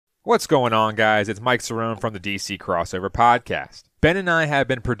What's going on, guys? It's Mike Cerrone from the DC Crossover Podcast. Ben and I have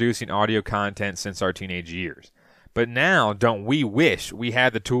been producing audio content since our teenage years. But now, don't we wish we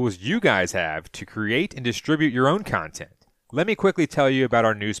had the tools you guys have to create and distribute your own content? Let me quickly tell you about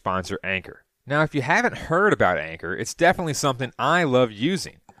our new sponsor, Anchor. Now, if you haven't heard about Anchor, it's definitely something I love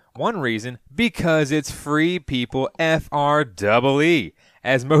using. One reason, because it's free, people, F-R-E-E.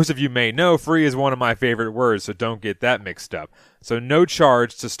 As most of you may know, free is one of my favorite words, so don't get that mixed up. So no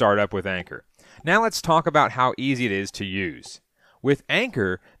charge to start up with Anchor. Now let's talk about how easy it is to use. With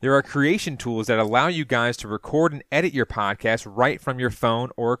Anchor, there are creation tools that allow you guys to record and edit your podcast right from your phone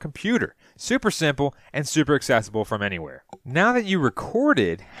or computer. Super simple and super accessible from anywhere. Now that you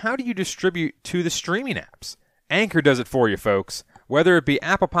recorded, how do you distribute to the streaming apps? Anchor does it for you, folks. Whether it be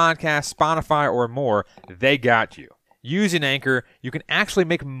Apple Podcasts, Spotify, or more, they got you. Using Anchor, you can actually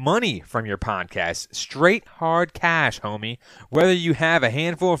make money from your podcast. Straight hard cash, homie. Whether you have a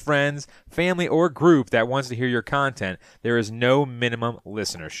handful of friends, family, or group that wants to hear your content, there is no minimum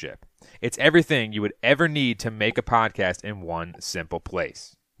listenership. It's everything you would ever need to make a podcast in one simple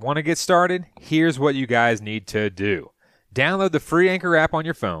place. Want to get started? Here's what you guys need to do. Download the free Anchor app on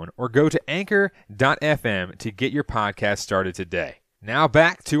your phone or go to anchor.fm to get your podcast started today. Now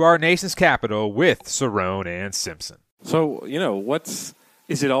back to our nation's capital with Cerrone and Simpson. So,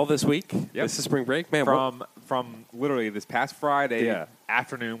 is it all this week? Yep. This is spring break? Man, From literally this past Friday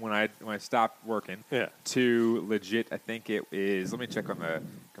afternoon when I stopped working to legit, I think it is, let me check on the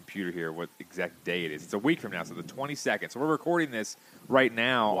computer here what exact day it is. It's a week from now, so the 22nd. So we're recording this right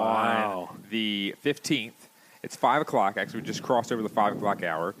now on the 15th. It's 5 o'clock. Actually, we just crossed over the 5 o'clock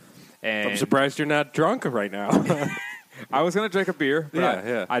hour. And I'm surprised you're not drunk right now. I was going to drink a beer, but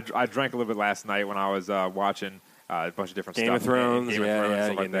I I drank a little bit last night when I was watching a bunch of different Game stuff. of Thrones, Game of Thrones,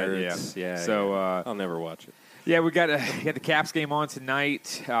 stuff like that. nerds. Yeah. So I'll never watch it. yeah, we got the Caps game on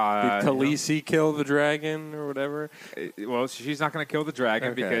tonight. Did Khaleesi kill the dragon or whatever? Well, she's not going to kill the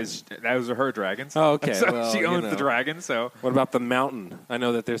dragon because those are her dragons. Oh, okay. So well, she owns the dragon. So what about the Mountain? I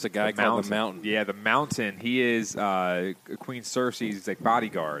know that there's a guy called the Mountain. Yeah, the Mountain. He is Queen Cersei's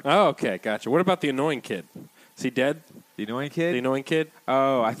bodyguard. Oh, okay, gotcha. What about the annoying kid? Is he dead? The annoying kid. The annoying kid?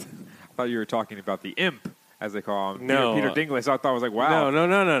 Oh, I thought you were talking about the imp, as they call him. No, Peter Dinklage. So I thought I was like, wow.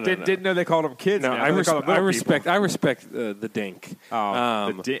 No. Didn't know they called them kids. No, now. I respect the Dink.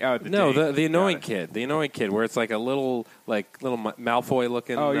 The annoying kid. The annoying kid, where it's like a little Malfoy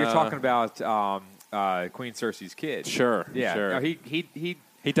looking. Oh, you're talking about Queen Cersei's kid. Sure. Yeah. Sure. No,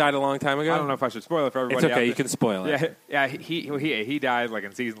 he died a long time ago. I don't know if I should spoil it for everybody. It's okay. You can spoil it. Yeah. He died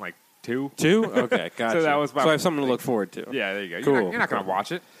in season 2. 2? Okay, gotcha. So that was so I have something to look forward to. Yeah, there you go. Cool. You're not going to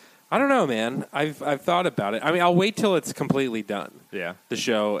watch it. I don't know, man. I've thought about it. I mean, I'll wait till it's completely done. Yeah. The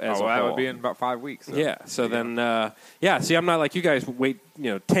show as a whole. That would be in about 5 weeks. So. Yeah. So then, see, I'm not like you guys wait,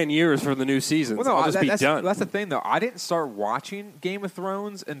 10 years for the new season. Well, no, I'll just be done. That's the thing, though. I didn't start watching Game of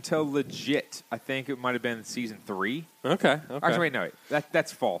Thrones until legit. I think it might have been season 3. Okay. Actually, wait, no.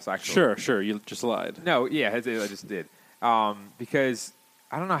 That's false, actually. Sure. You just lied. No, yeah, I just did. Because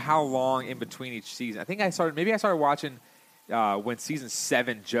I don't know how long in between each season. I think I started watching when season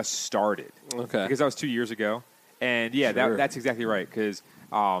 7 just started. Okay. Because that was 2 years ago. And, yeah, Sure. that's exactly right. Because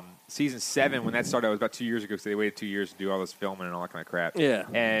season 7, when that started, was about 2 years ago. So they waited 2 years to do all this filming and all that kind of crap. Yeah.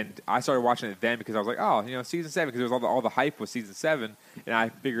 And I started watching it then because I was like, season 7. Because there was all the hype with season 7. And I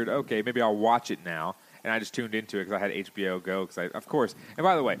figured, okay, maybe I'll watch it now. And I just tuned into it because I had HBO Go. Of course. And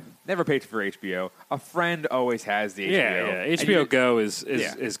by the way, never paid for HBO. A friend always has the HBO. Yeah. HBO Go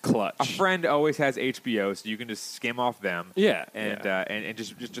is clutch. A friend always has HBO, so you can just skim off them. Yeah. And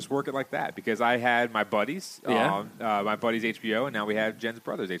just work it like that. Because I had my buddies, my buddy's HBO, and now we have Jen's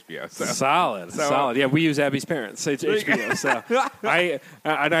brother's HBO. So. Solid. Yeah, we use Abby's parents' HBO. So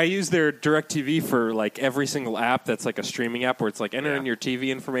I use their DirecTV for every single app that's a streaming app where it's enter in your TV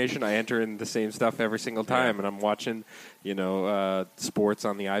information. I enter in the same stuff every single time, and I'm watching, sports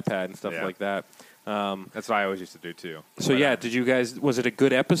on the iPad and stuff like that. That's what I always used to do too. So did you guys? Was it a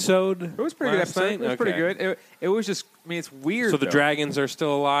good episode? It was a pretty good episode. Night? It was pretty good. It was just. I mean, it's weird. So the dragons are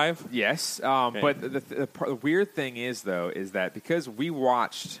still alive? Yes, but the weird thing is that because we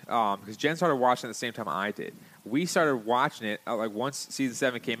watched, because Jen started watching at the same time I did. We started watching it once season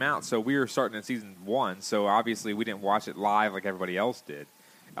 7 came out, so we were starting in season 1. So obviously we didn't watch it live like everybody else did.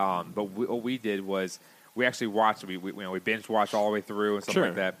 But what we did was we actually watched. We binge watched all the way through and stuff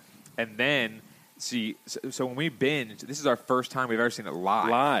like that. And then so when we binge, this is our first time we've ever seen it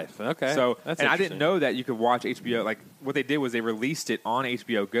live. Okay. So I didn't know that you could watch HBO. What they did was they released it on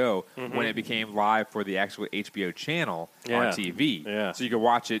HBO Go when it became live for the actual HBO channel on TV. Yeah. So you could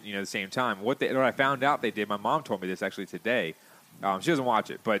watch it the same time. What I found out they did. My mom told me this actually today. She doesn't watch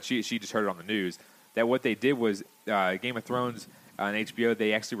it, but she just heard it on the news that what they did was Game of Thrones on HBO.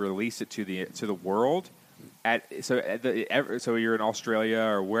 They actually released it to the world. So you're in Australia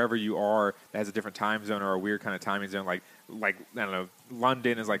or wherever you are that has a different time zone or a weird kind of timing zone, like I don't know,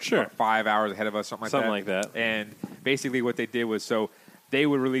 London is like 5 hours ahead of us, something like that. And basically what they did was they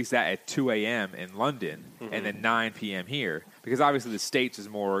would release that at 2 a.m. in London and then 9 p.m. here because obviously the States is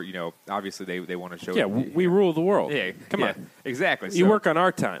more, obviously they want to show. Yeah, we rule the world. Yeah, come on, exactly. You work on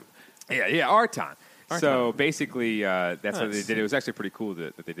our time. Yeah, our time. So basically, that's what they did. It was actually pretty cool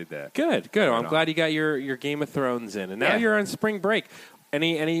that they did that. Good. I'm glad you got your Game of Thrones in, and now you're on spring break.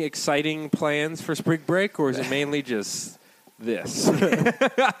 Any exciting plans for spring break, or is it mainly just this?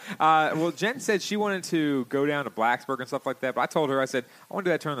 Well, Jen said she wanted to go down to Blacksburg and stuff like that, but I told her, I said, I want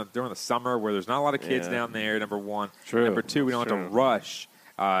to do that during the summer where there's not a lot of kids down there, number one. True. Number two, we don't have to rush.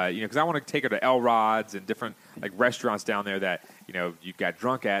 Because I want to take her to Elrod's and different restaurants down there that, you got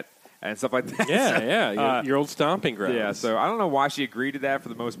drunk at. And stuff like that. Yeah, your old stomping grounds. Yeah, so I don't know why she agreed to that for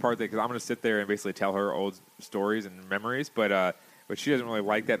the most part, because I'm going to sit there and basically tell her old stories and memories, but she doesn't really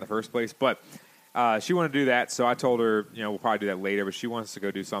like that in the first place. But she wanted to do that, so I told her, we'll probably do that later, but she wants to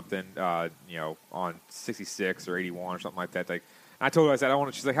go do something, on 66 or 81 or something like that. I told her, I said, I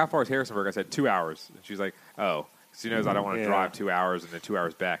want to, she's like, how far is Harrisonburg? I said, 2 hours. And she's like, oh, she knows I don't want to drive 2 hours and then 2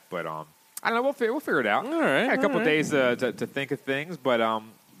 hours back, but I don't know, we'll figure it out. All right. Got a couple of days to think of things, but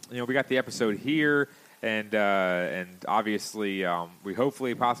we got the episode here, and obviously we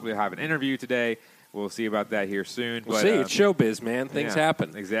hopefully possibly have an interview today. We'll see about that here soon. We'll see. It's showbiz, man. Things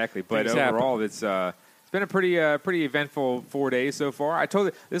happen. Exactly. But overall, it's been a pretty eventful 4 days so far. I told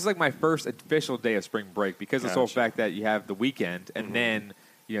you this is like my first official day of spring break because of the sole fact that you have the weekend and then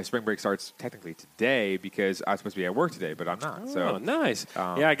spring break starts technically today because I was supposed to be at work today, but I'm not. Oh, nice.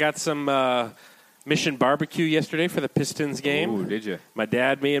 I got some. Mission barbecue yesterday for the Pistons game. Ooh, did you? My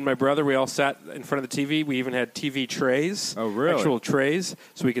dad, me, and my brother, we all sat in front of the TV. We even had TV trays. Oh, really? Actual trays,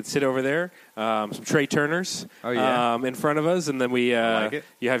 so we could sit over there. Some Trey Turners in front of us, and then we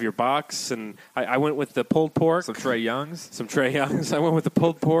you have your box, and I went with the pulled pork. Some Trey Youngs? Some Trey Youngs. I went with the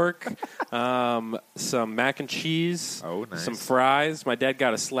pulled pork, some mac and cheese, nice. Some fries. My dad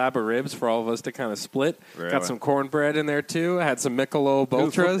got a slab of ribs for all of us to kind of split. Really? Got some cornbread in there, too. I had some Michelob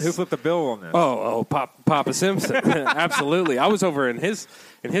Ultras. Who flipped the bill on this? Oh, Papa Simpson. Absolutely. I was over in his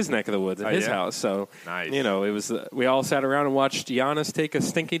neck of the woods, at his house. So, nice. It was we all sat around and watched Giannis take a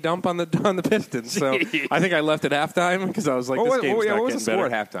stinky dump on the Pistons. So I think I left at halftime because I was like, this game's not getting better. What was the score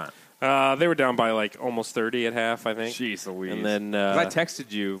at halftime? They were down by almost 30 at half, I think. Jeez Louise. And then I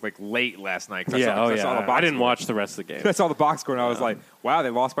texted you late last night. I didn't watch the rest of the game. I saw the box score and I was like, wow, they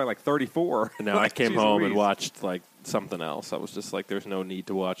lost by 34. No, I came home and watched something else. I was just like, there's no need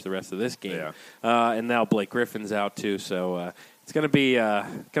to watch the rest of this game. Yeah. And now Blake Griffin's out too, so it's gonna be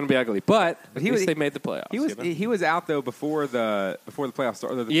ugly. But at least they made the playoffs. He was out though before the playoffs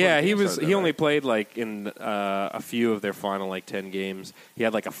started. He only played in a few of their final 10 games. He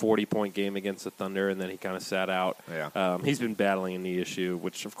had a 40-point game against the Thunder, and then he kind of sat out. Yeah. He's been battling a knee issue,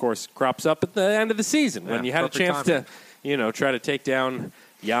 which of course crops up at the end of the season when you had a chance to try to take down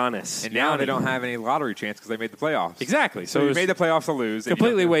Giannis. And now they don't have any lottery chance because they made the playoffs. Exactly. So you made the playoffs to lose.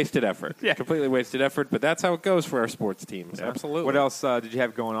 Completely wasted effort. Yeah. Completely wasted effort, but that's how it goes for our sports teams. Yeah. Absolutely. What else did you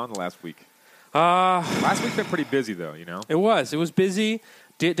have going on the last week? Last week's been pretty busy, though, It was busy.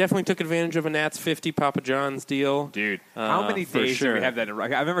 Definitely took advantage of a Nats 50 Papa John's deal. Dude, how many days do we have that? I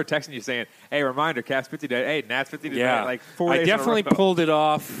remember texting you saying, hey, reminder, Caps 50 today. Hey, Nats 50 today. Yeah. 4 days I definitely pulled it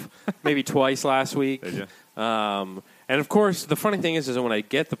off maybe twice last week. Did you? And, of course, the funny thing is when I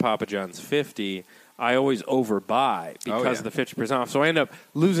get the Papa John's 50, I always overbuy because of the 50% off. So I end up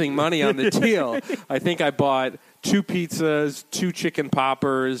losing money on the deal. I think I bought 2 pizzas, 2 chicken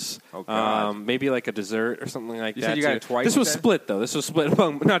poppers, maybe a dessert or something like that. You said you got it twice? This was split, though. This was split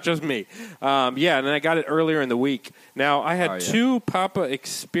among not just me. And then I got it earlier in the week. Now, I had 2 Papa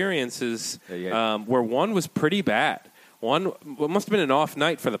experiences where one was pretty bad. One, it must have been an off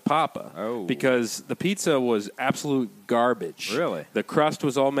night for the Papa because the pizza was absolute garbage. Really? The crust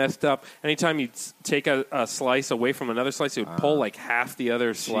was all messed up. Anytime you take a slice away from another slice, it would pull half the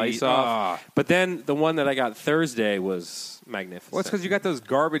other slice off. But then the one that I got Thursday was magnificent. Well, it's because you got those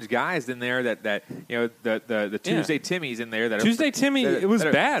garbage guys in there that the Tuesday Timmies in there that Tuesday Timmy. It was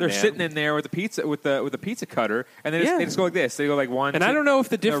bad. They're sitting in there with the pizza with the pizza cutter, and they just go like this. They go one. And 2, I don't know if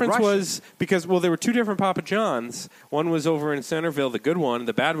the difference was because there were 2 different Papa John's. One was over in Centerville, the good one.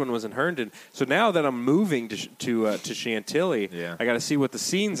 The bad one was in Herndon. So now that I'm moving to Chantilly, I got to see what the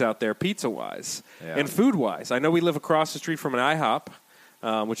scene's out there pizza wise and food wise. I know we live across the street from an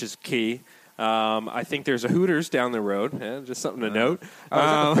IHOP, which is key. I think there's a Hooters down the road. Just something to note.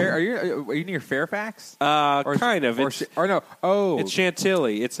 Are you near Fairfax? Kind of. It's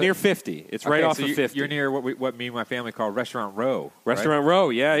Chantilly. It's near 50. It's right off of 50. You're near what me and my family call Restaurant Row. Restaurant Row.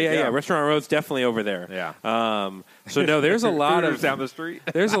 Yeah. Restaurant Row's definitely over there. Yeah. So no, there's a lot of down the street.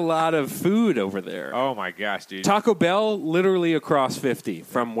 There's a lot of food over there. Oh my gosh, dude! Taco Bell literally across 50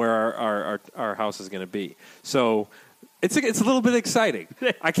 from where our house is going to be. So it's a little bit exciting.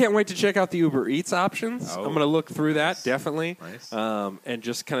 I can't wait to check out the Uber Eats options. I'm going to look through that definitely, nice. And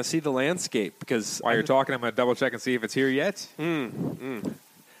just kind of see the landscape because while you're talking, I'm going to double check and see if it's here yet.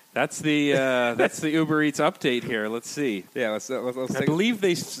 That's the Uber Eats update here. Let's see. Yeah, let's I believe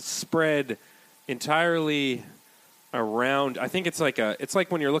they spread entirely around. I think it's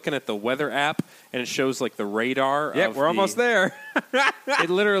like when you're looking at the weather app and it shows like the radar. Yeah, we're almost there. It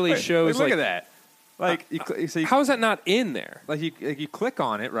literally shows. Look at that. Like, how is that not in there? Like you click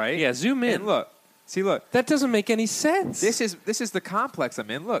on it, right? Yeah, zoom in. And look. That doesn't make any sense. This is the complex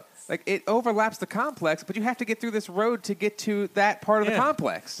I'm in. Look, like it overlaps the complex, but you have to get through this road to get to that part of the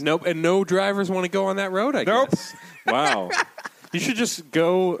complex. Nope, and no drivers want to go on that road. I guess. Wow. You should just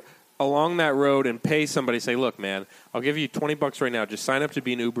go along that road and pay somebody. Say, look, man, I'll give you $20 right now. Just sign up to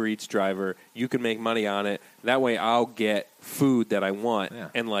be an Uber Eats driver. You can make money on it. That way, I'll get food that I want,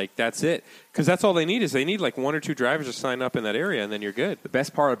 and like that's it. Because that's all they need is they need like 1 or 2 drivers to sign up in that area, and then you're good. The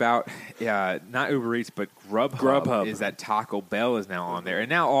best part about not Uber Eats but Grubhub is that Taco Bell is now on there, and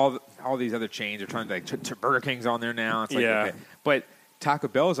now all these other chains are trying to like Burger King's on there now. It's like, okay. But Taco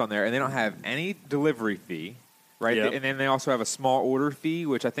Bell is on there, and they don't have any delivery fee. Right, and then they also have a small order fee,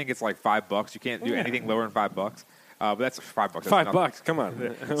 which I think it's like $5. You can't do anything lower than $5. But that's $5. That's $5. Come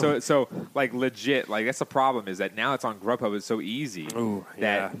on. so like legit, like that's the problem is that now it's on Grubhub. It's so easy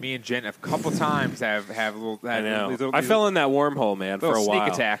that me and Jen a couple times have little. I know. I fell in that wormhole, man, for a while.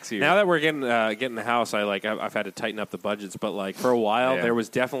 Sneak attacks here. Now that we're getting the house, I've had to tighten up the budgets. But like for a while, there was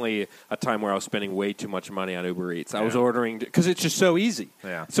definitely a time where I was spending way too much money on Uber Eats. I was ordering because it's just so easy.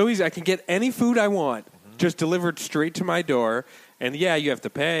 Yeah, so easy. I can get any food I want. Just delivered straight to my door, and you have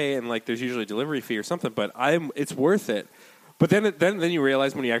to pay, and like there's usually a delivery fee or something, but it's worth it. But then you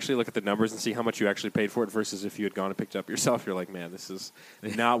realize when you actually look at the numbers and see how much you actually paid for it versus if you had gone and picked it up yourself, you're like, man, this is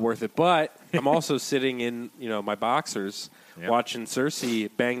not worth it. But I'm also sitting in my boxers watching Cersei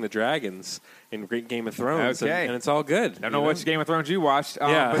bang the dragons in Game of Thrones, and it's all good. I don't know which Game of Thrones you watched,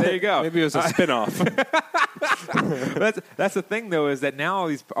 but there you go. Maybe it was a spinoff. That's the thing, though, is that now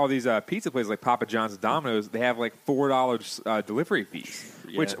all these pizza places like Papa John's and Domino's, they have like $4 delivery fees,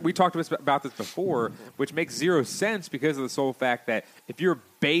 which we talked about this before, which makes zero sense because of the sole fact that if you're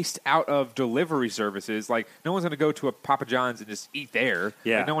based out of delivery services, like no one's going to go to a Papa John's and just eat there.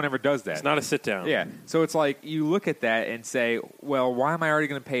 Yeah, like, no one ever does that. It's not a sit down. Yeah, so it's like you look at that and say, well, why am I already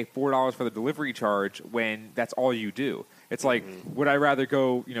going to pay $4 for the delivery charge when that's all you do? It's like, would I rather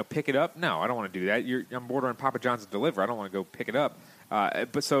go, pick it up? No, I don't want to do that. I'm ordering Papa John's to deliver. I don't want to go pick it up.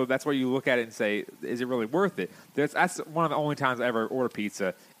 But so that's why you look at it and say, is it really worth it? That's one of the only times I ever order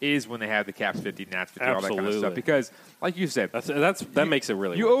pizza is when they have the Caps 50, Nats 50, all that kind of stuff. Because, like you said, that makes it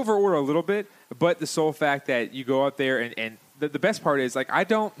really. You over order a little bit, but the sole fact that you go out there and the best part is like I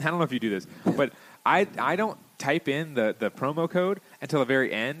don't know if you do this, but I don't type in the promo code until the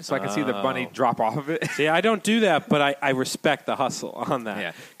very end so I can see the money drop off of it. See, I don't do that, but I respect the hustle on that.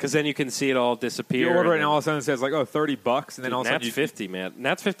 Yeah. Because then you can see it all disappear. You order it and all of a sudden it says like, $30, and then all of a sudden Nats 50, man.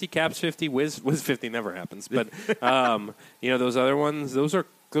 Nats 50, Caps 50, Wiz 50 never happens. But, those other ones, those are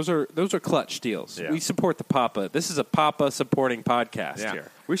clutch deals. Yeah. We support the Papa. This is a Papa supporting podcast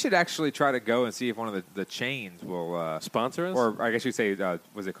here. We should actually try to go and see if one of the chains will sponsor us. Or I guess you'd say,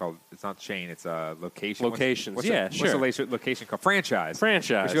 what's it called? It's not chain. It's location. Locations. What's sure. What's the location called? Franchise.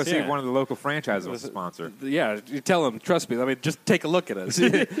 Franchise. We should go see if one of the local franchises will sponsor. Yeah, you tell them. Trust me. I mean, just take a look at us. You're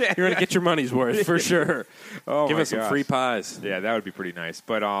going to get your money's worth for sure. Give us some free pies. Yeah, that would be pretty nice.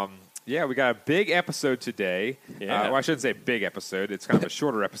 But yeah, we got a big episode today. Yeah. Well, I shouldn't say big episode. It's kind of a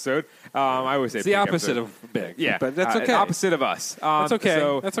shorter episode. I always say it's the opposite of big. Yeah, but that's okay. Opposite of us. That's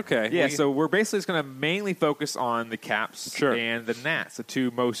okay. That's okay. Yeah, so we're basically just going to mainly focus on the Caps and the Nats, the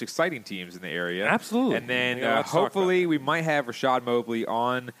two most exciting teams in the area. Absolutely. And then hopefully we might have Rashad Mobley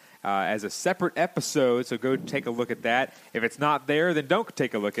on as a separate episode, so go take a look at that. If it's not there, then don't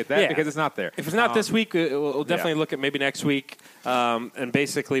take a look at that because it's not there. If it's not this week, we'll definitely look at maybe next week. And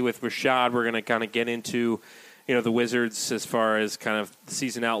basically with Rashad, we're going to kind of get into the Wizards as far as kind of the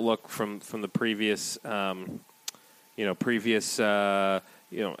season outlook from the previous end of the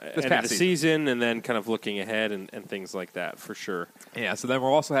season, and then kind of looking ahead and things like that for sure. Yeah, so then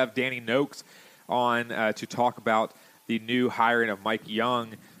we'll also have Danny Noakes on to talk about the new hiring of Mike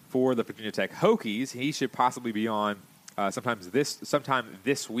Young for the Virginia Tech Hokies. He should possibly be on sometime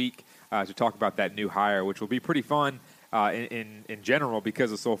this week to talk about that new hire, which will be pretty fun in general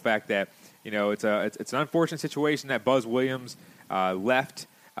because of the sole fact that it's an unfortunate situation that Buzz Williams left.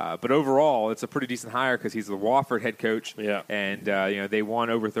 But overall, it's a pretty decent hire because he's the Wofford head coach. Yeah. And, they won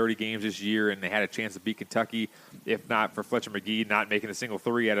over 30 games this year, and they had a chance to beat Kentucky, if not for Fletcher McGee not making a single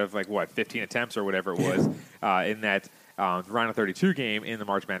three out of, 15 attempts or whatever it was in that round of 32 game in the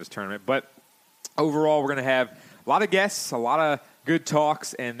March Madness tournament. But overall, we're going to have a lot of guests, a lot of good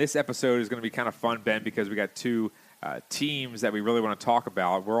talks, and this episode is going to be kind of fun, Ben, because we got two teams that we really want to talk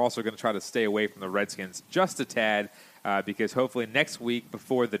about. We're also going to try to stay away from the Redskins just a tad, because hopefully next week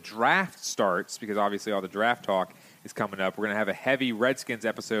before the draft starts, because obviously all the draft talk is coming up, we're going to have a heavy Redskins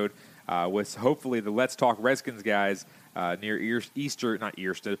episode with hopefully the Let's Talk Redskins guys near Easter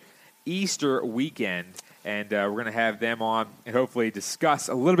weekend. And we're going to have them on and hopefully discuss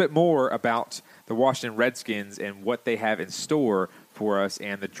a little bit more about the Washington Redskins and what they have in store for us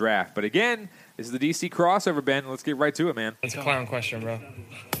and the draft. But again, this is the DC crossover, Ben. Let's get right to it, man. It's a clown question, bro.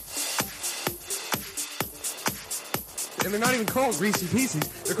 And they're not even called Reese's Pieces.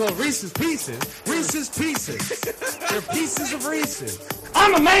 They're called Reese's Pieces. Reese's Pieces. They're pieces of Reese's.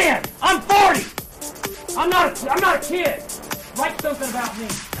 I'm a man. I'm 40. I'm not a kid. Write something about me.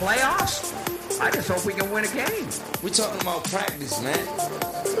 Playoffs? I just hope we can win a game. We're talking about practice, man.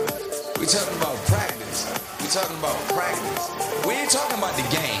 We're talking about practice. We're talking about practice. We ain't talking about the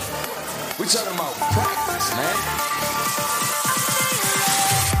game. We're talking about practice, man.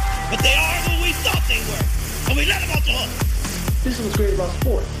 But they are who we thought they were. And we let them off the hook. This is what's great about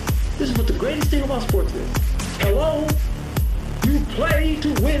sports. This is what the greatest thing about sports is. Hello? You play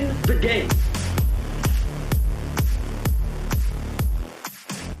to win the game.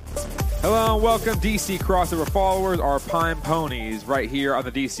 Hello and welcome, DC Crossover followers, our Pine Ponies, right here on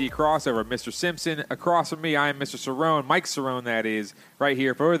the DC Crossover. Mr. Simpson, across from me, I am Mr. Cerrone, Mike Cerrone, that is, right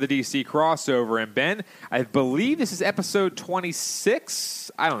here for the DC Crossover. And Ben, I believe this is episode 26.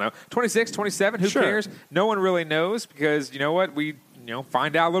 I don't know, 26, 27, who cares? No one really knows because, you know what, we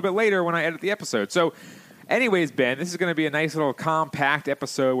find out a little bit later when I edit the episode. So, anyways, Ben, this is going to be a nice little compact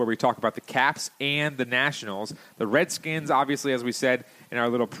episode where we talk about the Caps and the Nationals. The Redskins, obviously, as we said in our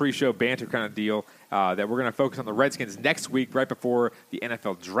little pre-show banter kind of deal, that we're going to focus on the Redskins next week right before the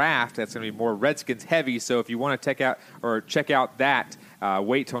NFL draft. That's going to be more Redskins heavy. So if you want to check out that,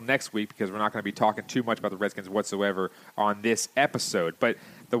 wait till next week because we're not going to be talking too much about the Redskins whatsoever on this episode. But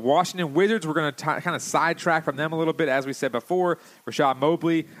the Washington Wizards, we're going to kind of sidetrack from them a little bit. As we said before, Rashad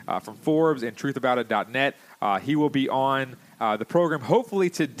Mobley from Forbes and TruthAboutIt.net. He will be on the program hopefully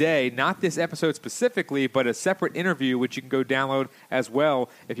today, not this episode specifically, but a separate interview which you can go download as well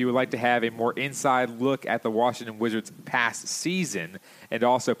if you would like to have a more inside look at the Washington Wizards past season and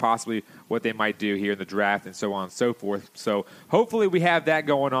also possibly what they might do here in the draft and so on and so forth. So hopefully we have that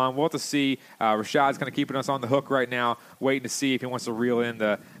going on. We'll have to see. Rashad's kind of keeping us on the hook right now, waiting to see if he wants to reel in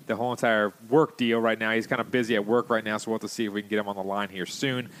the whole entire work deal right now. He's kind of busy at work right now, so we'll have to see if we can get him on the line here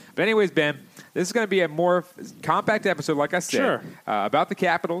soon. But anyways, Ben, this is going to be a more compact episode, like I said, about the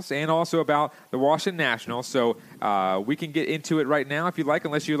Capitals and also about the Washington Nationals. So we can get into it right now if you'd like,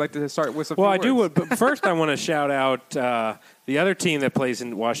 unless you'd like to start with some Well, I do, but first I want to shout out the other team that plays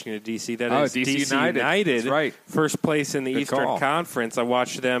in Washington, D.C. That is DC United. That's right. First place in the Good Eastern call. Conference. I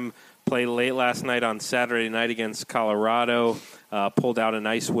watched them play late last night on Saturday night against Colorado. Pulled out a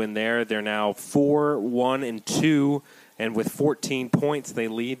nice win there. They're now 4-1-2, and with 14 points, they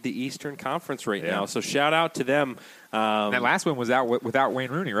lead the Eastern Conference right now. So shout out to them. That last one was out without Wayne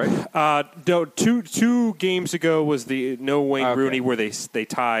Rooney, right? No, two games ago was the no Wayne Rooney where they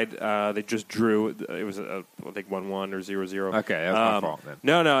tied. They just drew. It was I think 1-1 or 0-0. Okay, that was my fault then.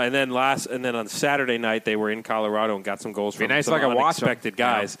 No, and then on Saturday night they were in Colorado and got some goals from nice some like a unexpected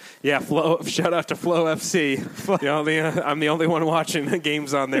guys. Yeah, Flow. Shout out to Flow FC. I'm the only one watching the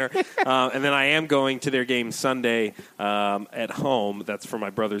games on there. And then I am going to their game Sunday at home. That's for my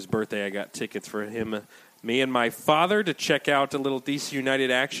brother's birthday. I got tickets for him. Me and my father to check out a little DC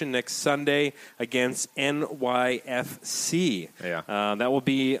United action next Sunday against NYFC. Yeah. That will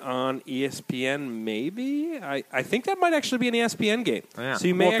be on ESPN, maybe? I think that might actually be an ESPN game. Yeah. So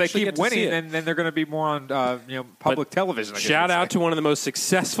you may if they actually keep get to see winning, it. then they're going to be more on public television. I guess Shout you'd out say. to one of the most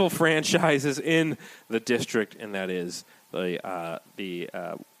successful franchises in the district, and that is the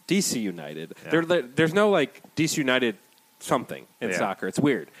DC United. Yeah. There's no DC United something in soccer. It's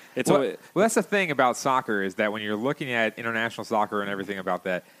weird. Well, that's the thing about soccer is that when you're looking at international soccer and everything about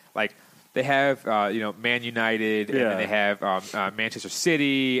that, like they have Man United, and then they have Manchester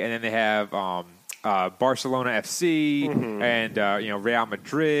City, and then they have Barcelona FC and Real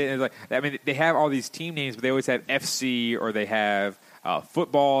Madrid. And they have all these team names, but they always have FC or they have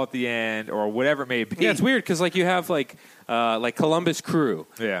football at the end or whatever it may be. Yeah, it's weird because you have like Columbus Crew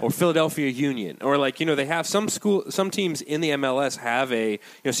or Philadelphia Union or they have some teams in the MLS have a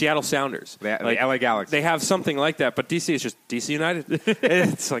Seattle Sounders, the LA Galaxy. They have something like that, but DC is just DC United.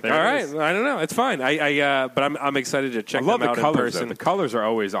 It's like all right, I don't know, it's fine. But I'm excited to check them out in person. The colors are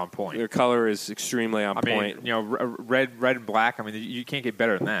always on point. Their color is extremely on point. Red and black. I mean, you can't get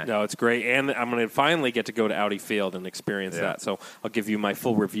better than that. No, it's great, and I'm going to finally get to go to Audi Field and experience that. So I'll give you my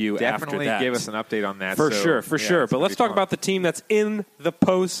full review after that. Definitely give us an update on that. For sure. But let's talk about the team that's in the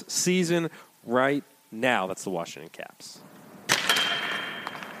postseason right now. That's the Washington Caps.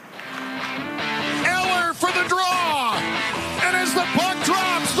 Eller for the draw. And as the puck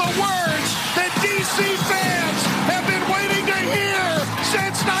drops, the words that DC fans have been waiting to hear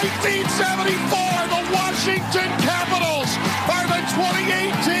since 1974, the Washington Capitals are the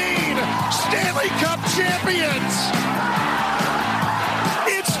 2018 Stanley Cup champions.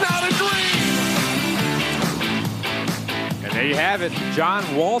 It's not a dream. There you have it. John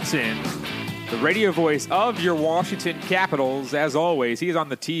Walton, the radio voice of your Washington Capitals. As always, he is on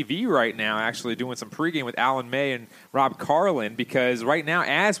the TV right now actually doing some pregame with Alan May and Rob Carlin because right now,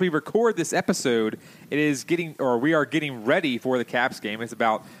 as we record this episode, we are getting ready for the Caps game. It's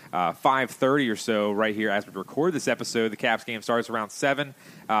about 5:30 or so right here as we record this episode. The Caps game starts around 7.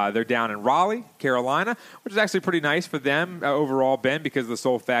 They're down in Raleigh, Carolina, which is actually pretty nice for them overall, Ben, because of the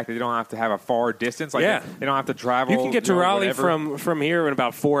sole fact that they don't have to have a far distance. They don't have to travel. You can get to Raleigh from here in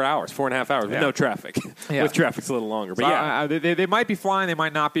about 4 hours, 4.5 hours, with no traffic. With traffic's a little longer. But they might be flying, they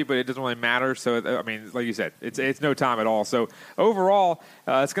might not be, but it doesn't really matter. So, I mean, like you said, it's no time at all. So, overall,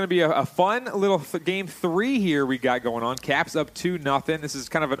 it's going to be a fun little game 3 here we got going on. Caps up 2-0. This is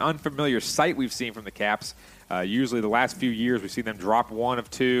kind of an unfamiliar sight we've seen from the Caps. Usually the last few years we've seen them drop 1 of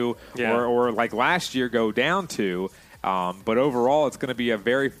 2 or like last year go down 2. But overall it's going to be a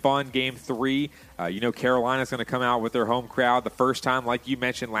very fun game 3. Carolina's going to come out with their home crowd the first time, like you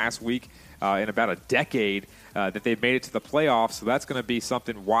mentioned last week, in about a decade that they've made it to the playoffs. So that's going to be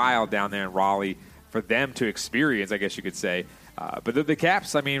something wild down there in Raleigh for them to experience, I guess you could say. But the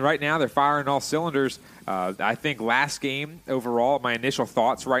Caps, I mean, right now they're firing all cylinders. I think last game overall, my initial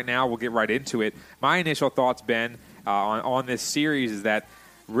thoughts right now, we'll get right into it. My initial thoughts, Ben, on this series is that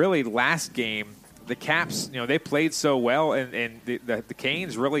really last game, the Caps, they played so well, and the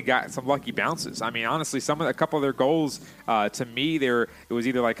Canes really got some lucky bounces. I mean, honestly, a couple of their goals, to me, it was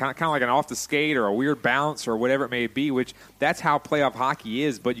either like kind of like an off the skate or a weird bounce or whatever it may be. Which that's how playoff hockey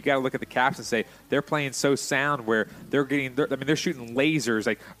is. But you got to look at the Caps and say they're playing so sound where they're shooting lasers.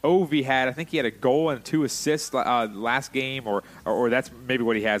 Like Ovi I think he had a goal and 2 assists last game, or that's maybe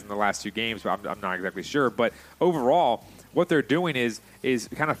what he has in the last 2 games. But I'm not exactly sure. But overall, what they're doing is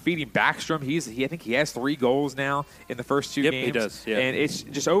kind of feeding Backstrom. I think he has 3 goals now in the first 2 games. He does. Yeah. And it's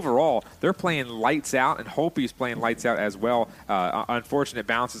just overall, they're playing lights out, and Holtby's playing lights out as well. Unfortunate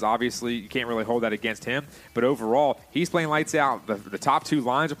bounces, obviously, you can't really hold that against him. But overall, he's playing lights out. The top 2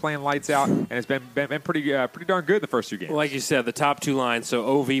 lines are playing lights out, and it's been pretty darn good the first 2 games. Like you said, the top 2 lines. So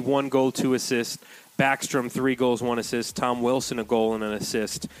Ovi 1 goal, 2 assists. Backstrom 3 goals, 1 assist. Tom Wilson a goal and an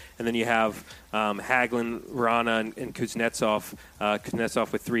assist, and then you have Hagelin, Rana, and Kuznetsov.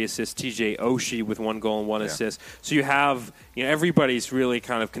 Kuznetsov with 3 assists. TJ Oshie with 1 goal and 1 assist. So you have everybody's really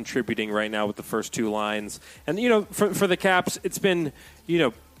kind of contributing right now with the first 2 lines, and for the Caps, it's been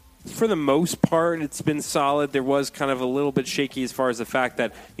for the most part, it's been solid. There was kind of a little bit shaky as far as the fact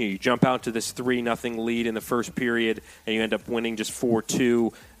that you jump out to this 3-0 lead in the first period, and you end up winning just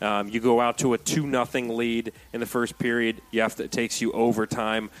 4-2. You go out to a 2-0 lead in the first period. It takes you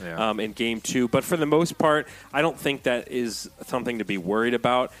overtime in game 2. But for the most part, I don't think that is something to be worried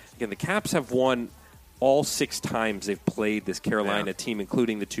about. Again, the Caps have won all 6 times they've played this Carolina team,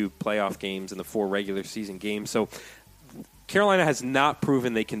 including the 2 playoff games and the 4 regular season games. So Carolina has not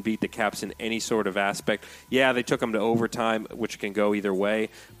proven they can beat the Caps in any sort of aspect. Yeah, they took them to overtime, which can go either way.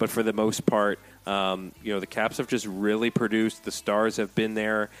 But for the most part, the Caps have just really produced. The Stars have been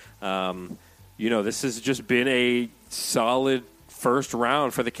there. This has just been a solid first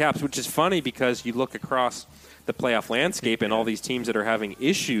round for the Caps, which is funny because you look across the playoff landscape and all these teams that are having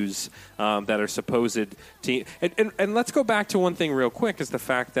issues that are supposed team. And let's go back to one thing real quick is the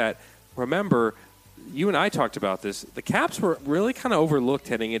fact that, remember, you and I talked about this. The Caps were really kind of overlooked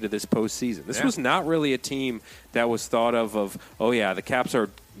heading into this postseason. This was not really a team that was thought of, the Caps are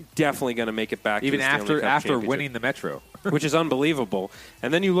definitely going to make it back even to the Stanley Cup after championship. winning the Metro. which is unbelievable.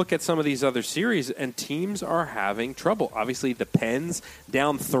 And then you look at some of these other series, and teams are having trouble. Obviously, the Pens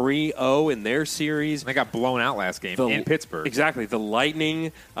down 3-0 in their series. They got blown out last game in Pittsburgh. Exactly. The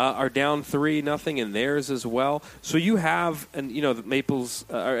Lightning are down 3-0 in theirs as well. So you have, and the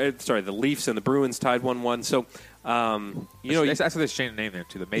the Leafs and the Bruins tied 1-1. So. That's what they changed the name there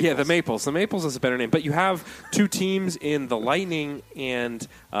to the Maples. Yeah, the Maples. The Maples is a better name. But you have two teams in the Lightning and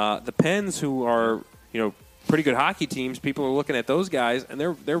the Pens who are, pretty good hockey teams. People are looking at those guys, and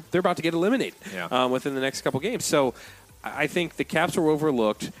they're about to get eliminated within the next couple games. So I think the Caps are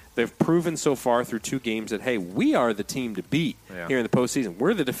overlooked. They've proven so far through 2 games that, hey, we are the team to beat here in the postseason.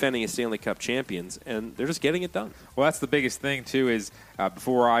 We're the defending Stanley Cup champions, and they're just getting it done. Well, that's the biggest thing, too, is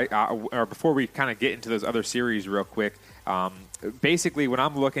before we kind of get into those other series real quick, basically when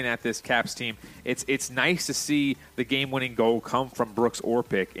I'm looking at this Caps team, it's nice to see the game-winning goal come from Brooks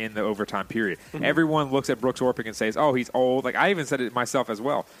Orpik in the overtime period. Mm-hmm. Everyone looks at Brooks Orpik and says, oh, he's old. Like, I even said it myself as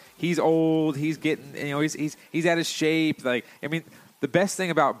well. He's old. He's getting, he's out of shape. Like, I mean, the best thing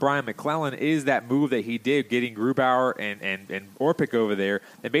about Brian McClellan is that move that he did, getting Grubauer and Orpik over there,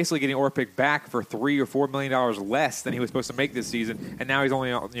 and basically getting Orpik back for $3 or $4 million less than he was supposed to make this season, and now he's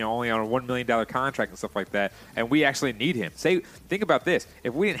only on a $1 million contract and stuff like that. And we actually need him. Think about this: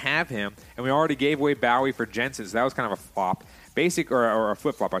 if we didn't have him, and we already gave away Bowie for Jensen, so that was kind of a flop, or a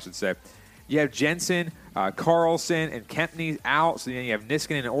flip flop, I should say. You have Jensen, Carlson, and Kempney out. So then you have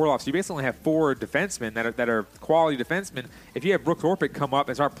Niskanen and Orlov. So you basically only have 4 defensemen that are quality defensemen. If you have Brooks Orpik come up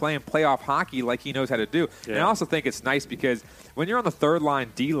and start playing playoff hockey like he knows how to do. Yeah. And I also think it's nice because when you're on the third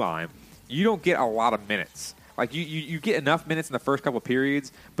line, D-line, you don't get a lot of minutes. Like you get enough minutes in the first couple of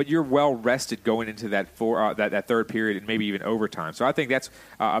periods, but you're well rested going into that third period and maybe even overtime. So I think that's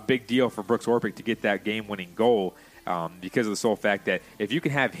a big deal for Brooks Orpik to get that game-winning goal. Because of the sole fact that if you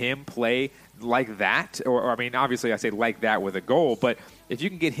can have him play like that, or I mean, obviously I say like that with a goal, but if you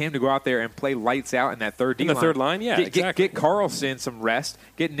can get him to go out there and play lights out in that third D-line. In the third line, yeah, exactly. Get Carlson some rest,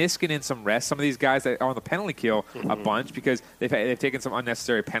 get Niskanen some rest. Some of these guys that are on the penalty kill a bunch because they've taken some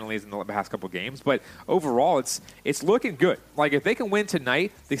unnecessary penalties in the past couple games. But overall, it's looking good. Like if they can win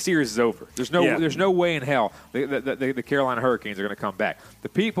tonight, the series is over. There's no way in hell the Carolina Hurricanes are going to come back. The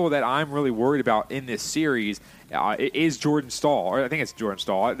people that I'm really worried about in this series is Jordan Staal. Or I think it's Jordan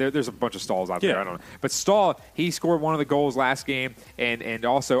Staal. There's a bunch of Staals out there. I don't know. But Staal, he scored one of the goals last game, and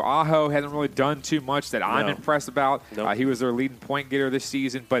also Aho hasn't really done too much that I'm impressed about. Nope. He was their leading point getter this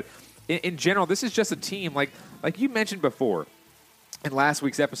season. But in general, this is just a team, like you mentioned before in last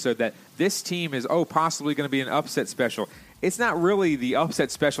week's episode, that this team is, possibly going to be an upset special. It's not really the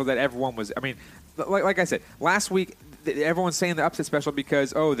upset special that everyone was. I mean, like I said, last week, everyone's saying the upset special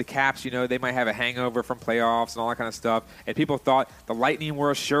because, the Caps, they might have a hangover from playoffs and all that kind of stuff. And people thought the Lightning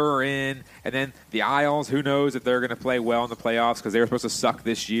were sure in. And then the Isles, who knows if they're going to play well in the playoffs because they were supposed to suck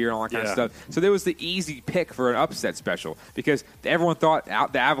this year and all that kind of stuff. So there was the easy pick for an upset special because everyone thought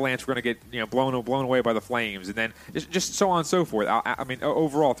the Avalanche were going to get blown away by the Flames. And then just so on and so forth. I mean,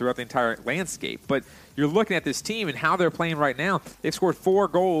 overall throughout the entire landscape. But you're looking at this team and how they're playing right now. They've scored 4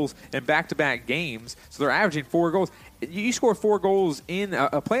 goals in back-to-back games, so they're averaging 4 goals. You score 4 goals in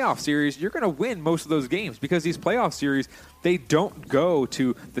a playoff series, you're going to win most of those games because these playoff series, they don't go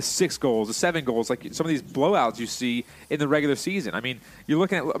to the 6 goals, the 7 goals, like some of these blowouts you see in the regular season. I mean, you're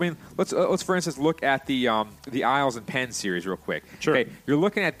looking at. I mean, let's for instance look at the Isles and Pens series real quick. Sure. Okay, you're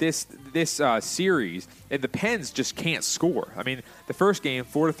looking at this series, and the Pens just can't score. I mean, the first game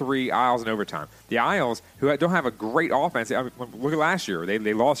 4-3 Isles in overtime. The Isles, who don't have a great offense, I mean, look at last year.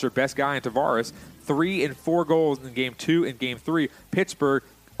 They lost their best guy in Tavares. 3 and 4 goals in Game 2 and Game 3. Pittsburgh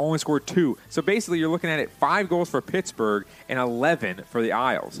only scored 2. So basically you're looking at it 5 goals for Pittsburgh and 11 for the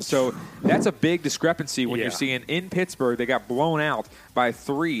Isles. So that's a big discrepancy when you're seeing in Pittsburgh they got blown out by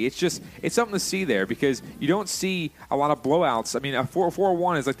 3. It's something to see there because you don't see a lot of blowouts. I mean, a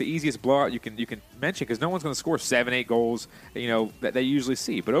 4-1 is like the easiest blowout you can mention because no one's going to score 7-8 goals, that they usually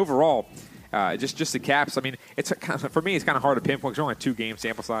see. But overall, just the Caps. I mean, it's for me, it's kind of hard to pinpoint. There's only 2 game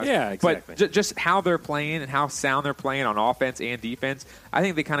sample size. Yeah, exactly. But just how they're playing and how sound they're playing on offense and defense, I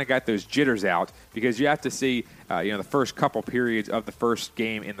think they kind of got those jitters out because you have to see, the first couple periods of the first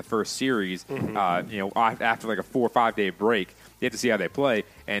game in the first series, after like a 4 or 5 day break. You have to see how they play.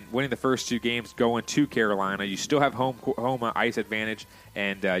 And winning the first 2 games, going to Carolina, you still have home ice advantage,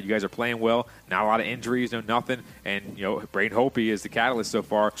 and you guys are playing well. Not a lot of injuries, nothing. And Braden Holtby is the catalyst so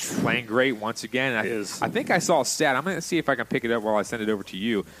far, playing great once again. I think I saw a stat. I'm going to see if I can pick it up while I send it over to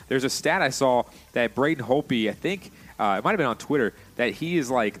you. There's a stat I saw that Braden Holtby, I think it might have been on Twitter, that he is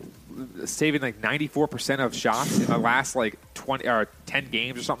like saving like 94% of shots in the last like 20 or 10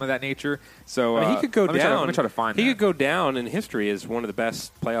 games or something of that nature. So I mean, he could go down. Let me try to find. He that. could go down in history as one of the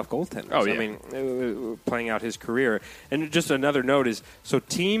best playoff goaltenders. Oh, yeah. I mean, playing out his career. And just another note is, so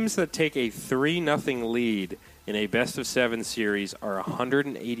teams that take a 3-0 lead in a best-of-7 series are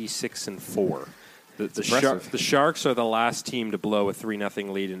 186-4. The Sharks are the last team to blow a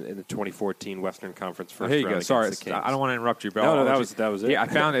 3-0 lead in the 2014 Western Conference first round. Here you go. Sorry, against the Kings. I don't want to interrupt you, but No, that was it. Yeah, I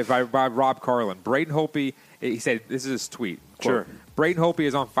found it by Rob Carlin. Braden Holtby. He said this is his tweet. Quote, Sure. Braden Holtby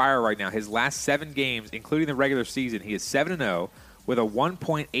is on fire right now. His last 7 games, including the regular season, he is 7-0 with a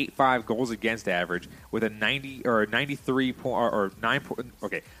 1.85 goals against average, with a 93 or 9.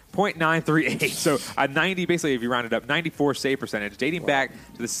 Okay. .938, so a 90, basically if you round it up, 94 save percentage, dating back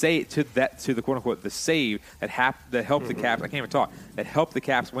to the quote unquote the save that helped the Caps. I can't even talk. That helped the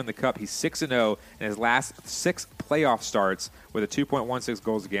Caps win the Cup. He's 6-0 in his last 6 playoff starts with a 2.16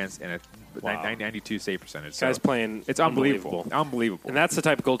 goals against and a 92 save percentage. Guy's playing. It's unbelievable. Unbelievable. And that's the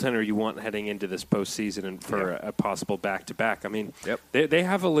type of goaltender you want heading into this postseason and for a possible back-to-back. I mean, they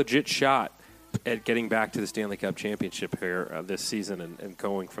have a legit shot at getting back to the Stanley Cup championship here this season and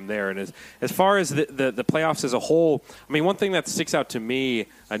going from there. And as far as the playoffs as a whole, I mean, one thing that sticks out to me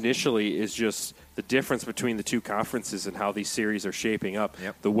initially is just the difference between the two conferences and how these series are shaping up.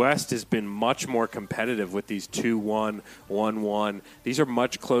 Yep. The West has been much more competitive with these 2-1, 1-1. These are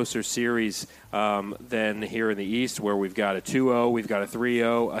much closer series than here in the East, where we've got a 2-0, we've got a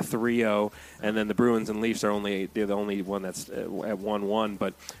 3-0, a 3-0, and then the Bruins and Leafs are they're the only one that's at 1-1.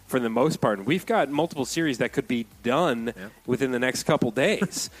 But for the most part, we've got multiple series that could be done within the next couple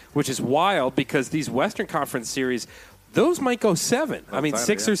days, which is wild because these Western Conference series, those might go 7. I mean,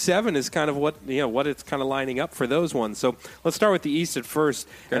 6 or 7 is kind of what it's kind of lining up for those ones. So let's start with the East at first.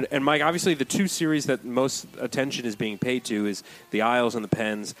 Okay. And Mike, obviously the 2 series that most attention is being paid to is the Isles and the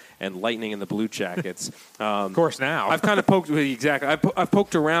Pens and Lightning and the Blue Jackets. Of course, now I've kind of poked exactly. I've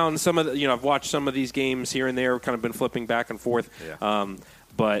poked around some of the. I've watched some of these games here and there. Kind of been flipping back and forth. Yeah.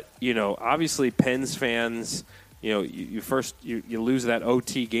 But obviously Pens fans. You lose that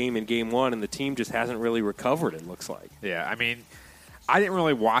OT game in Game 1, and the team just hasn't really recovered, it looks like. Yeah, I mean, I didn't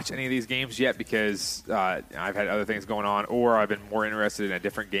really watch any of these games yet because I've had other things going on, or I've been more interested in a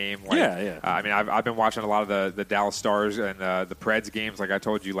different game. Like, I mean, I've been watching a lot of the Dallas Stars and the Preds games. Like I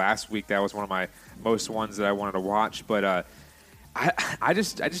told you last week, that was one of my most ones that I wanted to watch. But I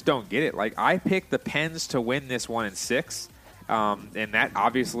just don't get it. Like, I picked the Pens to win this 1 in 6. And that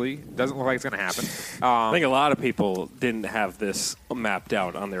obviously doesn't look like it's going to happen. I think a lot of people didn't have this mapped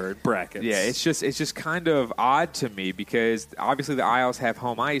out on their brackets. Yeah, it's just kind of odd to me because obviously the Isles have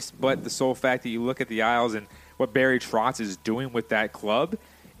home ice, but the sole fact that you look at the Isles and what Barry Trotz is doing with that club,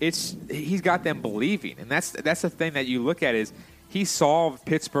 he's got them believing, and that's the thing that you look at is. He solved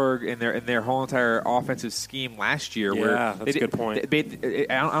Pittsburgh in their whole entire offensive scheme last year. Yeah, that's a good point. I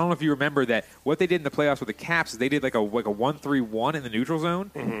don't know if you remember that. What they did in the playoffs with the Caps is they did like a 1-3-1 in the neutral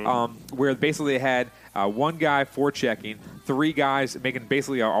zone, where basically they had one guy forechecking, 3 guys making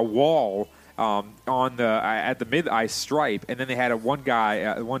basically a wall on at the mid ice stripe, and then they had one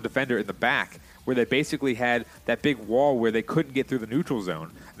one defender in the back. Where they basically had that big wall where they couldn't get through the neutral zone.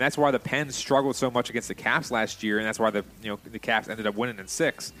 And that's why the Pens struggled so much against the Caps last year, and that's why the Caps ended up winning in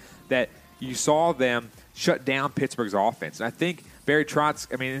 6. That you saw them shut down Pittsburgh's offense. And I think Barry Trotz,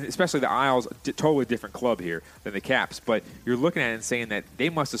 I mean, especially the Isles, totally different club here than the Caps, but you're looking at it and saying that they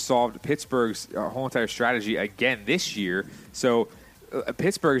must have solved Pittsburgh's whole entire strategy again this year. So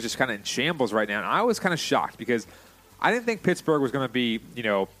Pittsburgh is just kind of in shambles right now. And I was kind of shocked because I didn't think Pittsburgh was going to be,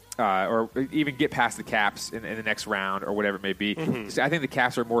 or even get past the Caps in the next round or whatever it may be. Mm-hmm. I think the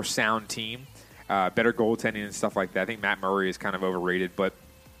Caps are a more sound team, better goaltending and stuff like that. I think Matt Murray is kind of overrated, but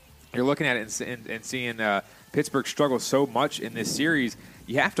you're looking at it and seeing Pittsburgh struggle so much in this series,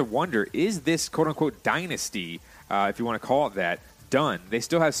 you have to wonder, is this quote-unquote dynasty, if you want to call it that, done? They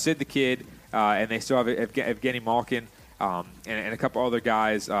still have Sid the Kid, and they still have Evgeny Malkin, and a couple other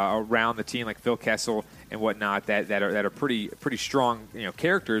guys around the team like Phil Kessel and whatnot that are pretty strong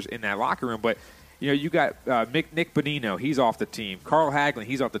characters in that locker room. But you got Nick Bonino, he's off the team. Carl Hagelin,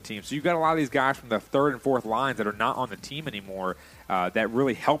 he's off the team. So you've got a lot of these guys from the 3rd and 4th lines that are not on the team anymore that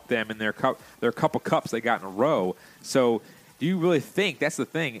really helped them in their couple cups they got in a row. So do you really think, that's the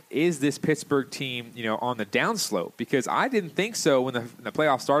thing, is this Pittsburgh team, on the downslope? Because I didn't think so when the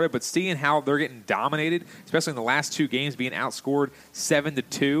playoffs started, but seeing how they're getting dominated, especially in the last 2 games, being outscored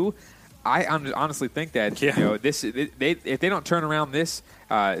 7-2, I honestly think that if they don't turn around this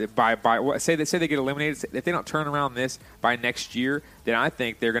say they get eliminated, if they don't turn around this by next year, then I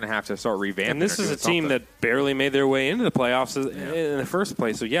think they're going to have to start revamping. And this is a team that barely made their way into the playoffs in the first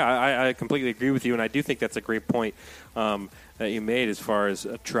place. So, yeah, I completely agree with you, and I do think that's a great point that you made as far as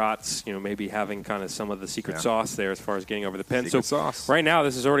Trotz, maybe having kind of some of the secret sauce there as far as getting over the pen. Secret sauce. Right now,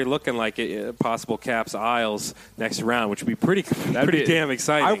 this is already looking like a possible Caps Isles next round, which would be pretty damn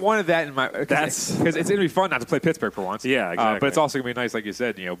exciting. I wanted that in my because it's going to be fun not to play Pittsburgh for once. Yeah, exactly. But it's also going to be nice, like you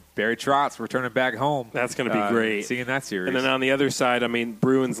said. Barry Trotz returning back home. That's going to be great. Seeing that series. And then on the other side, I mean,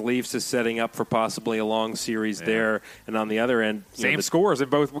 Bruins Leafs is setting up for possibly a long series there. And on the other end, same scores in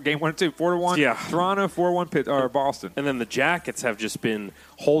both game 1 and 2, 4-1. Yeah. Toronto, 4-1 Boston. And then the Jackets have just been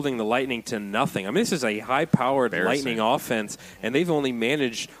holding the Lightning to nothing. I mean, this is a high-powered Lightning offense, and they've only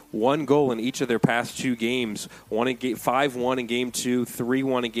managed one goal in each of their past 2 games. 5-1 in Game 2,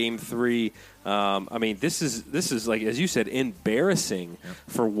 3-1 in Game 3. I mean, this is like, as you said, embarrassing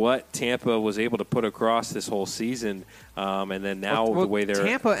for what Tampa was able to put across this whole season. And then now the way they're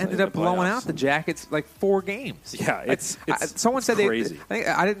Tampa ended up blowing out the Jackets like 4 games. Yeah, it's someone said crazy.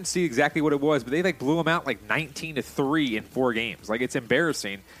 I didn't see exactly what it was, but they blew them out like 19-3 in 4 games. Like, it's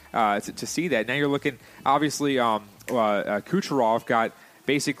embarrassing to see that. Now you're looking, obviously, Kucherov got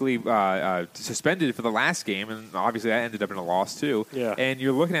basically suspended for the last game, and obviously that ended up in a loss too. Yeah. And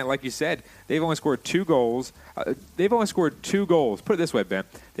you're looking at, like you said, they've only scored 2 goals. They've only scored 2 goals. Put it this way, Ben.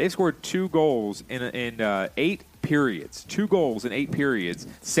 They've scored 2 goals in 8 periods. 2 goals in 8 periods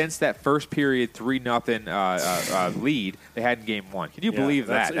since that first period 3-0 lead they had in Game 1. Can you believe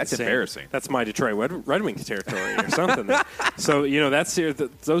that? That's embarrassing. That's my Detroit Red Wings territory or something. So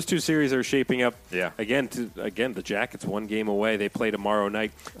those 2 series are shaping up. Yeah. Again, the Jackets 1 game away. They play tomorrow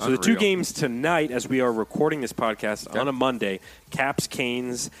night. So Unreal. the 2 games tonight, as we are recording this podcast on a Monday, Caps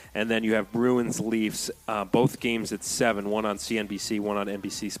Canes, and then you have Bruins Leafs. Both games at 7. One on CNBC, one on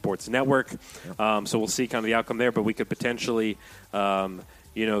NBC Sports Network. So we'll see kind of the outcome there. But we could potentially,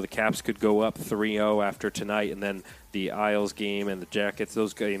 the Caps could go up 3-0 after tonight, and then the Isles game and the Jackets,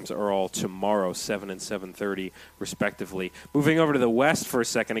 those games are all tomorrow, 7 and 7:30, respectively. Moving over to the West for a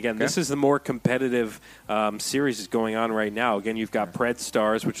second. Again, this is the more competitive series is going on right now. Again, you've got Pred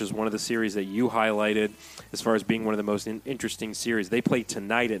Stars, which is one of the series that you highlighted as far as being one of the most interesting series. They play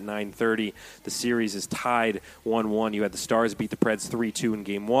tonight at 9:30. The series is tied 1-1. You had the Stars beat the Preds 3-2 in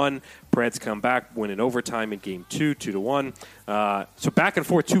Game 1. Preds come back, win in overtime in Game 2, 2-1. So back and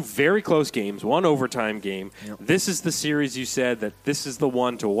forth, 2 very close games, 1 overtime game. Yep. This is the series you said that this is the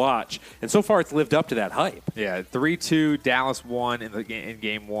one to watch. And so far it's lived up to that hype. Yeah, 3-2, Dallas won in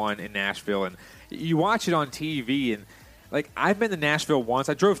Game 1 in Nashville. And you watch it on TV, and I've been to Nashville once.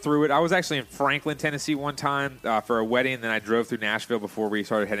 I drove through it. I was actually in Franklin, Tennessee one time for a wedding, and then I drove through Nashville before we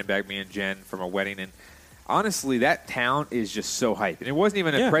started heading back, me and Jen, from a wedding. And honestly, that town is just so hyped. And it wasn't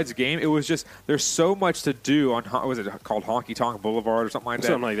even a Preds game. It was just, there's so much to do on, was it called Honky Tonk Boulevard or something like that?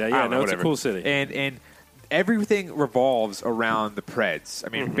 Something like that, yeah. No, it's a cool city. And everything revolves around the Preds. I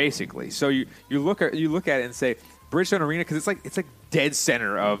mean, basically. So you look at it and say, Bridgestone Arena, because it's like dead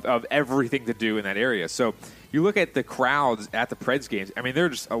center of everything to do in that area. So you look at the crowds at the Preds games. I mean, they're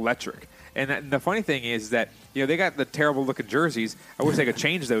just electric. And the funny thing is that, they got the terrible looking jerseys. I wish they could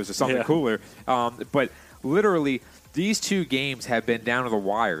change those to something cooler. But literally, these 2 games have been down to the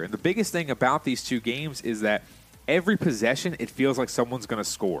wire. And the biggest thing about these 2 games is that every possession, it feels like someone's going to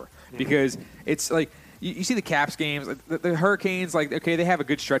score. Because it's like, you see the Caps games, the Hurricanes, they have a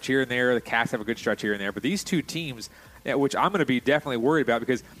good stretch here and there. The Caps have a good stretch here and there. But these 2 teams, which I'm going to be definitely worried about,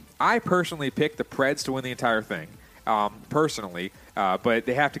 because I personally picked the Preds to win the entire thing, personally. But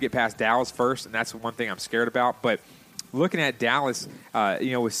they have to get past Dallas first, and that's one thing I'm scared about. But looking at Dallas,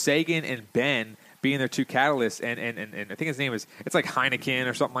 with Sagan and Ben being their 2 catalysts, and I think his name is, it's like Heineken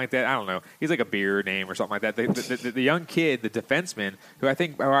or something like that. I don't know. He's like a beer name or something like that. The young kid, the defenseman, who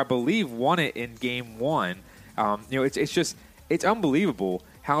I believe won it in Game 1. It's unbelievable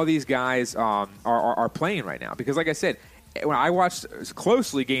how these guys are playing right now. Because, like I said, when I watched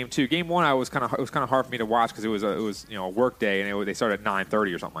closely Game 2, Game 1, it was kind of hard for me to watch because it was a work day, and they started at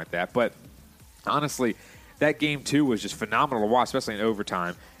 9:30 or something like that. But honestly, that Game 2 was just phenomenal to watch, especially in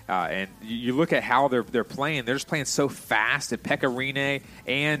overtime. And you look at how they're playing; they're just playing so fast. And Pekka Rinne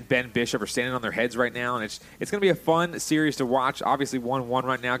and Ben Bishop are standing on their heads right now, and it's going to be a fun series to watch. Obviously, 1-1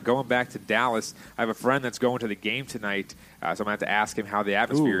 right now. Going back to Dallas, I have a friend that's going to the game tonight, so I'm going to have to ask him how the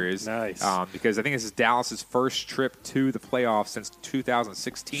atmosphere is. Nice. Because I think this is Dallas's first trip to the playoffs since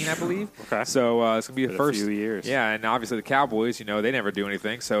 2016, I believe. Okay. So it's going to be the first few years. Yeah, and obviously the Cowboys, they never do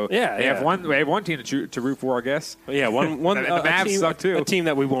anything. So they have one team to root for, I guess. Yeah, one the Mavs suck too. A team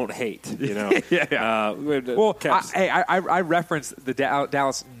that we won't won't hate. You know, Well, Caps- I referenced the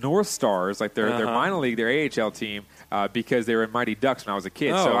Dallas North Stars, like their minor league, their AHL team, because they were in Mighty Ducks when I was a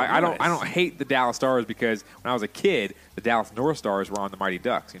kid. Oh, So I nice. don't hate the Dallas Stars because when I was a kid, the Dallas North Stars were on the Mighty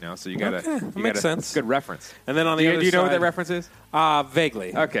Ducks. You know, so you got to makes sense. It's a good reference. And then on the do other you know what side- that reference is?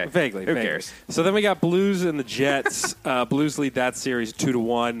 Vaguely. Okay. Vaguely. Who vaguely. cares? So then we got Blues and the Jets. Blues lead that series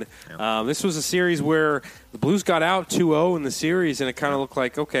 2-1. This was a series where the Blues got out 2-0 in the series, and it kind of looked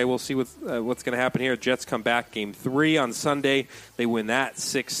like, okay, we'll see what's going to happen here. Jets come back Game 3 on Sunday. They win that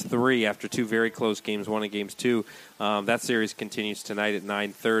 6-3 after two very close games, one in Games 2. That series continues tonight at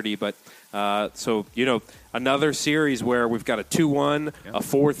 9:30. But so, you know, another series where we've got a 2-1, a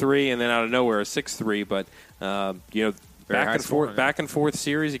 4-3, and then out of nowhere a 6-3. But, you know, back and forth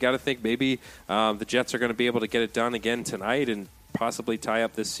series. You got to think maybe the Jets are going to be able to get it done again tonight and possibly tie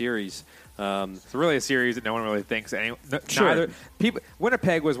up this series. It's really a series that no one really thinks. Sure.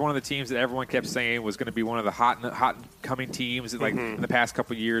 Winnipeg was one of the teams that everyone kept saying was going to be one of the hot coming teams. Like in the past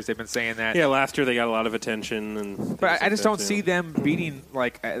couple of years, they've been saying that. Yeah, last year they got a lot of attention, But I just don't see them beating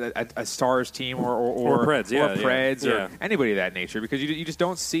like a Stars team or Preds, or anybody of that nature because you just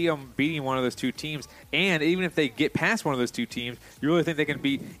don't see them beating one of those two teams. And even if they get past one of those two teams, you really think they can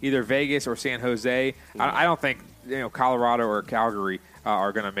beat either Vegas or San Jose. I don't think Colorado or Calgary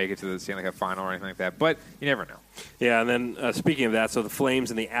are going to make it to the Stanley Cup final or anything like that. But you never know. Yeah, and then speaking of that, so the Flames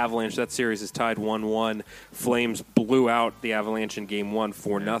and the Avalanche, that series is tied 1-1. Flames blew out the Avalanche in Game 1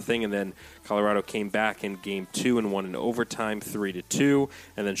 4-0, and then Colorado came back in Game 2 and won in overtime 3-2.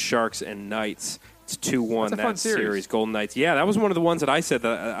 And then Sharks and Knights, it's 2-1 that series. Golden Knights. Yeah, that was one of the ones that I said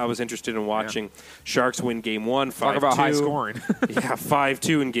that I was interested in watching. Yeah. Sharks win Game 1, 5-2. Talk about high scoring.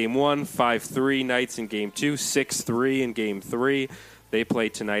 5-2 in Game 1, 5-3 Knights in Game 2, 6-3 in Game 3. They play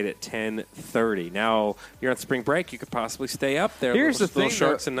tonight at 10:30. Now, you're on spring break. You could possibly stay up there. Here's the thing.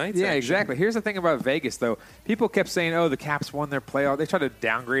 Sharks and Knights. Yeah, action. exactly. Here's the thing about Vegas, though. People kept saying, oh, the Caps won their playoff. They tried to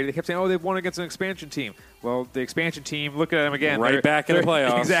downgrade it. They kept saying, oh, they've won against an expansion team. Well, the expansion team, look at them again. Right back in the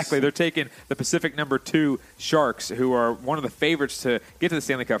playoffs. Exactly. They're taking the Pacific number 2 Sharks, who are one of the favorites to get to the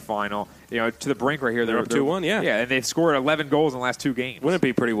Stanley Cup final, to the brink right here. They're up 2-1, yeah. Yeah, and they've scored 11 goals in the last 2 games. Wouldn't it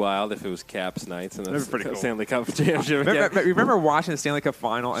be pretty wild if it was Caps Knights in the cool. Stanley Cup championship? Remember watching the Stanley Cup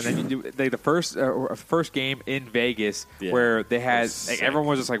final, and then you do the first game in Vegas where they had everyone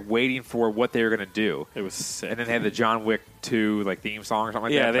was just like waiting for what they were going to do. It was sick. And then they had the John Wick 2 theme song or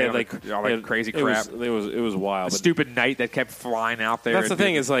something like that. Yeah, they had all crazy crap. It was wild. The stupid knight that kept flying out there. That's the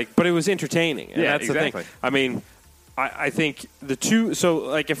thing but it was entertaining. And that's exactly. the thing. I mean, I think the two. So,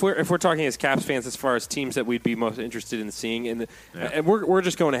 like, if we're talking as Caps fans, as far as teams that we'd be most interested in seeing, and we're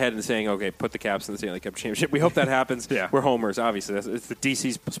just going ahead and saying, okay, put the Caps in the Stanley Cup championship. We hope that happens. We're homers, obviously. It's the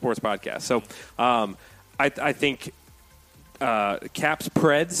DC Sports Podcast. So, I think Caps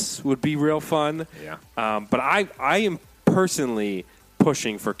Preds would be real fun. Yeah. But I am personally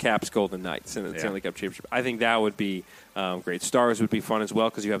pushing for Caps Golden Knights in the Stanley Cup championship. I think that would be great. Stars would be fun as well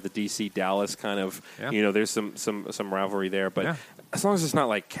because you have the DC Dallas kind of. There's some rivalry there, but as long as it's not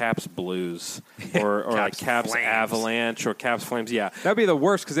like Caps Blues or like Caps Flames. Avalanche or Caps Flames, that'd be the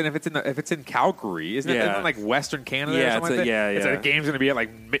worst because then if it's in Calgary, isn't it like Western Canada? or something like that? It's like the game's going to be at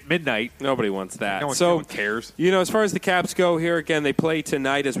like midnight. Nobody wants that. No one cares. As far as the Caps go here, again, they play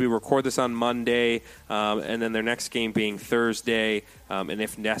tonight as we record this on Monday, and then their next game being Thursday. And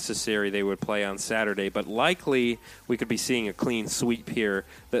if necessary, they would play on Saturday. But likely, we could be seeing a clean sweep here.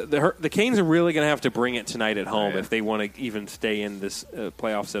 The Canes are really going to have to bring it tonight at home if they want to even stay in this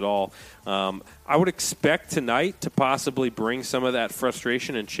playoffs at all. I would expect tonight to possibly bring some of that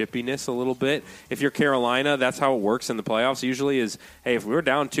frustration and chippiness a little bit. If you're Carolina, that's how it works in the playoffs. Usually, is if we're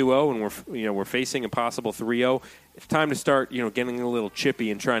down 2-0 and we're facing a possible 3-0, it's time to start getting a little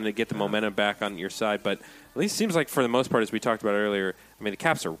chippy and trying to get the momentum back on your side. But at least it seems like for the most part, as we talked about earlier, I mean, the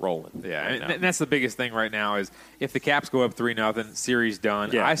Caps are rolling. Yeah, and that's the biggest thing right now is if the Caps go up 3-0, series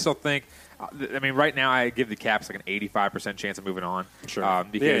done. Yeah. I still think, right now I give the Caps like an 85% chance of moving on. Sure.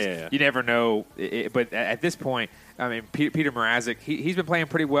 Because you never know. But at this point, I mean, Peter Mrazek, he's been playing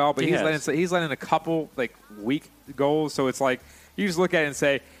pretty well, but he's letting a couple like weak goals. So it's like you just look at it and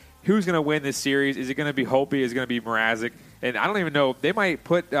say, who's going to win this series? Is it going to be Holtby? Is it going to be Mrazek? And I don't even know. They might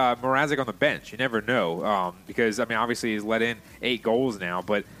put Mrazek on the bench. You never know because, I mean, obviously he's let in 8 goals now.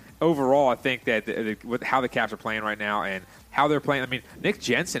 But overall, I think that with how the Caps are playing right now and how they're playing, I mean, Nick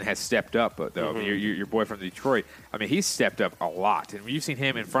Jensen has stepped up, though. Mm-hmm. I mean, your boy from Detroit. I mean, he's stepped up a lot. And you've seen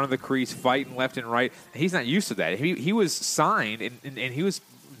him in front of the crease fighting left and right. He's not used to that. He was signed, and he was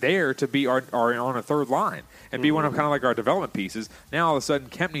there to be our on a third line and be one of kind of like our development pieces. Now all of a sudden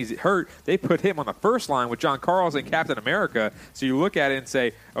Kempny's hurt. They put him on the first line with John Carlson, Captain America. So you look at it and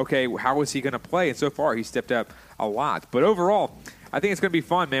say, okay, how is he going to play? And so far he stepped up a lot. But overall, I think it's going to be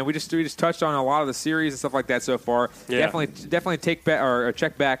fun, man. We just touched on a lot of the series and stuff like that so far. Yeah. Definitely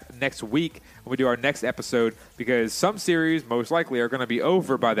check back next week when we do our next episode, because some series most likely are going to be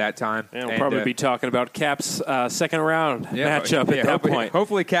over by that time. And we'll probably be talking about Cap's second round matchup at that point.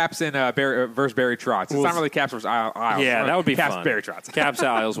 Hopefully Caps and versus Barry Trotz. It's not really Caps versus Isles. Yeah, that would be Caps fun. Barry Trotz. Caps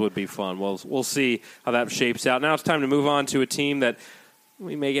Isles would be fun. We'll see how that shapes out. Now it's time to move on to a team that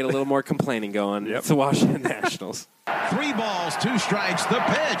we may get a little more complaining going. It's the Washington Nationals. 3 balls, 2 strikes, the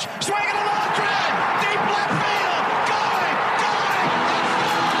pitch. Swinging a long drive. Deep left field. Going.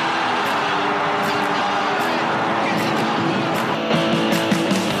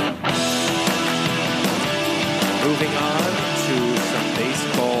 Moving on to some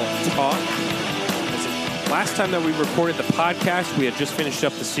baseball talk. Last time that we recorded the podcast, we had just finished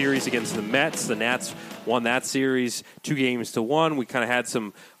up the series against the Mets. The Nats won that series 2-1. We kind of had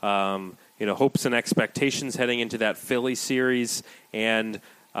some hopes and expectations heading into that Philly series, and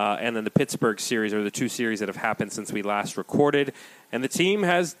then the Pittsburgh series are the 2 series that have happened since we last recorded. And the team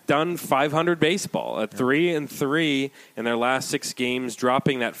has done 500 baseball at 3-3 in their last 6 games,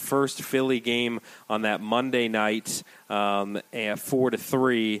 dropping that first Philly game on that Monday night at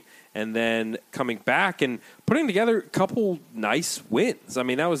 4-3. And then coming back and putting together a couple nice wins. I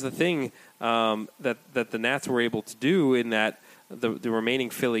mean, that was the thing that the Nats were able to do in that the remaining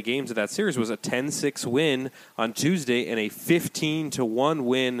Philly games of that series was a 10-6 win on Tuesday and a 15-1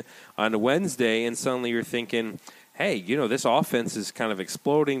 win on Wednesday. And suddenly you're thinking, hey, this offense is kind of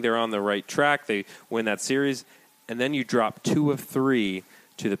exploding. They're on the right track. They win that series. And then you drop 2 of 3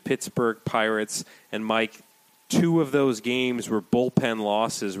 to the Pittsburgh Pirates. And Mike, 2 of those games were bullpen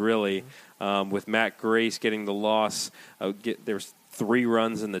losses, really, with Matt Grace getting the loss. There was 3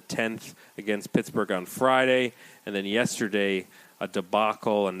 runs in the 10th against Pittsburgh on Friday, and then yesterday a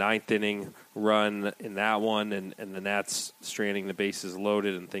debacle, a 9th-inning run in that one, and the Nats stranding the bases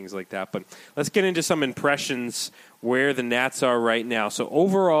loaded and things like that. But let's get into some impressions where the Nats are right now. So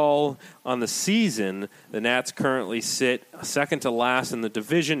overall on the season, the Nats currently sit second to last in the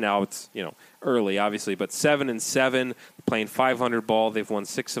division. Now it's, early, obviously, but 7-7, playing 500 ball. They've won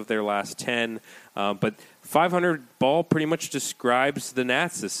 6 of their last 10. But 500 ball pretty much describes the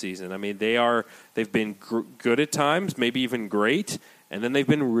Nats this season. I mean, they've been good at times, maybe even great, and then they've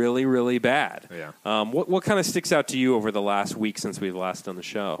been really, really bad. Yeah. What kind of sticks out to you over the last week since we've last done the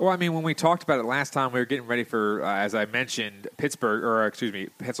show? Well, I mean, when we talked about it last time, we were getting ready for, as I mentioned,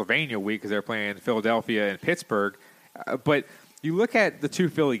 Pennsylvania week, because they're playing Philadelphia and Pittsburgh. But you look at the 2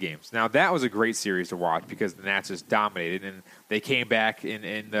 Philly games. Now, that was a great series to watch because the Nats just dominated, and they came back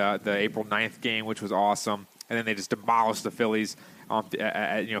in the April 9th game, which was awesome, and then they just demolished the Phillies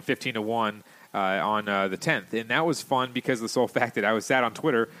at 15-1 on the 10th. And that was fun because of the sole fact that I was sat on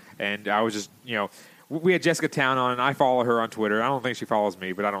Twitter, and I was just, we had Jessica Town on, and I follow her on Twitter. I don't think she follows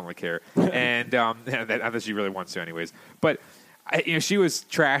me, but I don't really care. And I think she really wants to anyways. But she was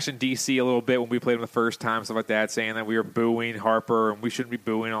trashing DC a little bit when we played them the first time, stuff like that, saying that we were booing Harper and we shouldn't be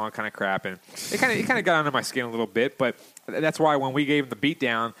booing, all that kind of crap. And it kind of got under my skin a little bit, but that's why when we gave them the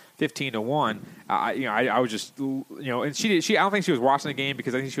beatdown 15-1, I was just, and she I don't think she was watching the game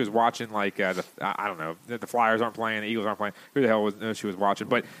because I think she was watching the Flyers aren't playing, the Eagles aren't playing. Who the hell knows she was watching?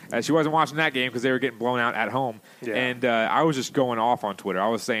 But she wasn't watching that game because they were getting blown out at home. Yeah. And I was just going off on Twitter. I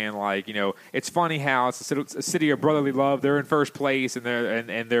was saying it's funny how it's a city of brotherly love. They're in first place and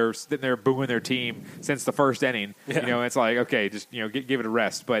they're sitting there booing their team since the first inning. Yeah. It's like, okay, just give it a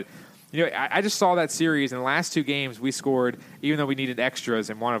rest. But I just saw that series in the last 2 games. We scored, even though we needed extras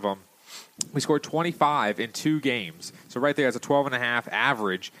in one of them. We scored 25 in 2 games. So right there, it's a 12.5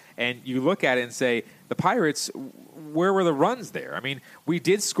 average. And you look at it and say, the Pirates, where were the runs there? I mean, we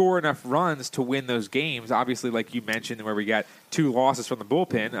did score enough runs to win those games. Obviously, like you mentioned, where we got 2 losses from the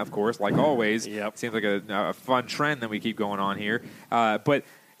bullpen, of course, like always. Yep. Seems like a fun trend that we keep going on here. But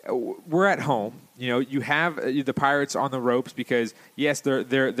we're at home. You have the Pirates on the ropes because yes,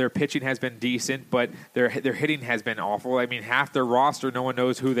 their pitching has been decent, but their hitting has been awful. I mean, half their roster, no one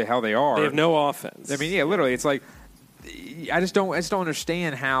knows who the hell they are. They have no offense. I mean, yeah, literally, it's like I just don't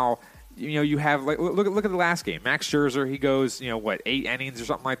understand how. You have look at the last game. Max Scherzer, he goes 8 innings or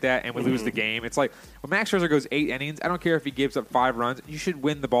something like that, and we lose the game. It's like when Max Scherzer goes 8 innings, I don't care if he gives up 5 runs. You should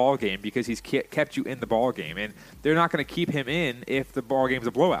win the ball game because he's kept you in the ball game, and they're not going to keep him in if the ball game's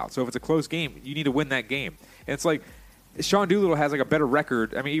a blowout. So if it's a close game, you need to win that game. And it's like Sean Doolittle has a better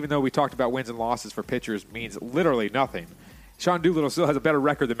record. I mean, even though we talked about wins and losses for pitchers means literally nothing. Sean Doolittle still has a better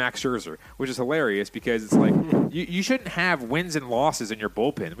record than Max Scherzer, which is hilarious because it's like you shouldn't have wins and losses in your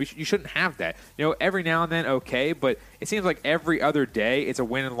bullpen. You shouldn't have that. Every now and then, okay, but it seems like every other day it's a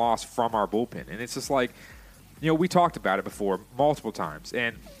win and loss from our bullpen. And it's just like, we talked about it before multiple times.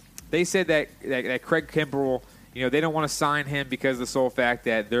 And they said that Craig Kimbrell, they don't want to sign him because of the sole fact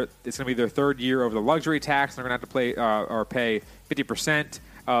that it's going to be their third year over the luxury tax. And they're going to have to pay 50%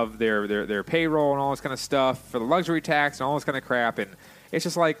 of their payroll and all this kind of stuff for the luxury tax and all this kind of crap. And it's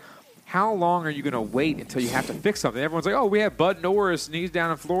just like, how long are you going to wait until you have to fix something? Everyone's like, oh, we have Bud Norris, and he's down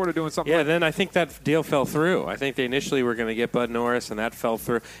in Florida doing something. Yeah, then I think that deal fell through. I think they initially were going to get Bud Norris, and that fell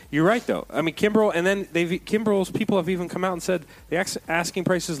through. You're right, though. I mean, Kimbrell, and then Kimbrell's people have even come out and said the asking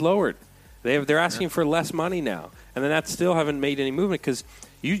price is lowered. They're asking for less money now. And then that still haven't made any movement because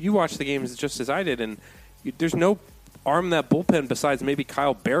you watched the games just as I did, and there's no arm in that bullpen besides maybe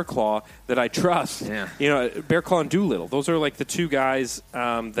Kyle Bearclaw that I trust. Yeah. Bearclaw and Doolittle. Those are like the two guys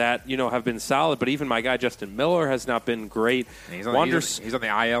that, have been solid. But even my guy Justin Miller has not been great. He's on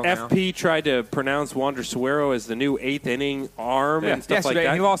the IL now. FP tried to pronounce Wander Suero as the new eighth inning arm and stuff like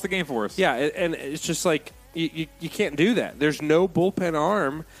that. He lost the game for us. Yeah, and it's just like you can't do that. There's no bullpen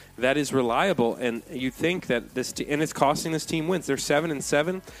arm that is reliable, and you think that and it's costing this team wins. They're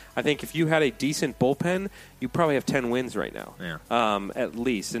 7-7. I think if you had a decent bullpen, you probably have 10 wins right now, at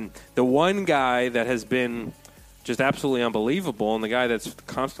least. And the one guy that has been just absolutely unbelievable, and the guy that's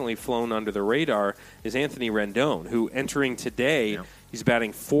constantly flown under the radar is Anthony Rendon, who entering today, he's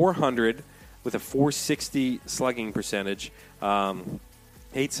batting .400 with a .460 slugging percentage.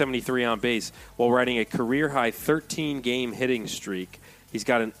 873 on base while riding a career-high 13-game hitting streak. He's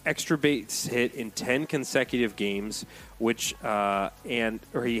got an extra base hit in 10 consecutive games, entering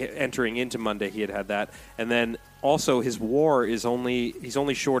into Monday he had that. And then also his WAR he's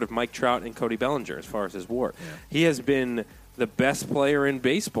only short of Mike Trout and Cody Bellinger as far as his WAR. Yeah. He has been the best player in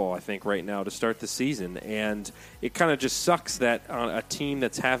baseball, I think, right now to start the season. And it kind of just sucks that a team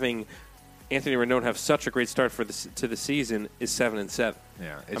that's having Anthony Rendon have such a great start to the season is 7-7.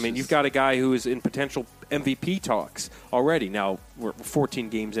 Yeah, you've got a guy who is in potential MVP talks already. Now, we're 14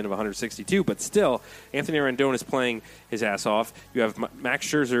 games in of 162, but still, Anthony Rendon is playing his ass off. You have Max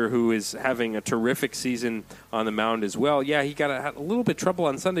Scherzer, who is having a terrific season on the mound as well. Yeah, he got a little bit of trouble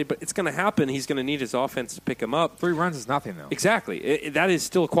on Sunday, but it's going to happen. He's going to need his offense to pick him up. 3 runs is nothing, though. Exactly. That is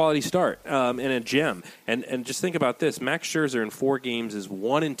still a quality start and a gem. And just think about this. Max Scherzer in 4 games is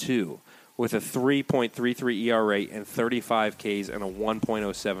 1-2. With a 3.33 ERA and 35 Ks and a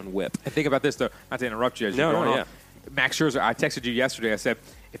 1.07 WHIP. And think about this, though. Not to interrupt you as you're going on. Max Scherzer, I texted you yesterday. I said,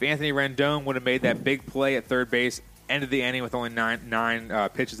 if Anthony Rendon would have made that big play at third base, ended the inning with only nine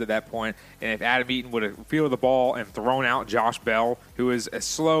pitches at that point, and if Adam Eaton would have fielded the ball and thrown out Josh Bell, who is as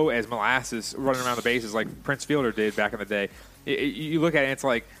slow as molasses running around the bases like Prince Fielder did back in the day, you look at it and it's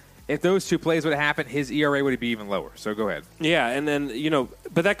like, if those 2 plays would have happened, his ERA would be even lower. So go ahead. Yeah, and then,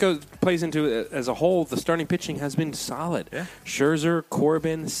 but that plays into, as a whole, the starting pitching has been solid. Yeah. Scherzer,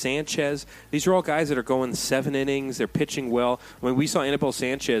 Corbin, Sanchez, these are all guys that are going 7 innings. They're pitching well. When we saw Anibal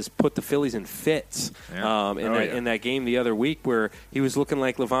Sanchez put the Phillies in fits in that game the other week where he was looking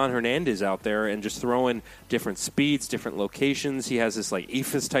like Livan Hernandez out there and just throwing different speeds, different locations. He has this like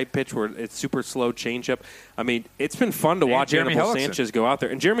Ephus-type pitch where it's super slow changeup. I mean, it's been fun to watch Anibal Sanchez go out there.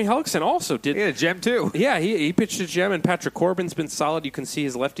 And Jeremy Hellickson also did. He had a gem, too. Yeah, he pitched a gem, and Patrick Corbin's been solid. You can see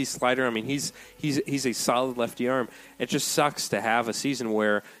his lefty slider. I mean, he's a solid lefty arm. It just sucks to have a season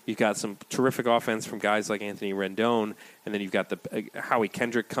where you've got some terrific offense from guys like Anthony Rendon, and then you've got the Howie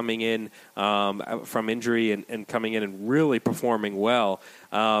Kendrick coming in from injury and coming in and really performing well.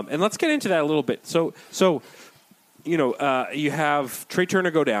 And let's get into that a little bit. So you have Trey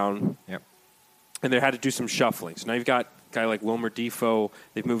Turner go down. Yep. And they had to do some shuffling. So now you've got a guy like Wilmer Defoe.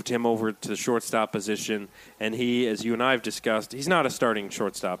 They've moved him over to the shortstop position. And he, as you and I have discussed, he's not a starting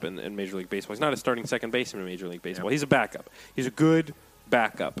shortstop in Major League Baseball. He's not a starting second baseman in Major League Baseball. Yep. He's a backup. He's a good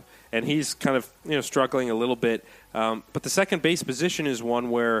backup. And he's kind of struggling a little bit. But the second base position is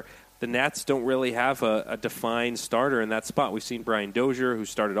one where the Nats don't really have a defined starter in that spot. We've seen Brian Dozier, who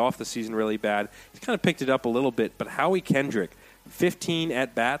started off the season really bad. He's kind of picked it up a little bit. But Howie Kendrick, 15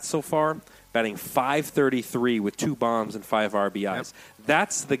 at-bats so far, batting .533 with 2 bombs and 5 RBIs. Yep.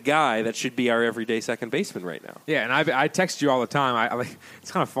 That's the guy that should be our everyday second baseman right now. Yeah, and I text you all the time.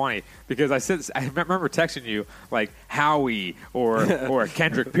 It's kind of funny because I remember texting you like Howie or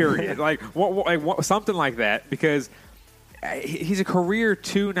Kendrick, period, like something like that, because he's a career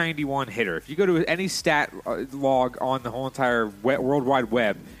 .291 hitter. If you go to any stat log on the whole entire World Wide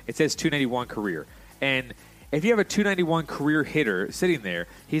Web, it says .291 career, and if you have a 291 career hitter sitting there,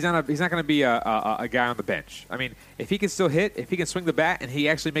 he's not going to be a guy on the bench. I mean, if he can still hit, if he can swing the bat, and he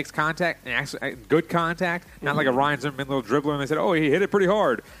actually makes contact, and actually good contact, not like a Ryan Zimmerman little dribbler, and they said, oh, he hit it pretty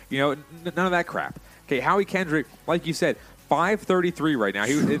hard. None of that crap. Okay, Howie Kendrick, like you said, 533 right now.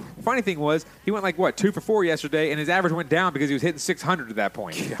 Funny thing was, he went 2 for 4 yesterday, and his average went down because he was hitting 600 at that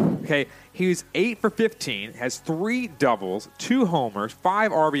point. Yeah. Okay, he was 8 for 15, has 3 doubles, 2 homers,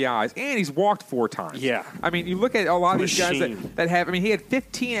 5 RBIs, and he's walked 4 times. Yeah. I mean, you look at a lot of these guys that have, I mean, he had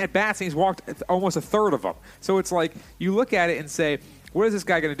 15 at-bats, and he's walked almost a third of them. So it's like, you look at it and say, what is this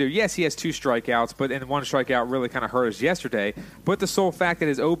guy going to do? Yes, he has 2 strikeouts, and 1 strikeout really kind of hurt us yesterday. But the sole fact that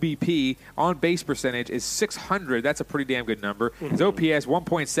his OBP, on base percentage, is 600, that's a pretty damn good number. His OPS,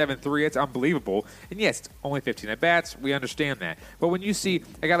 1.73, it's unbelievable. And yes, it's only 15 at-bats. We understand that. But when you see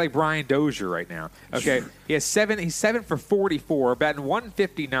a guy like Brian Dozier right now, okay, he's 7 for 44, batting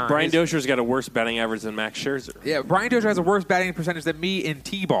 159. Brian Dozier's got a worse batting average than Max Scherzer. Yeah, Brian Dozier has a worse batting percentage than me in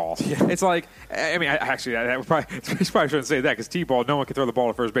T-ball. Yeah. It's like, I mean, I probably shouldn't say that because T-ball, no one can throw the ball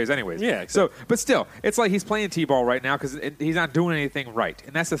to first base anyways. Yeah, exactly. So, but still, it's like he's playing T-ball right now because he's not doing anything right.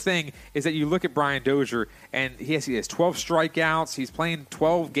 And that's the thing, is that you look at Brian Dozier, and he has 12 strikeouts. He's playing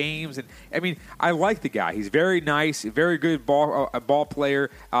 12 games. And, I mean, I like the guy. He's very nice, very good ball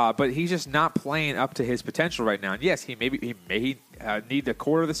player, but he's just not playing up to his potential right now. And yes, he may need a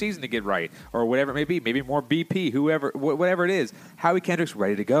quarter of the season to get right, or whatever it may be. Maybe more BP, whatever it is. Howie Kendrick's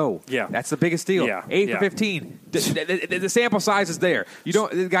ready to go. Yeah, that's the biggest deal. Yeah. 8 for 15. The sample size is there.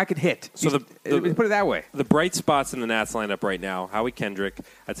 The guy could hit. So put it that way. The bright spots in the Nats lineup right now: Howie Kendrick.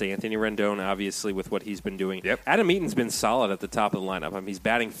 I'd say Anthony Rendon, obviously, with what he's been doing. Yep. Adam Eaton's been solid at the top of the lineup. I mean, he's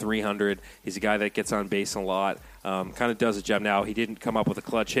batting 300. He's a guy that gets on base a lot. Kind of does a job now. He didn't come up with a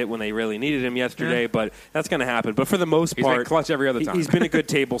clutch hit when they really needed him yesterday, but that's going to happen. But for the most part, been clutch every other time. He's been a good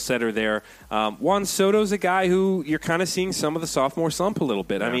table setter there. Juan Soto's a guy who you're kind of seeing some of the sophomore slump a little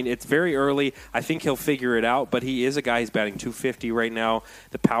bit. Yeah. I mean, it's very early. I think he'll figure it out, but he is a guy who's batting 250 right now.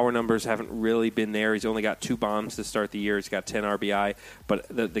 The power numbers haven't really been there. He's only got 2 bombs to start the year. He's got 10 RBI, but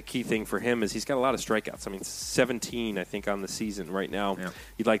the key thing for him is he's got a lot of strikeouts. I mean, 17, I think, on the season right now. Yeah.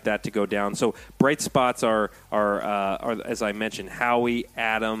 You'd like that to go down. So bright spots are as I mentioned, Howie,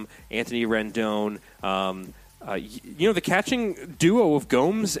 Adam, Anthony Rendon. The catching duo of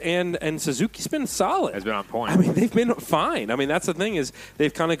Gomes and Suzuki's been solid. Has been on point. I mean, they've been fine. I mean, that's the thing is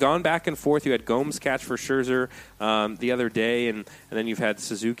they've kind of gone back and forth. You had Gomes catch for Scherzer the other day, and then you've had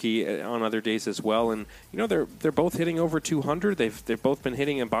Suzuki on other days as well. And they're both hitting over 200. They've both been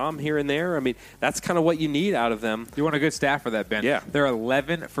hitting a bomb here and there. I mean, that's kind of what you need out of them. You want a good staff for that, Ben? Yeah, they're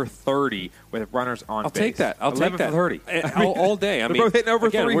 11 for 30 with runners on base. I'll take that. I'll take that. 11 for 30 all day. I mean, both hitting over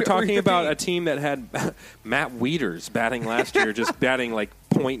again, 3, we're talking 315. about a team that had Matt Wieters batting last year, just batting like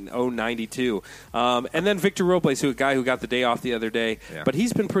 .092. And then Victor Robles, a guy who got the day off the other day. Yeah. But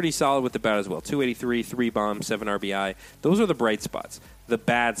he's been pretty solid with the bat as well. 283, 3 bombs, 7 RBI. Those are the bright spots. The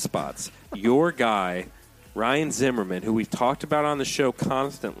bad spots. Your guy, Ryan Zimmerman, who we've talked about on the show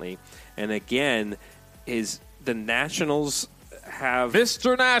constantly, and again, is the Nationals have...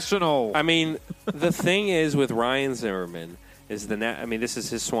 Mr. National! I mean, the thing is with Ryan Zimmerman... this is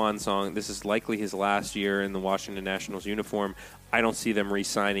his swan song. This is likely his last year in the Washington Nationals uniform. I don't see them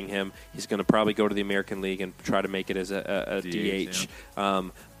re-signing him. He's going to probably go to the American League and try to make it as a DH. Yeah.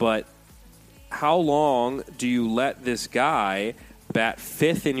 But how long do you let this guy bat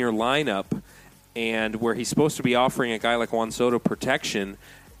 5th in your lineup, and where he's supposed to be offering a guy like Juan Soto protection,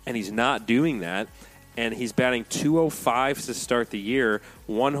 and he's not doing that? And he's batting 205 to start the year,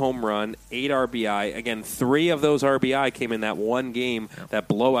 1 home run, 8 RBI. Again, 3 of those RBI came in that one game, that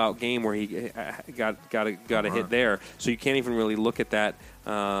blowout game where he got a hit there. So you can't even really look at that.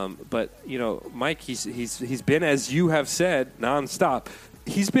 But Mike, he's been, as you have said, nonstop.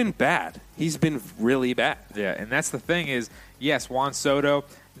 He's been bad. He's been really bad. Yeah, and that's the thing is, yes, Juan Soto.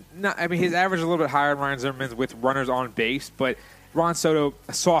 His average is a little bit higher than Ryan Zimmerman's with runners on base, but. Ron Soto,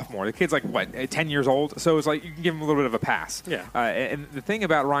 a sophomore. The kid's 10 years old, so it's like you can give him a little bit of a pass. Yeah. And the thing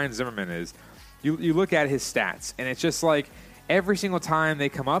about Ryan Zimmerman is you look at his stats, and it's just like every single time they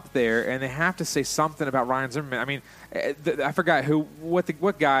come up there and they have to say something about Ryan Zimmerman. I mean, I forgot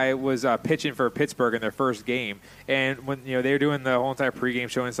what guy was pitching for Pittsburgh in their first game, and when they were doing the whole entire pregame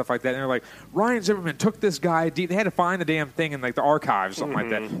show and stuff like that, and they're like, Ryan Zimmerman took this guy deep. They had to find the damn thing in the archives, something like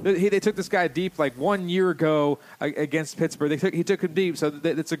that. They took this guy deep 1 year ago against Pittsburgh. He took him deep, so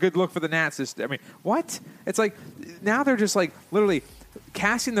it's a good look for the Nats. What? It's like now they're just literally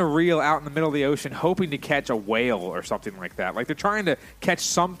casting the reel out in the middle of the ocean, hoping to catch a whale or something like that. Like they're trying to catch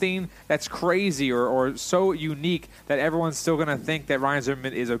something that's crazy or so unique that everyone's still going to think that Ryan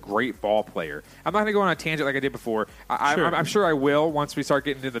Zimmerman is a great ball player. I'm not going to go on a tangent like I did before. I'm sure I will once we start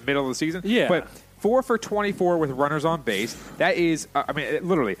getting to the middle of the season. Yeah. But 4 for 24 with runners on base. That is,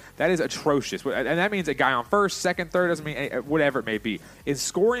 literally, that is atrocious. And that means a guy on first, second, third, doesn't mean whatever it may be. In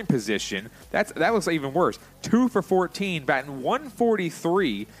scoring position, that looks even worse. 2 for 14, batting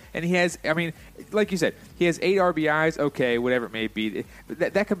 143, and he has, like you said, he has 8 RBIs. Okay, whatever it may be.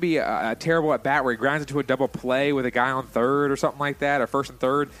 That could be a terrible at bat where he grinds into a double play with a guy on third or something like that, or first and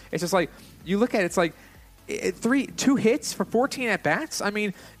third. It's just like you look at it, it's like. 2 hits for 14 at bats.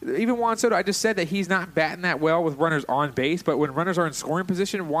 Even Juan Soto, I just said that he's not batting that well with runners on base, but when runners are in scoring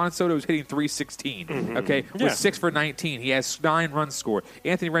position, Juan Soto is hitting 316. Okay, with 6 for 19, he has 9 runs scored.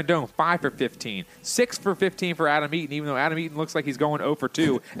 Anthony Rendon 5 for 15, 6 for 15 for Adam Eaton. Even though Adam Eaton looks like he's going 0 for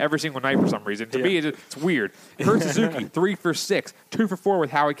 2 every single night for some reason. To me, it's weird. Kurt Suzuki 3 for 6, 2 for 4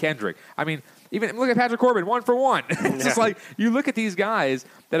 with Howie Kendrick. Even look at Patrick Corbin, 1 for 1. It's just like you look at these guys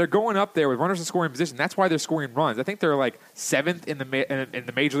that are going up there with runners in scoring position. That's why they're scoring runs. I think they're like 7th in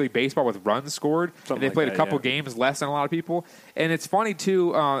the Major League Baseball with runs scored. And they played a couple games less than a lot of people. And it's funny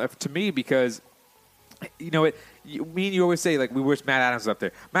too to me because me and you always say like we wish Matt Adams was up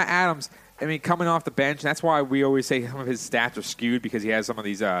there. Matt Adams. Coming off the bench, that's why we always say some of his stats are skewed because he has some of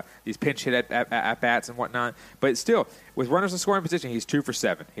these pinch hit at bats and whatnot. But still, with runners in scoring position, he's 2 for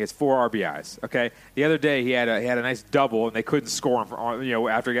 7. He has 4 RBIs. Okay, the other day he had a nice double and they couldn't score him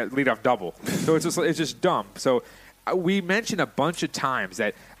after he got leadoff double. So it's just dumb. So we mentioned a bunch of times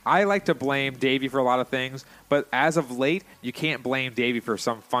that I like to blame Davey for a lot of things, but as of late, you can't blame Davey for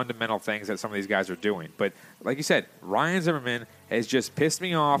some fundamental things that some of these guys are doing. But like you said, Ryan Zimmerman has just pissed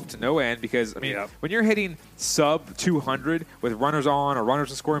me off to no end because, when you're hitting sub 200 with runners on or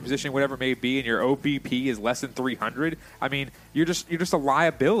runners in scoring position, whatever it may be, and your OBP is less than 300, you're just a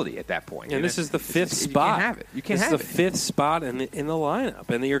liability at that point. And this is the 5th spot. You can't have it. You can't have it. This is the 5th spot in the lineup.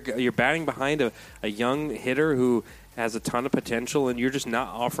 And you're batting behind a young hitter who has a ton of potential, and you're just not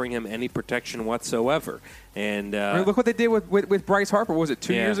offering him any protection whatsoever. And look what they did with Bryce Harper. What was it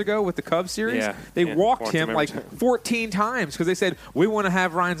 2 years ago with the Cubs series? Yeah. They walked him like 14 times because they said we want to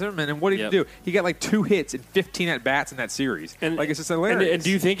have Ryan Zimmerman. And what did he do? He got like 2 hits and 15 at bats in that series. And it's just hilarious. And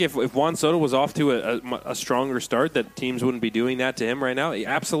do you think if Juan Soto was off to a stronger start, that teams wouldn't be doing that to him right now?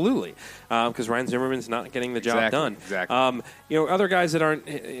 Absolutely, because Ryan Zimmerman's not getting the job done. Exactly. Other guys that aren't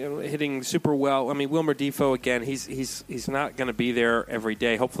hitting super well. Wilmer Difo again. He's not going to be there every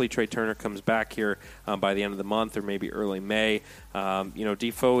day. Hopefully, Trey Turner comes back here by the end of the month or maybe early May.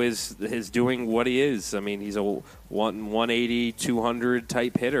 Difo is doing what he is. He's a 180, 200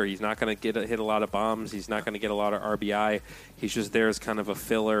 type hitter. He's not going to hit a lot of bombs. He's not going to get a lot of RBI. He's just there as kind of a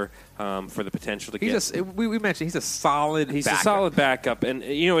filler for the potential to get. We mentioned he's a solid. He's a solid backup, and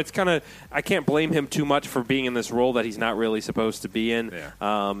it's kind of I can't blame him too much for being in this role that he's not really supposed to be in.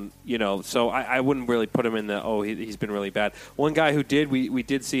 Yeah. So I wouldn't really put him in the he's been really bad. One guy who we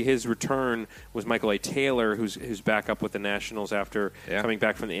did see his return was Michael A. Taylor, who's back up with the Nationals after coming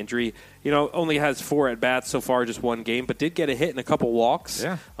back from the injury. Only has 4 at bats so far, just 1 game, but did get a hit and a couple walks,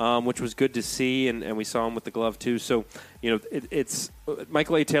 which was good to see, and we saw him with the glove too. So it's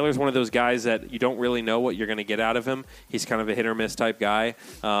Michael A. Taylor is one of those guys that you don't really know what you're going to get out of him. He's kind of a hit or miss type guy.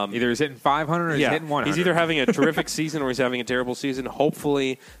 Either he's hitting 500 or he's hitting 100. He's either having a terrific season or he's having a terrible season.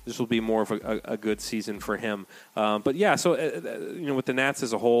 Hopefully, this will be more of a good season for him. But yeah, so with the Nats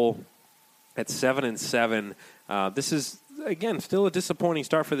as a whole, at 7-7, this is again still a disappointing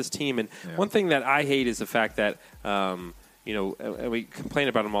start for this team. And one thing that I hate is the fact that. We complain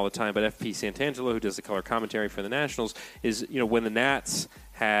about him all the time, but FP Santangelo, who does the color commentary for the Nationals, is when the Nats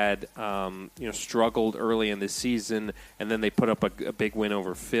had struggled early in this season, and then they put up a big win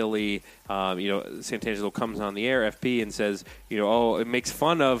over Philly. Santangelo comes on the air, FP, and says, it makes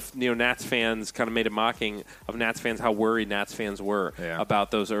fun of Nats fans, kind of made a mocking of Nats fans, how worried Nats fans were about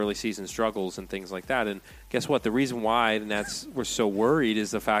those early season struggles and things like that. And guess what? The reason why the Nats were so worried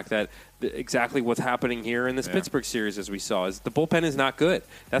is the fact that exactly what's happening here in this Pittsburgh series, as we saw, is the bullpen is not good.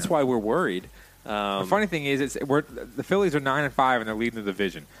 That's why we're worried. The funny thing is, the Phillies are 9-5 and they're leading the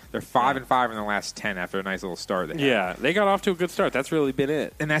division. They're 5-5 in the last 10 after a nice little start. They got off to a good start. That's really been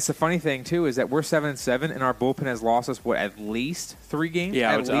it. And that's the funny thing too, is that we're 7-7 and our bullpen has lost us at least 3 games.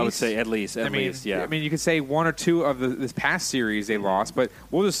 Yeah, I would say at least. You could say 1 or 2 of this past series they lost, but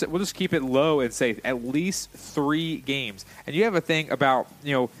we'll just keep it low and say at least 3 games. And you have a thing about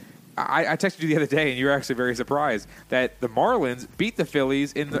I texted you the other day, and you were actually very surprised that the Marlins beat the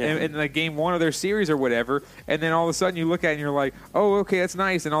Phillies in the game 1 of their series or whatever, and then all of a sudden you look at it and you're like, oh, okay, that's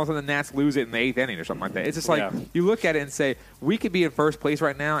nice, and all of a sudden the Nats lose it in the 8th inning or something like that. It's just like you look at it and say, we could be in first place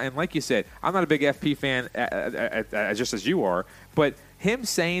right now, and like you said, I'm not a big FP fan just as you are, but him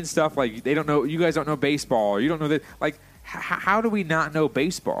saying stuff like they don't know, you guys don't know baseball, or you don't know that, like, how do we not know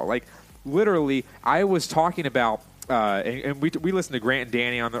baseball? Like, literally, I was talking about, and we listen to Grant and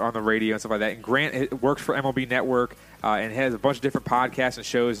Danny on the radio and stuff like that. And Grant works for MLB Network and has a bunch of different podcasts and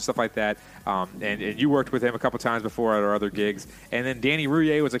shows and stuff like that. And you worked with him a couple times before at our other gigs. And then Danny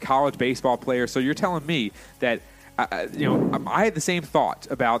Rouillet was a college baseball player. So you're telling me that I had the same thought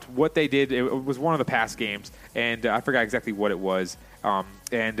about what they did. It was one of the past games, and I forgot exactly what it was.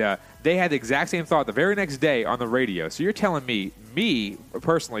 They had the exact same thought the very next day on the radio. So you're telling me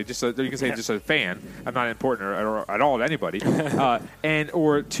personally, just so you can say just a fan, I'm not important or at all to anybody,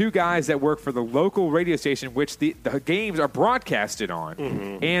 or two guys that work for the local radio station, which the games are broadcasted on.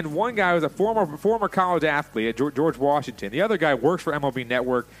 Mm-hmm. And one guy was a former college athlete at George Washington. The other guy works for MLB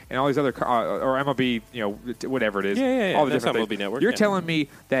Network and all these other or MLB, whatever it is. Yeah. All the That's different MLB Network. You're telling me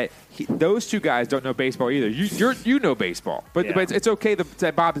that those two guys don't know baseball either. You know baseball, but it's okay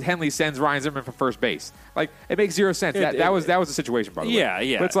that Bob Henley sends Ryan Zimmerman from first base. Like, it makes zero sense. That was the situation, by the way.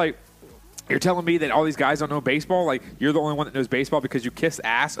 Yeah. But it's like, you're telling me that all these guys don't know baseball? Like, you're the only one that knows baseball because you kiss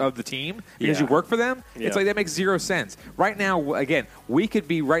ass of the team because you work for them? Yeah. It's like, that makes zero sense. Right now, again, we could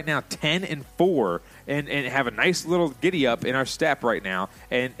be right now 10-4 and have a nice little giddy up in our step right now.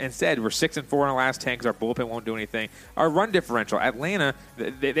 And instead, we're 6-4 in our last 10 because our bullpen won't do anything. Our run differential, Atlanta,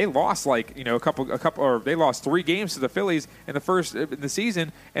 they lost a couple, or they lost 3 games to the Phillies in the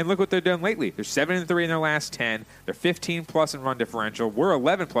season, and look what they've done lately. They're 7-3 in their last 10. They're 15+ in run differential. We're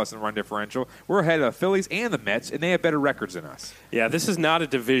 11+ in run differential. We're ahead of the Phillies and the Mets, and they have better records than us. Yeah, this is not a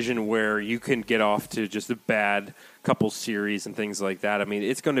division where you can get off to just a bad couple series and things like that. I mean,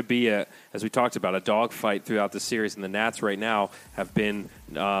 it's going to be, as we talked about, a dogfight throughout the series, and the Nats right now have been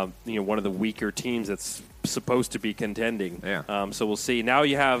one of the weaker teams that's supposed to be contending. Yeah. So we'll see. Now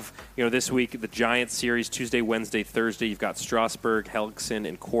you have, this week, the Giants series, Tuesday, Wednesday, Thursday. You've got Strasburg, Hellickson,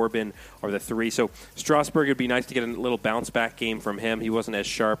 and Corbin are the 3. So Strasburg, it'd be nice to get a little bounce-back game from him. He wasn't as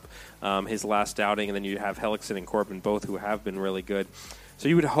sharp his last outing. And then you have Hellickson and Corbin, both who have been really good. So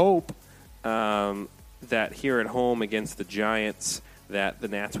you would hope that here at home against the Giants that the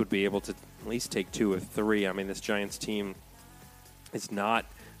Nats would be able to at least take 2 of 3. I mean, this Giants team is not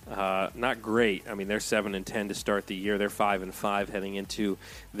great. I mean, they're 7-10 to start the year. They're 5-5 heading into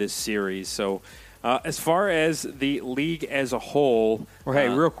this series. So, as far as the league as a whole, well, hey,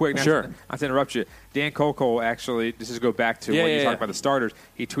 real quick, sure, not to interrupt you. Dan Kolkol actually, this is go back to when you talked about the starters.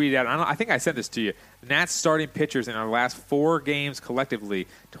 He tweeted out, I think I sent this to you. Nats starting pitchers in our last 4 games collectively,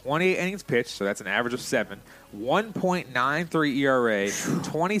 28 innings pitched, so that's an average of 7, 1.93 ERA,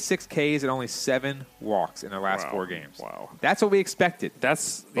 26 Ks, and only 7 walks in their last 4 games. Wow. That's what we expected. But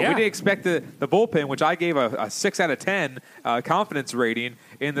we didn't expect the bullpen, which I gave a 6 out of 10 confidence rating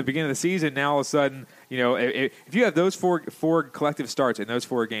in the beginning of the season. Now, all of a sudden, if you have those four collective starts in those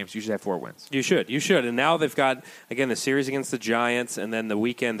 4 games, you should have 4 wins. You should. And now they've got, again, the series against the Giants, and then the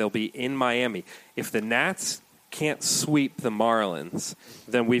weekend they'll be in Miami. If the Nats can't sweep the Marlins,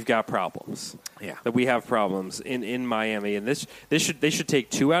 then we've got problems. Yeah, that we have problems in Miami, and they should take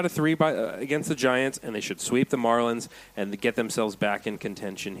 2 out of 3 against the Giants, and they should sweep the Marlins and get themselves back in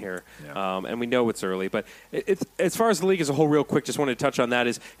contention here. Yeah. And we know it's early, but it's as far as the league as a whole, real quick, just wanted to touch on that.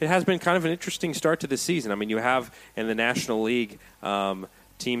 Is it has been kind of an interesting start to the season. I mean, you have in the National League.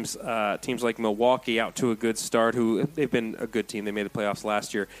 Teams like Milwaukee out to a good start. They've been a good team. They made the playoffs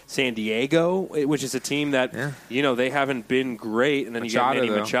last year. San Diego, which is a team that they haven't been great, and then you got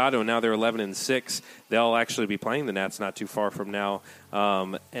Manny Machado, and now they're 11-6. They'll actually be playing the Nats not too far from now.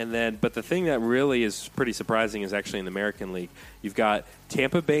 But the thing that really is pretty surprising is actually in the American League. You've got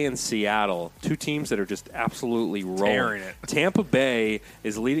Tampa Bay and Seattle, 2 teams that are just absolutely rolling. Tearing it. Tampa Bay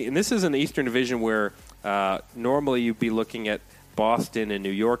is leading, and this is an Eastern Division where normally you'd be looking at Boston and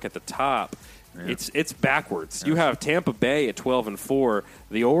New York at the top. Yeah. It's backwards. Yeah. You have Tampa Bay at 12-4,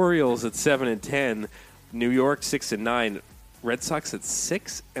 the Orioles at 7-10, New York 6-9, Red Sox at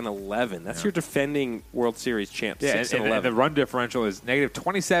 6-11. That's your defending World Series champs. Yeah, 6-11. And the run differential is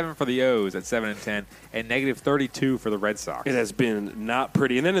 -27 for the O's at 7-10, and -32 for the Red Sox. It has been not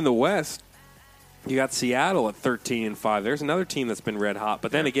pretty. And then in the West, You got Seattle at 13-5. There's another team that's been red hot.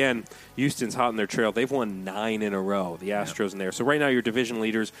 But then again, Houston's hot in their trail. They've won 9 in a row, the Astros in there. So right now your division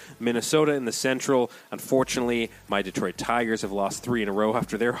leaders, Minnesota in the Central. Unfortunately, my Detroit Tigers have lost 3 in a row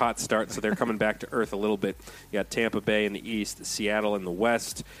after their hot start, so they're coming back to earth a little bit. You got Tampa Bay in the East, Seattle in the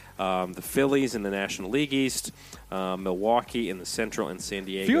West, the Phillies in the National League East, Milwaukee in the Central, and San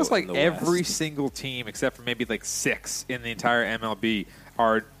Diego Feels like in the every West. single team, except for maybe like 6 in the entire MLB,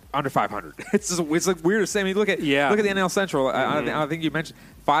 are under 500. It's like weird to say. I mean, look at the NL Central. I think you mentioned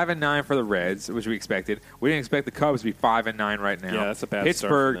 5-9 for the Reds, which we expected. We didn't expect the Cubs to be 5-9 right now. Yeah, that's a bad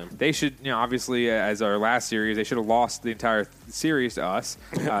Pittsburgh, start for them. they should, obviously, as our last series, they should have lost the entire series to us.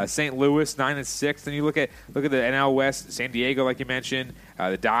 St. Louis 9-6. Then you look at the NL West, San Diego, like you mentioned.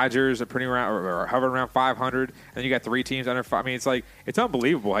 The Dodgers are pretty around or hovering around 500. And then you got 3 teams under 5. I mean, it's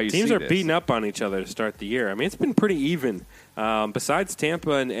unbelievable how you Teams see are this. beating up on each other to start the year. I mean, it's been pretty even. Besides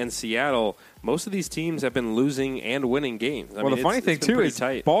Tampa and Seattle, most of these teams have been losing and winning games. The funny thing, too, is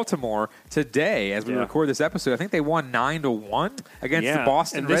tight. Baltimore today, as we record this episode, I think they won 9-1 against the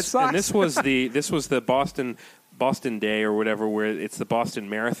Boston Red Sox. And this was the Boston Day or whatever, where it's the Boston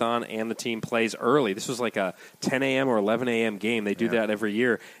Marathon and the team plays early. This was like a 10 a.m. or 11 a.m. game. They do that every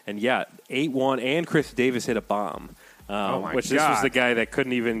year. And, 8-1, and Chris Davis hit a bomb. Which this was the guy that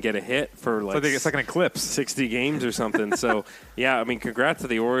couldn't even get a hit for it's like an eclipse, 60 games or something. So, I mean, congrats to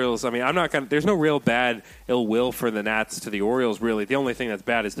the Orioles. I mean, there's no real bad ill will for the Nats to the Orioles, really. The only thing that's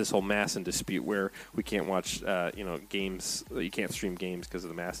bad is this whole Masson dispute where we can't watch, games. You can't stream games because of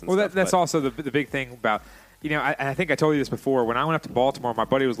the Masson stuff. That's also the big thing about. I think I told you this before. When I went up to Baltimore, my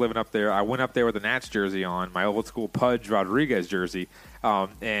buddy was living up there. I went up there with a Nats jersey on, my old school Pudge Rodriguez jersey,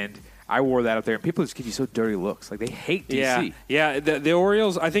 and I wore that up there, and people just give you so dirty looks. Like, they hate DC. Yeah. The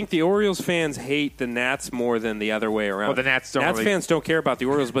Orioles, I think the Orioles fans hate the Nats more than the other way around. Well, the Nats fans don't care about the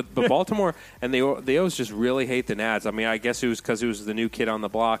Orioles, but Baltimore and the O's just really hate the Nats. I mean, I guess it was because it was the new kid on the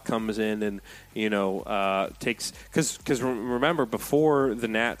block comes in and, takes – because remember, before the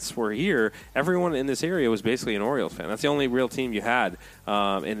Nats were here, everyone in this area was basically an Orioles fan. That's the only real team you had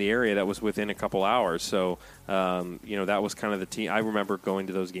in the area that was within a couple hours. So, that was kind of the team. I remember going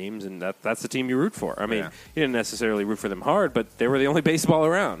to those games, and that's the team you root for. I mean, you didn't necessarily root for them hard, but they were the only baseball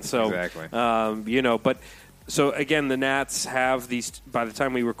around. So, exactly. So again, the Nats have these. By the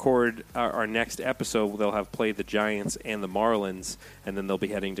time we record our next episode, they'll have played the Giants and the Marlins, and then they'll be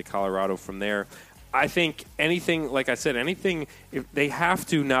heading to Colorado from there. I think anything, like I said, if they have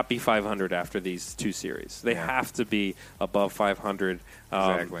to not be 500 after these 2 series. They have to be above 500.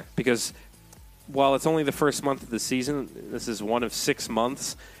 Exactly. Because while it's only the first month of the season, this is one of 6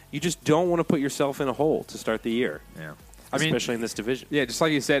 months, you just don't want to put yourself in a hole to start the year. Yeah. Especially in this division. Yeah, just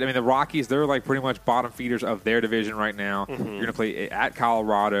like you said, I mean, the Rockies, they're like pretty much bottom feeders of their division right now. Mm-hmm. You're going to play at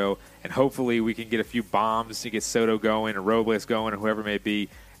Colorado, and hopefully we can get a few bombs to get Soto going or Robles going or whoever it may be,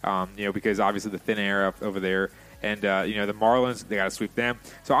 because obviously the thin air up over there. And, the Marlins, they got to sweep them.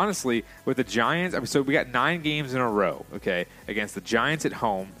 So, honestly, with the Giants, so we got 9 games in a row, okay, against the Giants at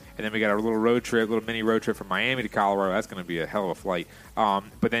home. And then we got our little mini road trip from Miami to Colorado. That's going to be a hell of a flight.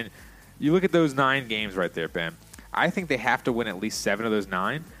 But then you look at those 9 games right there, Ben. I think they have to win at least 7 of those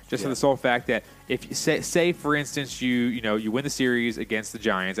 9, just for the sole fact that if you say for instance, you win the series against the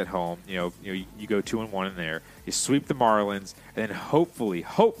Giants at home, you go 2-1 in there, you sweep the Marlins, and then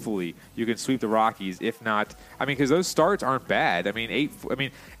hopefully you can sweep the Rockies. If not, I mean, because those starts aren't bad. I mean,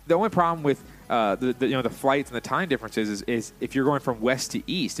 the only problem with the flights and the time differences is if you're going from west to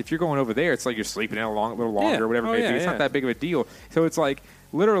east. If you're going over there, it's like you're sleeping in a little longer or whatever it may be. It's not that big of a deal. So it's like,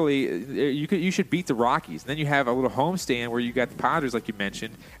 literally, you should beat the Rockies. And then you have a little homestand where you got the Padres, like you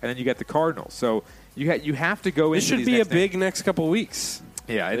mentioned, and then you got the Cardinals. So you have to go into these. This should be a big next couple weeks.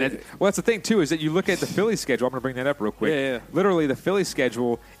 Yeah, and that's the thing, too, is that you look at the Phillies schedule. I'm going to bring that up real quick. Yeah. Literally, the Phillies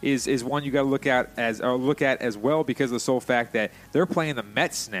schedule is one you got to look at as well because of the sole fact that they're playing the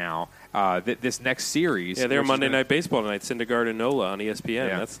Mets now this next series. Yeah, they're Monday Night Baseball tonight, Syndergaard and Nola on ESPN.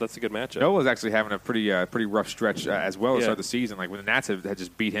 Yeah. That's a good matchup. Nola's actually having a pretty rough stretch as well to start the season. Like when the Nats had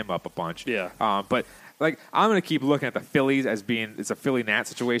just beat him up a bunch. Yeah. But like I'm going to keep looking at the Phillies as being it's a Philly Nats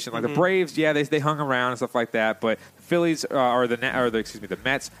situation. Like the Braves, they hung around and stuff like that, but the Phillies the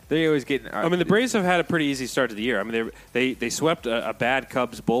Mets, they always get. I mean, the Braves have had a pretty easy start to the year. I mean, they swept a bad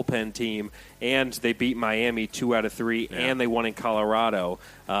Cubs bullpen team, and they beat Miami 2 out of 3, and they won in Colorado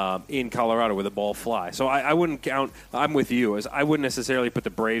with a ball fly. So I wouldn't count. I'm with you. As I wouldn't necessarily put the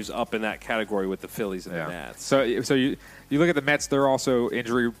Braves up in that category with the Phillies and the Nats. So you look at the Mets; they're also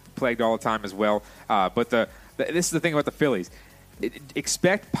injury plagued all the time as well. But this is the thing about the Phillies.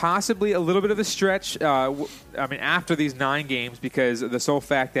 expect possibly a little bit of a stretch. After these 9 games, because of the sole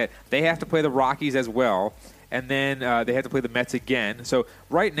fact that they have to play the Rockies as well, and then they have to play the Mets again. So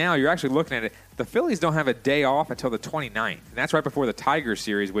right now, you're actually looking at it. The Phillies don't have a day off until the 29th, and that's right before the Tigers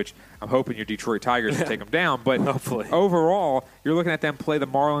series, which I'm hoping your Detroit Tigers will take them down. But hopefully, overall, you're looking at them play the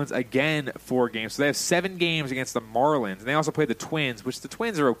Marlins again 4 games. So they have 7 games against the Marlins, and they also play the Twins, which the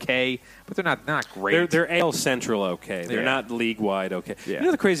Twins are okay, but they're not great. They're AL Central okay. They're not league-wide okay. Yeah. You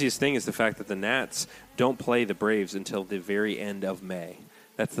know, the craziest thing is the fact that the Nats don't play the Braves until the very end of May.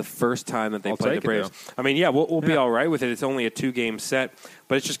 That's the first time that they play the Braves. We'll be all right with it. It's only a 2-game set,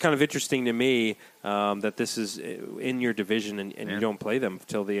 but it's just kind of interesting to me that this is in your division and you don't play them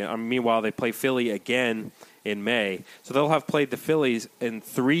until the. Meanwhile, they play Philly again in May, so they'll have played the Phillies in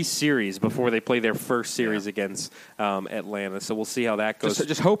 3 series before they play their first series against Atlanta. So we'll see how that goes.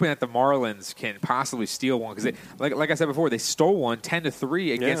 Just hoping that the Marlins can possibly steal one, because like I said before, they stole one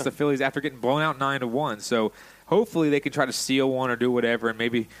 10-3 against the Phillies after getting blown out 9-1. So hopefully they can try to steal one or do whatever, and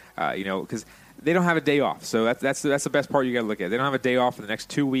maybe because they don't have a day off. So that's the best part you got to look at. They don't have a day off for the next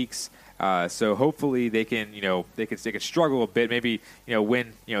 2 weeks. So hopefully they can struggle a bit, maybe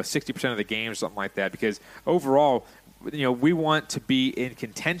win 60% of the games or something like that, because overall we want to be in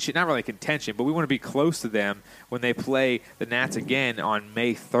contention, not really contention, but we want to be close to them when they play the Nats again on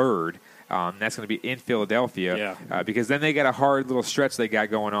May 3rd. That's going to be in Philadelphia, because then they got a hard little stretch they got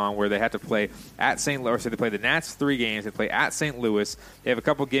going on where they have to play at St. Louis. So they play the Nats 3 games. They play at St. Louis. They have a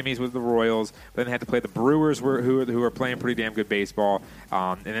couple gimmies with the Royals, but then they have to play the Brewers, who are playing pretty damn good baseball.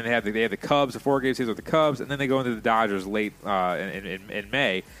 And then they have the Cubs, the 4-game series with the Cubs, and then they go into the Dodgers late in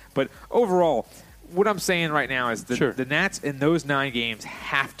May. But overall, what I'm saying right now is the Nats in those 9 games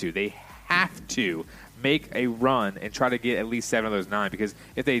have to make a run and try to get at least 7 of those 9, because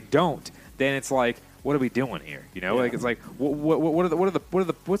if they don't, then it's like, what are we doing here? Like it's like,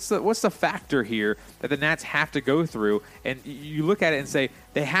 what's the factor here that the Nats have to go through? And you look at it and say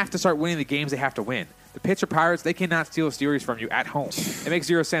they have to start winning the games they have to win. The Pittsburgh Pirates, they cannot steal a series from you at home. It makes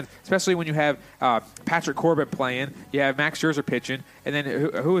 0 sense, especially when you have Patrick Corbin playing, you have Max Scherzer pitching, and then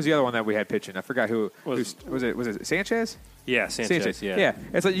who was the other one that we had pitching? I forgot who was it Sanchez? Yeah, Sanchez. Yeah.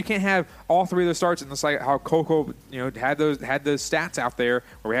 It's like you can't have all 3 of those starts, and it's like how Coco, had those stats out there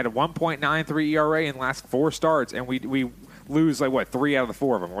where we had a 1.93 ERA in the last 4 starts, and we lose 3 out of the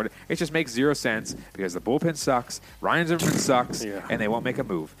 4 of them. It just makes 0 sense because the bullpen sucks, Ryan Zimmerman sucks, and they won't make a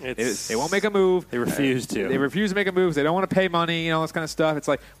move. They won't make a move. They refuse to. They refuse to make a move. They don't want to pay money, all this kind of stuff. It's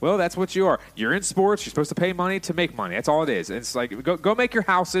like, well, that's what you are. You're in sports. You're supposed to pay money to make money. That's all it is. And it's like, go make your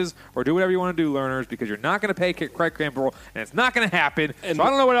houses or do whatever you want to do, learners, because you're not going to pay Craig Kimbrell, and it's not going to happen. And so I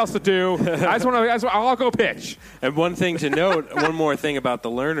don't know what else to do. I'll go pitch. And one thing to note, one more thing about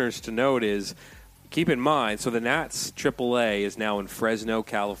the learners to note is, keep in mind, so the Nats AAA is now in Fresno,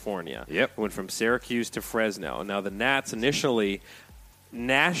 California. Yep. It went from Syracuse to Fresno. Now, the Nats initially,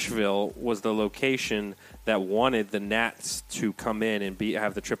 Nashville was the location that wanted the Nats to come in and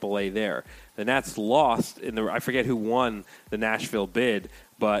have the AAA there. The Nats lost I forget who won the Nashville bid,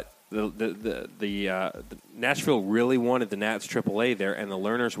 but the Nashville really wanted the Nats AAA there, and the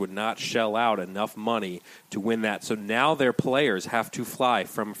learners would not shell out enough money to win that. So now their players have to fly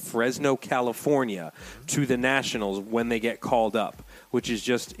from Fresno, California, to the Nationals when they get called up, which is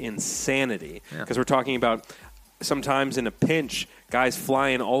just insanity. Because we're talking about sometimes in a pinch, guys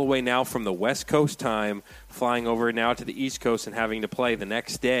flying all the way now from the West Coast time, flying over now to the East Coast and having to play the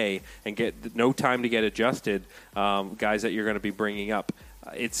next day and get no time to get adjusted, guys that you're going to be bringing up.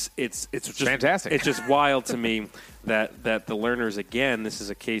 It's just fantastic. It's just wild to me that the learners, again, this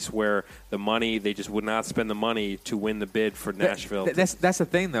is a case where the money, they just would not spend the money to win the bid for Nashville. That's the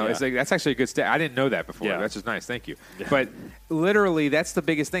thing, though. Yeah. It's like, that's actually a good stat. I didn't know that before. Yeah. That's just nice. Thank you. Yeah. But literally, that's the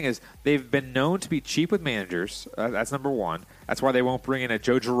biggest thing is they've been known to be cheap with managers. That's number one. That's why they won't bring in a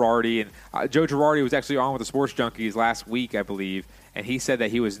Joe Girardi. And Joe Girardi was actually on with the Sports Junkies last week, I believe, and he said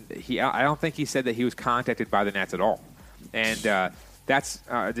that I don't think he said that he was contacted by the Nats at all. And that's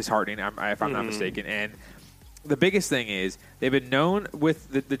disheartening, if I'm not mistaken. And the biggest thing is they've been known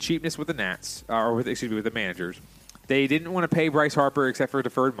with the cheapness with the Nats, with the managers. They didn't want to pay Bryce Harper except for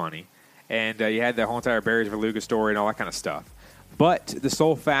deferred money, and you had the whole entire Barry Verluga story and all that kind of stuff. But the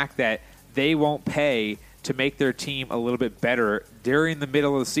sole fact that they won't pay to make their team a little bit better during the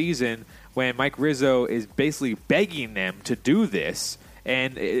middle of the season, when Mike Rizzo is basically begging them to do this.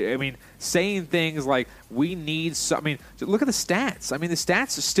 And, I mean, saying things like, we need some. I mean, look at the stats. I mean, the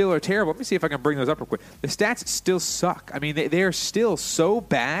stats still are terrible. Let me see if I can bring those up real quick. The stats still suck. I mean, they are still so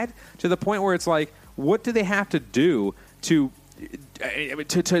bad to the point where it's like, what do they have to do to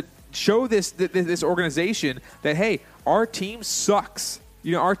show this organization that, hey, our team sucks.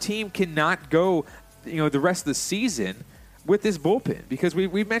 Our team cannot go, the rest of the season with this bullpen, because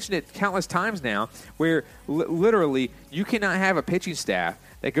we've mentioned it countless times now, where literally you cannot have a pitching staff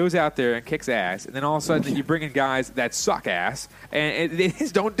that goes out there and kicks ass, and then all of a sudden you bring in guys that suck ass, and they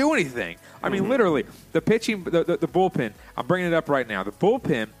just don't do anything. I mean, literally, the pitching, the bullpen, I'm bringing it up right now. The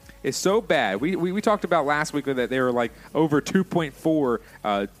bullpen is so bad. We talked about last week that they were like over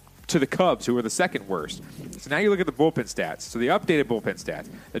 2.4 to the Cubs, who were the second worst. So now you look at the bullpen stats. So the updated bullpen stats.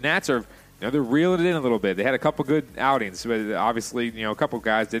 The Nats are, they're reeling it in a little bit. They had a couple good outings. But obviously, a couple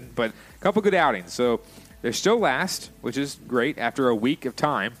guys didn't, but a couple good outings. So they're still last, which is great after a week of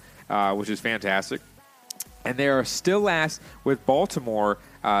time, which is fantastic. And they are still last with Baltimore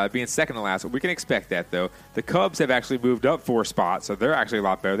being second to last. We can expect that, though. The Cubs have actually moved up 4 spots, so they're actually a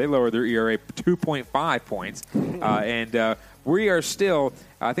lot better. They lowered their ERA 2.5 points. And we are still,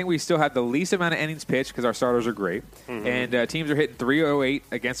 I think we still have the least amount of innings pitched because our starters are great. Mm-hmm. And teams are hitting 3.08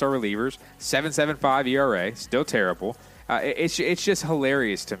 against our relievers, 7.75 ERA, still terrible. It's just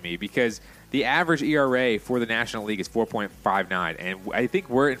hilarious to me because the average ERA for the National League is 4.59, and I think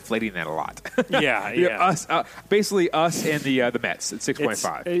we're inflating that a lot. Yeah. Basically us and the Mets at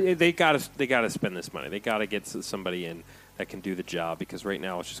 6.5. They got to spend this money. They got to get somebody in that can do the job, because right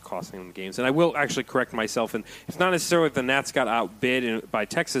now it's just costing them games. And I will actually correct myself, and it's not necessarily the Nats got outbid by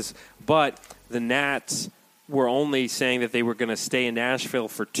Texas, but the Nats were only saying that they were going to stay in Nashville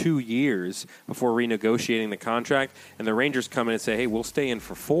for 2 years before renegotiating the contract, and the Rangers come in and say, hey, we'll stay in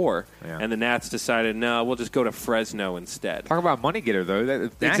for 4, and the Nats decided, no, we'll just go to Fresno instead. Talk about money getter, though.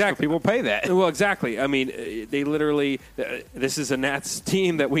 Exactly. People pay that. Well, exactly. I mean, they literally, this is a Nats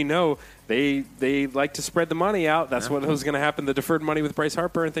team that we know they like to spread the money out. That's what was going to happen, the deferred money with Bryce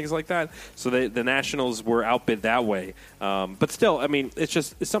Harper and things like that. So the Nationals were outbid that way. But still, I mean,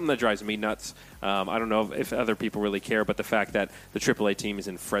 it's something that drives me nuts. I don't know if other people really care, but the fact that the AAA team is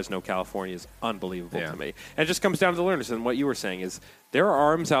in Fresno, California is unbelievable to me. And it just comes down to the learners. And what you were saying is there are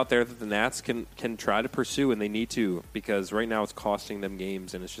arms out there that the Nats can try to pursue, and they need to, because right now it's costing them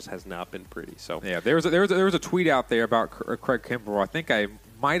games, and it just has not been pretty. So yeah, there was a tweet out there about Craig Kimbrell. I think I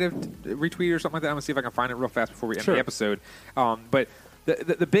might have retweeted or something like that. I'm going to see if I can find it real fast before we end the episode. But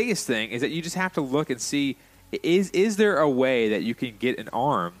the biggest thing is that you just have to look and see, is there a way that you can get an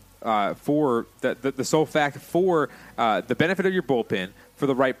arm for the sole fact for the benefit of your bullpen for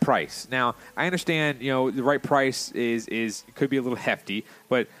the right price? Now, I understand, the right price is could be a little hefty,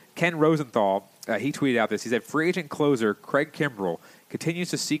 but Ken Rosenthal, he tweeted out this. He said, free agent closer Craig Kimbrell continues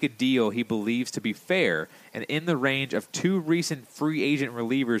to seek a deal he believes to be fair and in the range of 2 recent free agent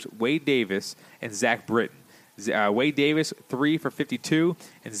relievers, Wade Davis and Zach Britton. Wade Davis, 3 for 52,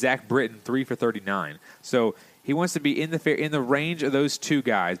 and Zach Britton, 3 for 39. So he wants to be in the range of those 2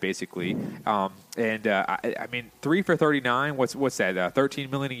 guys, basically. I mean, 3 for 39. What's that?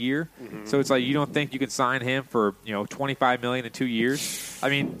 $13 million a year. Mm-hmm. So it's like you don't think you can sign him for $25 million in 2 years? I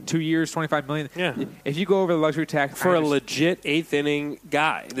mean, 2 years, $25 million. Yeah. If you go over the luxury tax for a legit 8th inning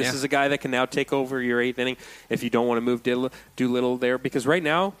guy, this is a guy that can now take over your 8th inning. If you don't want to move Doolittle there, because right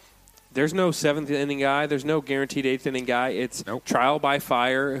now, there's no 7th inning guy. There's no guaranteed 8th inning guy. It's trial by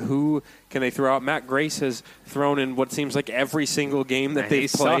fire. Who can they throw out? Matt Grace has thrown in what seems like every single game that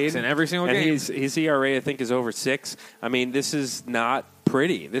they've played. In every single game. His ERA, I think, is over 6. I mean, this is not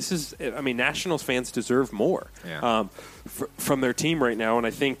pretty. Nationals fans deserve more from their team right now. And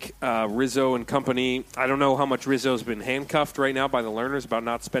I think Rizzo and company, I don't know how much Rizzo's been handcuffed right now by the learners about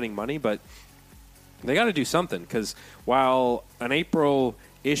not spending money, but they got to do something, because while an April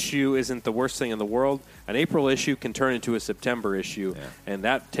issue isn't the worst thing in the world, an April issue can turn into a September issue, and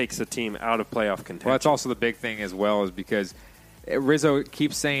that takes the team out of playoff contention. Well, that's also the big thing as well, is because Rizzo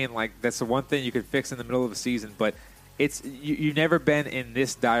keeps saying, like, that's the one thing you can fix in the middle of the season, but it's you've never been in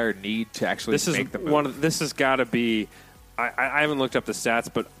this dire need to actually make the move. This has got to be I haven't looked up the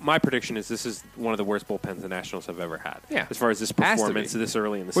stats, but my prediction is this is one of the worst bullpens the Nationals have ever had. Yeah. As far as this performance this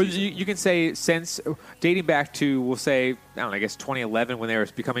early in the season. You can say since dating back to, we'll say, I guess 2011 when they were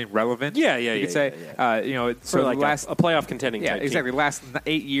becoming relevant. You could say, so like a playoff contending type exactly. Team. Last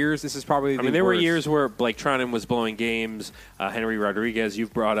 8 years, this is probably the there worst. were years where Blake Treinen was blowing games. Henry Rodriguez,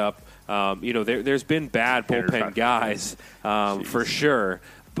 you've brought up. There's been bad bullpen guys for sure,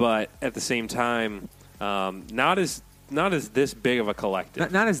 but at the same time, not as this big of a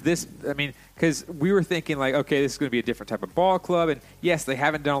collective. Not as this. I mean, because we were thinking like, okay, this is going to be a different type of ball club, and yes, they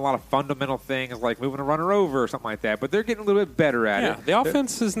haven't done a lot of fundamental things like moving a runner over or something like that, but they're getting a little bit better at it. The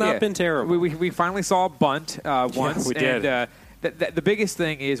offense has not been terrible. We finally saw a bunt once. We did. And, the biggest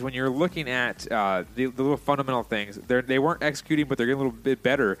thing is when you're looking at the little fundamental things, they weren't executing, but they're getting a little bit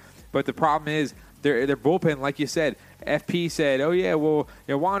better. But the problem is their bullpen, like you said, FP said, "Oh yeah, well,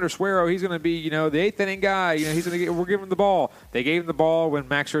 Wander Suero, he's going to be, the 8th inning guy. He's going to we're giving him the ball." They gave him the ball when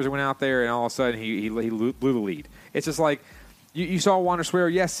Max Scherzer went out there, and all of a sudden he blew the lead. It's just like you saw Wander Suero.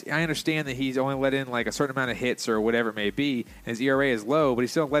 Yes, I understand that he's only let in like a certain amount of hits or whatever it may be, and his ERA is low, but he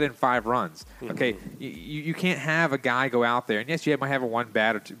still let in 5 runs. Mm-hmm. Okay, you can't have a guy go out there, and yes, you might have one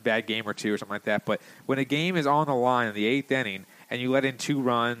bad game or two or something like that, but when a game is on the line in the 8th inning, and you let in 2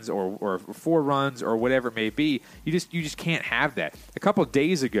 runs or 4 runs or whatever it may be, you just can't have that. A couple of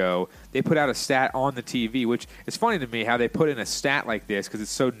days ago, they put out a stat on the TV, which is funny to me how they put in a stat like this because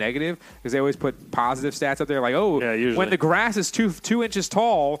it's so negative. Because they always put positive stats up there, like when the grass is 2 inches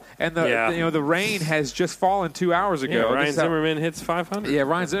tall and the rain has just fallen 2 hours ago. Yeah, Ryan Zimmerman hits 500. Yeah,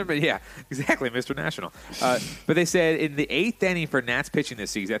 Ryan Zimmerman. Yeah, exactly, Mr. National. But they said in the 8th inning for Nats pitching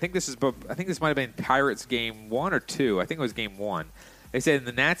this season, I think this might have been Pirates game 1 or 2. I think it was game 1. They said in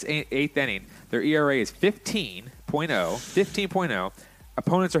the Nats' 8th inning, their ERA is 15.0.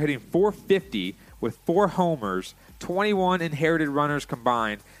 Opponents are hitting .450 with 4 homers, 21 inherited runners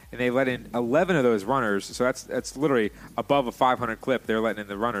combined, and they let in 11 of those runners. So that's literally above a 500 clip. They're letting in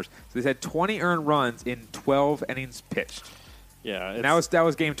the runners. So they said 20 earned runs in 12 innings pitched. Yeah, and that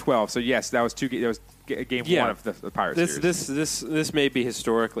was game 12. So yes, that was game 1 of the Pirates series. This may be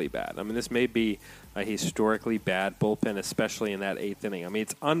historically bad. I mean, this may be a historically bad bullpen, especially in that 8th inning. I mean,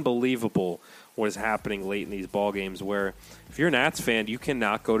 it's unbelievable what is happening late in these ball games where if you're a Nats fan, you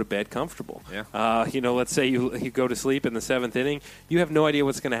cannot go to bed comfortable. Yeah. Let's say you go to sleep in the 7th inning, you have no idea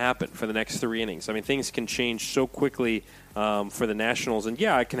what's going to happen for the next 3 innings. I mean, things can change so quickly for the Nationals, and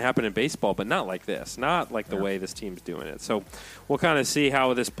it can happen in baseball, but not like this, not like the way this team's doing it. So we'll kind of see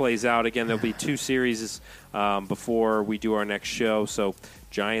how this plays out. Again, there'll be 2 series before we do our next show, so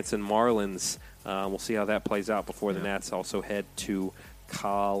Giants and Marlins. We'll see how that plays out before the Nats also head to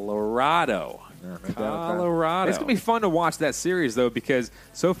Colorado. Colorado. It's going to be fun to watch that series, though, because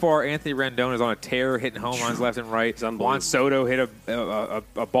so far Anthony Rendon is on a tear, hitting home runs left and right. Juan Soto hit a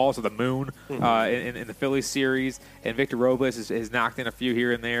ball to the moon in the Phillies series, and Victor Robles has knocked in a few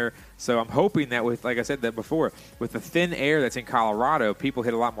here and there. So I'm hoping that like I said that before, with the thin air that's in Colorado, people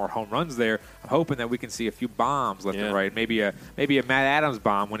hit a lot more home runs there. I'm hoping that we can see a few bombs left and right. Maybe a Matt Adams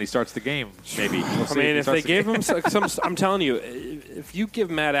bomb when he starts the game. Maybe. If they gave him some, I'm telling you, if you give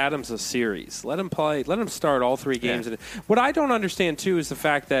Matt Adams a series, let him play, let him start all 3 games. Yeah. What I don't understand too is the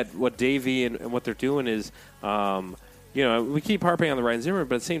fact that what Davey and what they're doing is, we keep harping on the Ryan Zimmerman,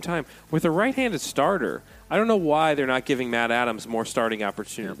 but at the same time, with a right-handed starter, I don't know why they're not giving Matt Adams more starting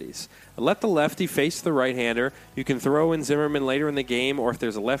opportunities. Yeah. Let the lefty face the right-hander. You can throw in Zimmerman later in the game, or if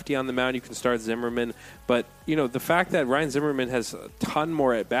there's a lefty on the mound, you can start Zimmerman. But, the fact that Ryan Zimmerman has a ton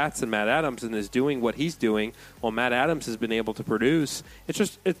more at-bats than Matt Adams and is doing what he's doing while Matt Adams has been able to produce,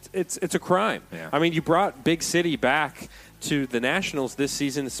 it's a crime. Yeah. I mean, you brought Big City back to the Nationals this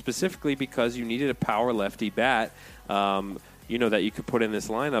season specifically because you needed a power lefty bat. That you could put in this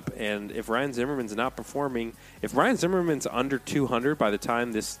lineup. And if Ryan Zimmerman's not performing, if Ryan Zimmerman's under 200 by the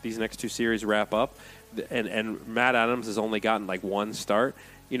time these next 2 series wrap up, and Matt Adams has only gotten like 1 start,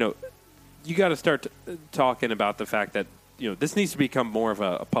 you got to start talking about the fact that this needs to become more of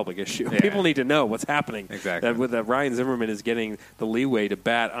a public issue. Yeah. People need to know what's happening. Exactly. That Ryan Zimmerman is getting the leeway to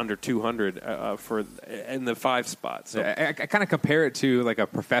bat under 200 in the 5 spots. So. I kind of compare it to like a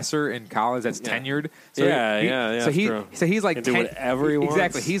professor in college that's tenured. So So he's like do whatever he wants.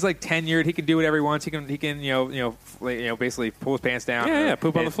 Exactly. He's like tenured. He can do whatever he wants. He can basically pull his pants down.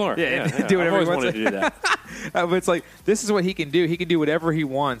 Poop on the floor. Do whatever he wants. Wanted to do that. But it's like this is what he can do. He can do whatever he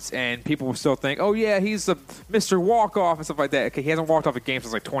wants, and people will still think, oh yeah, he's a Mr. Walk-Off and stuff like that. Okay, he hasn't walked off a game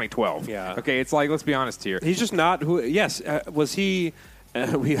since like 2012. Yeah. Okay, it's like, let's be honest here. He's just not who. Yes, was he?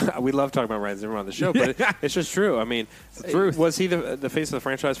 We love talking about Ryan Zimmerman on the show, but it's just true. I mean, was he the face of the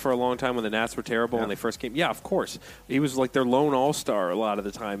franchise for a long time when the Nats were terrible when they first came? Yeah, of course. He was like their lone all-star a lot of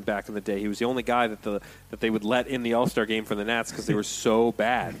the time back in the day. He was the only guy that they would let in the all-star game for the Nats because they were so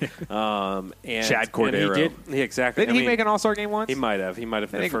bad. And Chad Cordero. And he did. Exactly. Didn't he make an all-star game once? He might have. He might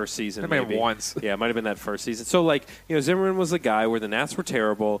have the first season. Maybe once. Yeah, it might have been that first season. So, Zimmerman was the guy where the Nats were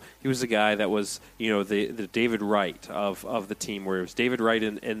terrible. He was the guy that was, the David Wright of the team, where it was David Wright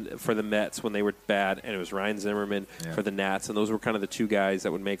and for the Mets when they were bad, and it was Ryan Zimmerman for the Nats, and those were kind of the 2 guys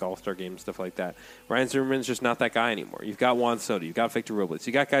that would make all-star games, stuff like that. Ryan Zimmerman's just not that guy anymore. You've got Juan Soto, you've got Victor Robles,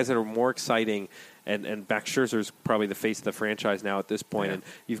 you got guys that are more exciting and Max Scherzer's probably the face of the franchise now at this point. Yeah. And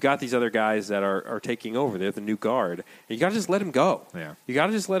you've got these other guys that are taking over. They're the new guard. And you got to just let him go. Yeah. You got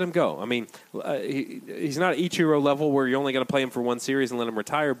to just let him go. I mean, he's not Ichiro level where you're only going to play him for one series and let him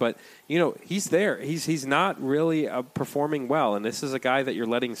retire, but he's there. He's not really performing well, and this is a guy that you're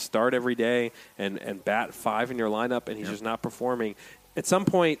letting start every day and bat 5 in your lineup, and he's just not performing. At some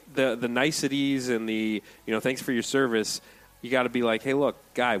point, the niceties and the thanks for your service. You got to be like, hey, look,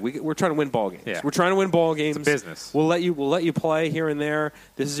 guy, we're trying to win ball games. Yeah. We're trying to win ball games. It's a business. We'll let you play here and there.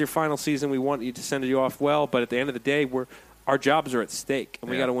 This is your final season. We want you to send you off well, but at the end of the day, our jobs are at stake,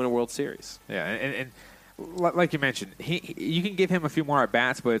 and we got to win a World Series. Yeah, and like you mentioned, you can give him a few more at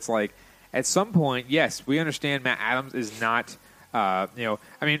bats, but it's like at some point, yes, we understand Matt Adams is not. I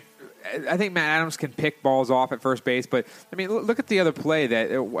mean, I think Matt Adams can pick balls off at first base, but I mean, look at the other play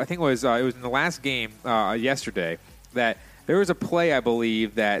that I think it was in the last game yesterday that. There was a play, I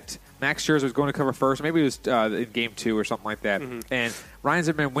believe, that Max Scherzer was going to cover first. Maybe it was in Game 2 or something like that. Mm-hmm. And Ryan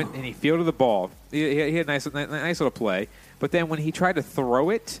Zimmerman went and he fielded the ball. He had a nice little play. But then when he tried to throw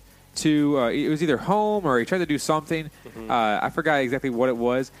it to it was either home or he tried to do something. Mm-hmm. I forgot exactly what it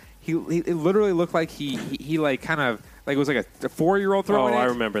was. It literally looked like he like kind of like it was like a 4-year-old throwing it. I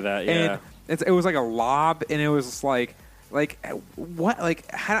remember that. Yeah, and it was like a lob, and it was like what? Like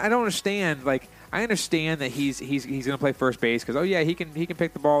I don't understand. Like I understand that he's going to play first base because he can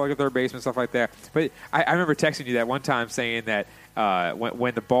pick the ball like a third baseman and stuff like that. But I remember texting you that one time saying that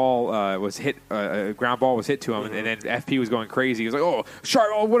when the ball was hit, a ground ball was hit to him, and then FP was going crazy. He was like, "Oh,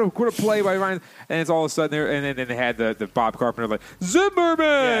 sharp! Oh, what a play by Ryan!" And it's all of a sudden there, and then they had the Bob Carpenter like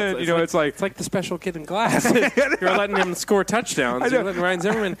Zimmerman. Yeah, it's like the special kid in class. You're letting him score touchdowns. You're letting Ryan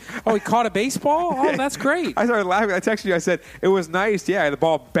Zimmerman. Oh, he caught a baseball. Oh, that's great. I started laughing. I texted you. I said it was nice. Yeah, the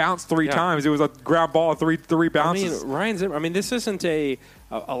ball bounced 3 times. It was a ground ball, three bounces. I mean, Ryan Zimmerman. I mean, this isn't a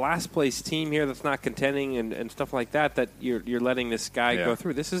last place team here that's not contending and stuff like that you're letting this guy go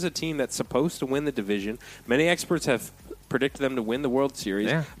through. This is a team that's supposed to win the division. Many experts have predicted them to win the World Series.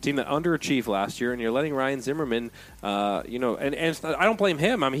 Yeah. A team that underachieved last year, and you're letting Ryan Zimmerman, and I don't blame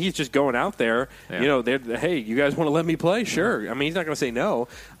him. I mean, he's just going out there. Yeah. Hey, you guys want to let me play? Sure. I mean, he's not going to say no.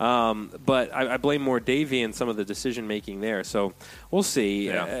 But I blame more Davey and some of the decision making there. So we'll see.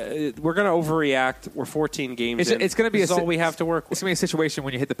 Yeah. We're going to overreact. We're 14 games in. It's going to be all we have to work with. It's going to be a situation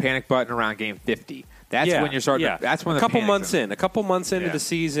when you hit the panic button around game 50. That's when you're starting. Yeah. That's when a couple months into the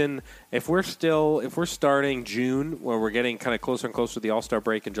season. If we're starting June, where we're getting kind of closer and closer to the All-Star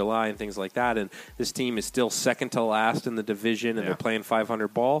break in July and things like that, and this team is still second to last in the division, and they're playing 500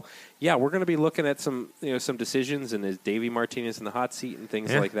 ball. Yeah, we're going to be looking at some decisions, and is Davey Martinez in the hot seat and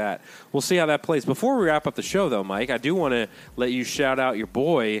things like that. We'll see how that plays. Before we wrap up the show, though, Mike, I do want to let you shout out your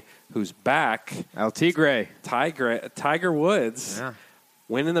boy who's back, El Tigre, Tiger Woods. Yeah.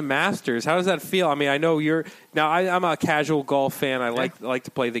 Winning the Masters, how does that feel? I mean, I know I'm a casual golf fan. I like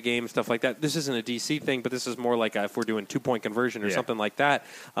to play the game, stuff like that. This isn't a DC thing, but this is more like if we're doing 2-point conversion or something like that.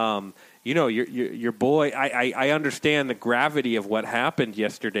 Your boy. I understand the gravity of what happened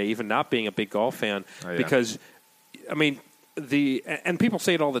yesterday, even not being a big golf fan, because I mean. And people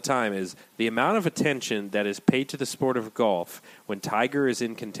say it all the time, is the amount of attention that is paid to the sport of golf when Tiger is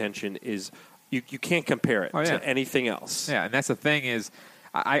in contention is you can't compare it to anything else. Yeah, and that's the thing is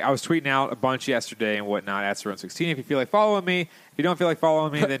I was tweeting out a bunch yesterday and whatnot at Surround 16. If you feel like following me, if you don't feel like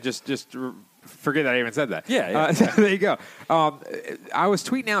following me, then just forget that I even said that. Yeah. There you go. I was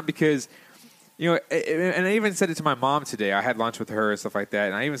tweeting out because and I even said it to my mom today. I had lunch with her and stuff like that,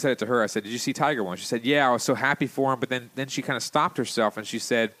 and I even said it to her. I said, "Did you see Tiger once?" She said, "Yeah, I was so happy for him." But then she kind of stopped herself and she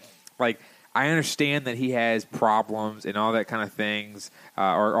said, "Like, I understand that he has problems and all that kind of things,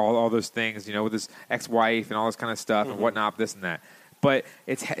 or all those things, with his ex-wife and all this kind of stuff and whatnot, this and that. But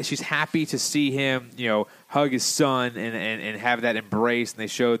she's happy to see him, hug his son and have that embrace. And they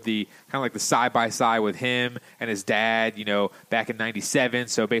showed the kind of like the side by side with him and his dad, back in '97.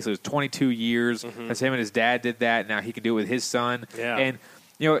 So basically, it was 22 years as him and his dad did that. Now he can do it with his son. Yeah. And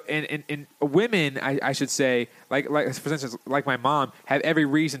and women, I should say, like for instance, like my mom, have every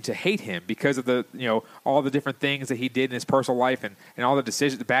reason to hate him because of the all the different things that he did in his personal life and all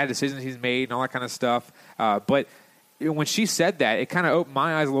the bad decisions he's made and all that kind of stuff. But when she said that, it kind of opened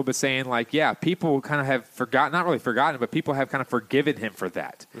my eyes a little bit, saying like, yeah, people kind of have forgotten, not really forgotten, but people have kind of forgiven him for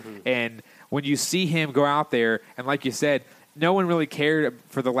that. And when you see him go out there, and like you said, no one really cared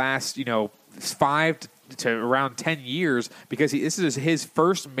for the last 5 to around 10 years because this is his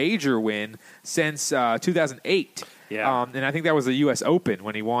first major win since 2008. Yeah. And I think that was the U.S. Open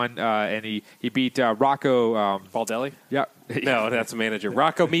when he won, and he beat Rocco Baldelli? Yeah. No, that's a manager.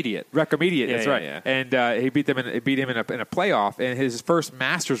 Rocco Mediate. Rocco Mediate, Yeah, that's yeah, right. yeah. And he beat him in a playoff, and his first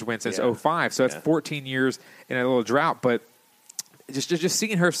Masters win since 05. So it's 14 years in a little drought. But just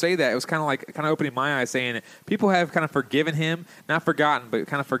seeing her say that, it was kind of opening my eyes, saying that people have kind of forgiven him, not forgotten, but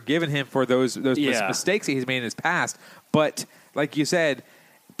kind of forgiven him for those mistakes that he's made in his past. But like you said,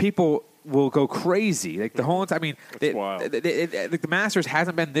 people will go crazy. Like the whole entire, I mean, wild. The Masters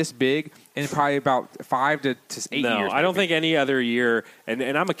hasn't been this big in probably about 5 to 8 years. No, I don't think any other year. And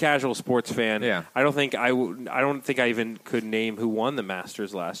I'm a casual sports fan. Yeah. I don't think I even could name who won the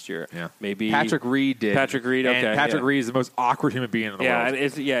Masters last year. Yeah. Maybe Patrick Reed did. Patrick Reed. Okay. And Patrick Reed is the most awkward human being in the world.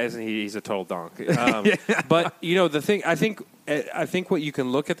 Isn't he? He's a total donk. But the thing, I think what you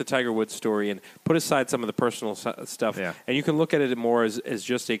can look at the Tiger Woods story and put aside some of the personal stuff, and you can look at it more as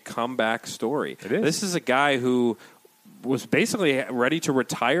just a comeback story. It is. This is a guy who was basically ready to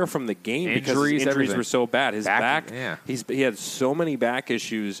retire from the game because his injuries were so bad. His back he had so many back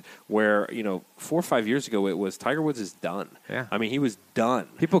issues where 4 or 5 years ago it was Tiger Woods is done. Yeah. I mean, he was done.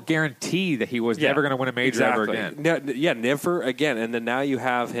 People guarantee that he was never going to win a major ever again. Never again. And then now you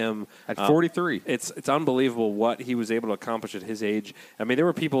have him at 43. It's unbelievable what he was able to accomplish at his age. I mean, there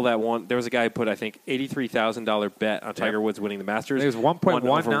were people that won. There was a guy who put, I think, $83,000 bet on Tiger Woods winning the Masters. It was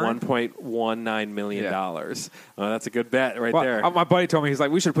 $1.19 million. That's a good bet there. My buddy told me, he's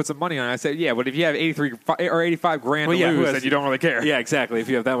like, we should put some money on it. I said, yeah, but if you have 83 or 85 grand to lose, then you don't really care. Yeah, exactly. If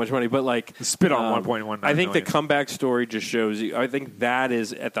you have that much money, but like spit on 1.19. I think the comeback story just shows you. I think that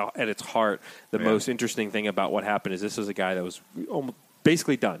is at its heart the most interesting thing about what happened. Is this was a guy that was almost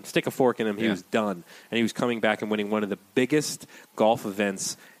basically done. Stick a fork in him. He was done, and he was coming back and winning one of the biggest golf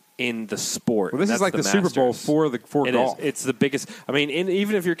events in the sport. Well, this is like the Super Bowl for golf. It's the biggest. I mean,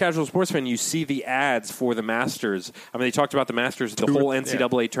 even if you're a casual sports fan, you see the ads for the Masters. I mean, they talked about the Masters, the whole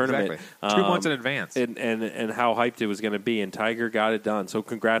NCAA tournament, exactly. 2 months in advance, and how hyped it was going to be. And Tiger got it done. So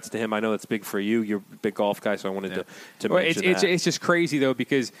congrats to him. I know that's big for you. You're a big golf guy, so I wanted to mention that. It's just crazy though,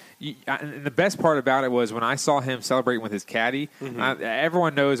 because and the best part about it was when I saw him celebrating with his caddy.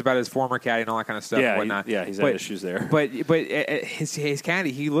 Everyone knows about his former caddy and all that kind of stuff. and whatnot. He's had issues there. But his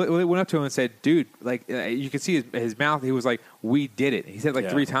caddy, he went up to him and said, dude, like, you could see his mouth. He was like, we did it. He said like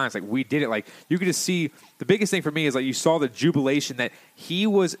 3 times, like, we did it. Like, you could just see the biggest thing for me is like you saw the jubilation that he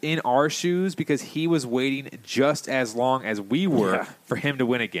was in our shoes because he was waiting just as long as we were for him to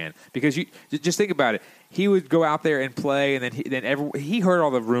win again. Because you just think about it. He would go out there and play, and then he heard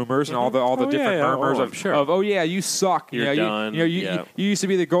all the rumors and all the different murmurs of you suck. You're done. You used to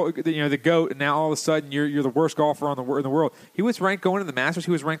be the GOAT, and now all of a sudden you're the worst golfer in the world. He was ranked going to the Masters.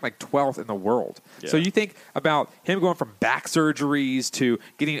 He was ranked like 12th in the world. Yeah. So you think about him going from back surgeries to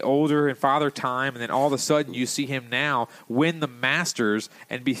getting older and father time, and then all of a sudden you see him now win the Masters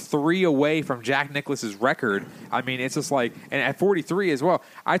and be 3 away from Jack Nicklaus's record. I mean, it's just like, and at 43 as well.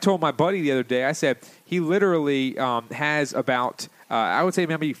 I told my buddy the other day, I said, he literally has about, I would say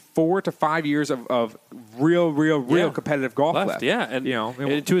maybe 4 to 5 years of real competitive golf left. Yeah, and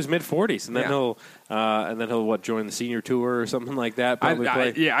into his mid-40s, and then he'll join the senior tour or something like that. Probably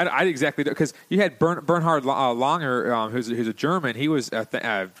play. I exactly, because you had Bernhard Langer, who's a German. He was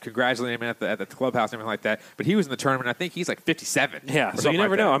congratulating him at the clubhouse and everything like that. But he was in the tournament. I think he's like 57. Yeah, so you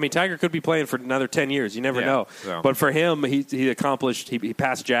never know. I mean, Tiger could be playing for another 10 years. You never know. So. But for him, he accomplished. He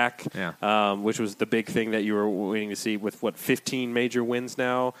passed Jack, which was the big thing that you were waiting to see with 15 major wins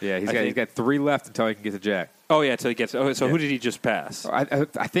now. Yeah, he's got 3 left until he can get to Jack. Oh yeah, until he gets. Oh, so who did he just pass? I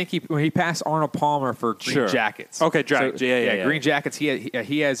think he passed Arnold Palmer for Green Jackets. Okay, Green Jackets.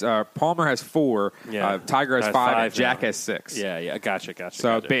 He has Palmer has 4. Tiger has 5. And Jack has 6. Yeah. Gotcha.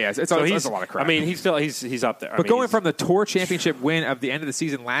 So gotcha. It's a lot of crap. I mean, he's up there. But going from the Tour Championship win of the end of the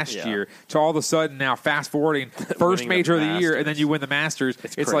season last year to all of a sudden now fast forwarding first major of the year, and then you win the Masters.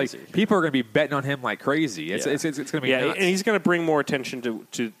 It's like people are going to be betting on him like crazy. It's going to be nuts. And he's going to bring more attention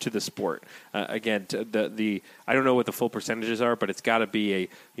to the sport. Again, to the I don't know what the full percentages are, but it's got to be a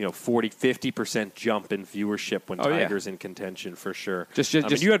 40-50% jump in viewership when Tiger's in contention for sure. Just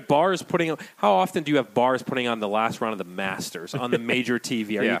you had bars putting. How often do you have bars putting on the last round of the Masters on the major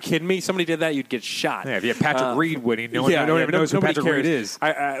TV? Are you kidding me? Somebody did that, you'd get shot. Yeah, if you have Patrick Reed winning, no one even knows who Patrick Reed is.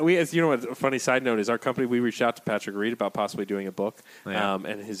 A funny side note is our company. We reached out to Patrick Reed about possibly doing a book,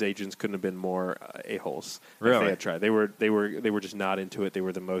 and his agents couldn't have been more a-holes. Really, if they had tried. They were just not into it. They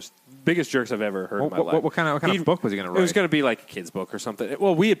were the biggest jerks I've ever heard in my life. What kind kind of book was he going to write? It was going to be like a kid's book or something.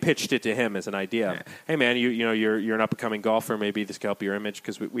 Well, we had pitched it to him as an idea. Yeah. Hey, man, you're an up-and-coming golfer. Maybe this could help your image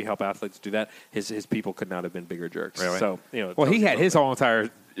because we help athletes do that. His people could not have been bigger jerks. Really? So, well, he had his whole entire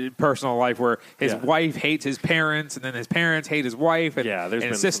personal life where his Yeah. wife hates his parents, and then his parents hate his wife, and, Yeah, there's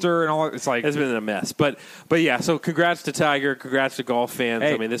and his been sister, and all. It's like It's been a mess. But yeah, so congrats to Tiger. Congrats to golf fans.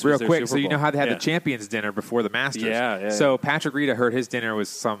 Hey, I mean, this real was their quick. Super So you know Bowl. how they had Yeah. the Champions Dinner before the Masters? Yeah. So Patrick Reed, I heard his dinner was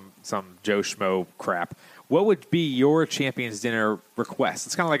some Joe Schmo crap. What would be your Champions Dinner request?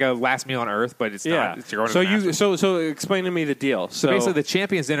 It's kind of like a last meal on Earth, but it's not. It's you're going to the Masters. So explain to me the deal. So basically, the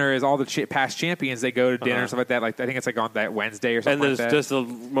Champions Dinner is all the past champions. They go to dinner and stuff like that. Like I think it's like on that Wednesday or something and like that. does the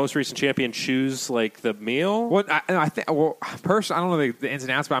most recent champion choose like the meal? Well, I think. Well, personally, I don't know the ins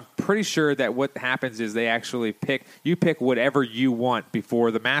and outs, but I'm pretty sure that what happens is they actually pick whatever you want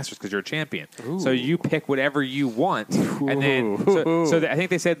before the Masters because you're a champion. Ooh. So you pick whatever you want, and then I think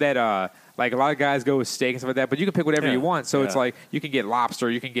they said that. Like a lot of guys go with steak and stuff like that, but you can pick whatever you want. So it's like you can get lobster,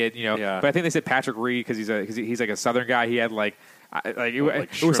 you can get But I think they said Patrick Reed because he's like a Southern guy. He had it was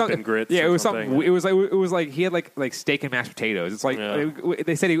shrimp something and grits. Yeah, or it was something. something. It was like he had like steak and mashed potatoes. It's like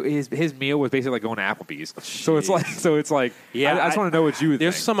they said his meal was basically like going to Applebee's. So it's like Yeah, I just want to know what you would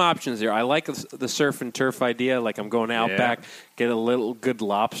There's think. some options there. I like the surf and turf idea. Like I'm going out back, get a little good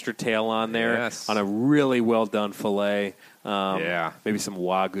lobster tail on there on a really well done fillet. Maybe some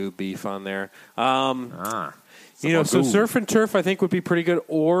Wagyu beef on there. So surf and turf I think would be pretty good.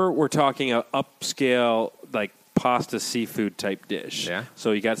 Or we're talking a upscale like pasta seafood type dish. Yeah.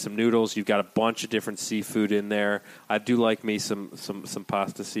 So you got some noodles. You've got a bunch of different seafood in there. I do like me some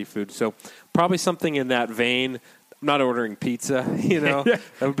pasta seafood. So probably something in that vein. I'm not ordering pizza, that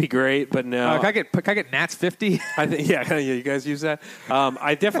would be great, but no. Can I get Nat's 50? I think, yeah, you guys use that.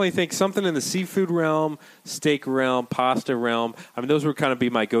 I definitely think something in the seafood realm, steak realm, pasta realm. I mean, those would kind of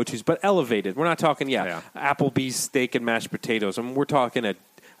be my go-tos, but elevated. We're not talking, Applebee's steak and mashed potatoes. I mean, we're talking a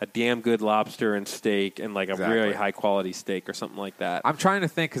damn good lobster and steak and like a really high-quality steak or something like that. I'm trying to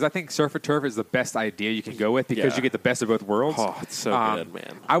think because I think surf and turf is the best idea you can go with because you get the best of both worlds. Oh, it's so good,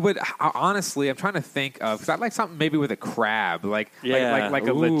 man. Honestly, I'm trying to think of because I'd like something maybe with a crab, like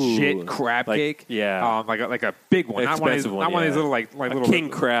a legit crab cake. Yeah, like a big one, not one of these little like little king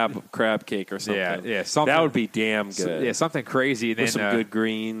crab cake or something. Yeah, something that would be damn good. Something crazy. And with then, some good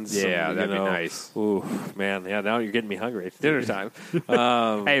greens. Yeah, that'd be nice. Ooh, man, now you're getting me hungry. It's dinner time.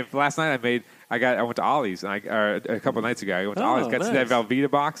 Hey, last night I went to Ollie's and a couple of nights ago. I went to Ollie's, got that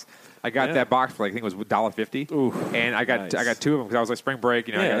Velveeta box. I got that box for I think it was $1.50. And I got two of them because I was like spring break.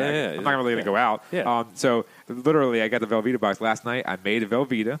 I'm not really gonna go out. Yeah. So literally, I got the Velveeta box last night. I made a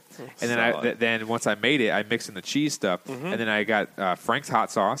Velveeta, and then once I made it, I mixed in the cheese stuff, and then I got Frank's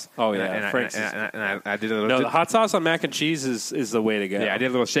hot sauce. Oh yeah, and I did a little. The hot sauce on mac and cheese is the way to go. Yeah, I did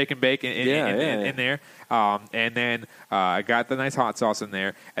a little shake and bake in there. And then I got the nice hot sauce in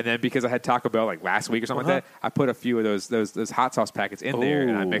there. And then because I had Taco Bell like last week or something like that, I put a few of those hot sauce packets in there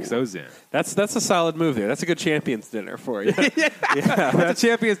and I mixed those in. That's a solid move there. That's a good Champions Dinner for you. That's a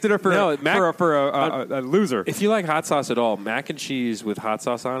Champions Dinner for a loser. If you like hot sauce at all, mac and cheese with hot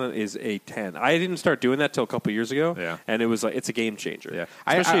sauce on it is a 10. I didn't start doing that till a couple years ago, and it was like it's a game changer. Yeah,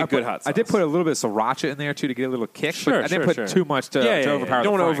 especially a good hot sauce. I did put a little bit of sriracha in there too to get a little kick. But I didn't put too much to overpower. You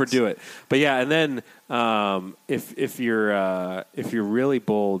don't want to Franks. overdo it. But yeah, and then if you're really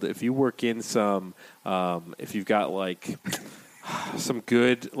bold, if you work in some, if you've got like some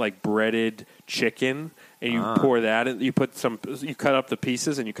good like breaded chicken. And you pour that in. You cut up the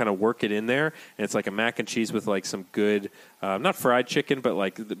pieces and you kind of work it in there. And it's like a mac and cheese with like some good, not fried chicken, but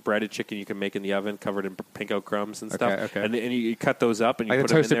like the breaded chicken you can make in the oven, covered in pinko crumbs and stuff. Okay. And you cut those up and you like put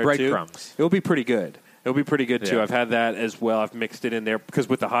them in there toasted too. breadcrumbs. It'll be pretty good. It'll be pretty good too. Yeah. I've had that as well. I've mixed it in there because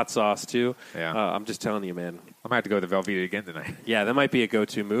with the hot sauce too. Yeah. I'm just telling you, man. I might have to go to the Velveeta again tonight. Yeah, that might be a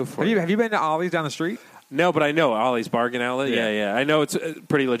go-to move for you. Have you been to Ollie's down the street? No, but I know Ollie's Bargain Outlet. Yeah. I know it's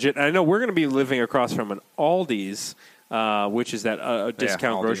pretty legit. I know we're going to be living across from an Aldi's, which is that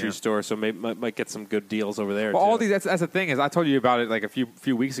discount Aldi, grocery store. So might get some good deals over there. Well, too. Aldi's. That's the thing is I told you about it like a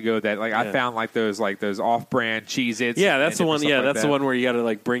few weeks ago that like I found like those off-brand Cheez-Its. Yeah, that's the one. Yeah, like that's the one where you got to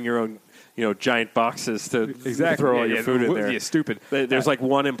like bring your own. Giant boxes to throw all your food in there. Yeah, stupid. There's like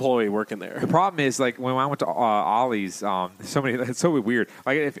one employee working there. The problem is like when I went to Ollie's, it's so weird.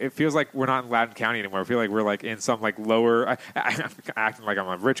 Like it feels like we're not in Loudoun County anymore. I feel like we're like in some like lower. I'm acting like I'm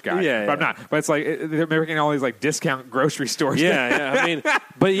a rich guy, but I'm not. But it's like they're making all these like discount grocery stores. Yeah. I mean,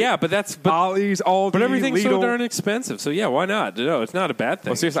 but Ollie's, Aldi, but everything's Lidl. so darn expensive. So yeah, why not? No, it's not a bad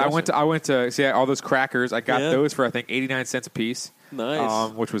thing. Well, seriously, I went to see all those crackers. I got those for I think 89 cents a piece.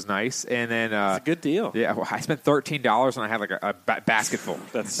 Nice. which was nice. And then It's a good deal. yeah, well, I spent $13 and I had like a basket full.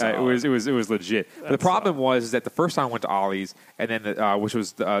 That's it solid. was legit. But the problem was that the first time I went to Ollie's, and then which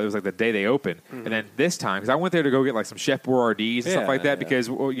was it was like the day they opened, and then this time because I went there to go get like some Chef Boyardee's and stuff like that because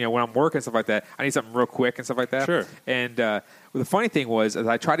when I'm working and stuff like that, I need something real quick and stuff like that. Sure. And well, the funny thing was, as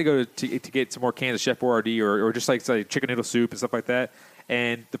I tried to go to get some more cans of Chef Boyardee or just like chicken noodle soup and stuff like that.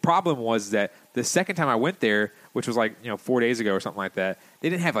 And the problem was that the second time I went there, which was like 4 days ago or something like that, they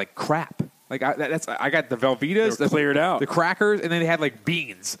didn't have like crap. Like I got the Velveetas, They were cleared out. the crackers, and then they had like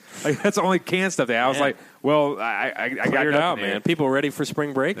beans. Like that's the only canned stuff they had. I was Man. like, well, I got Cleared out, nothing here. man. People ready for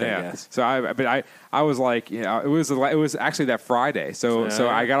spring break, I Yeah. guess. So I was like, it was actually that Friday. So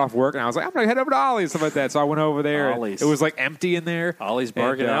I got off work and I was like, I'm gonna head over to Ollie's and stuff like that. So I went over there. and Ollie's. it was like empty in there. Ollie's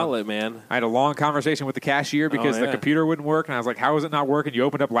Bargain And, Outlet, man. I had a long conversation with the cashier because the yeah. computer wouldn't work, and I was like, "How is it not working? You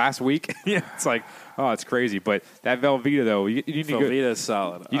opened up last week." It's like, oh, it's crazy. But that Velveeta though, you need to go. Velveeta's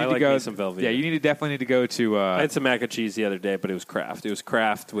solid. You need I to like go. me some Velveeta. Yeah, you definitely need to go to. I had some mac and cheese the other day, but it was Kraft. It was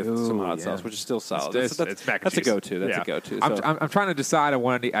Kraft with some hot yeah. sauce, which is still solid. It's mac and That's a cheese. go-to. That's Yeah. a go-to. I'm, So- I'm trying to decide on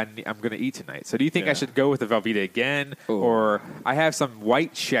what I'm going to eat tonight. So do you think I Yeah. should go with the Velveeta again, Ooh. or I have some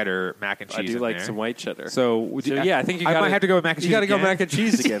white cheddar mac and cheese? I do in like there. some white cheddar. So, would you, yeah, I think you I gotta, might have to go with mac and cheese. You got to go again. mac and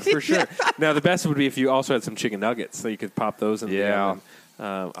cheese again for sure. Now the best would be if you also had some chicken nuggets, so you could pop those in. Yeah. The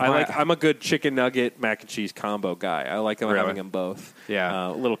oven. I'm a good chicken nugget mac and cheese combo guy. I like Really? having them both. Yeah.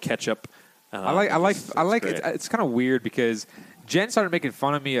 A little ketchup. I like great. it. It's kind of weird because Jen started making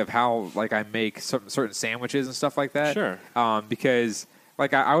fun of me of how like I make certain sandwiches and stuff like that. Sure. Because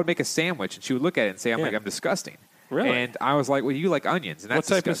like I would make a sandwich and she would look at it and say, Yeah. I'm disgusting. Really? And I was like, well, you like onions, and that's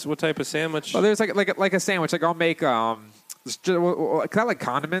What type of sandwich? Well, there's like a sandwich. Like I'll make cause I like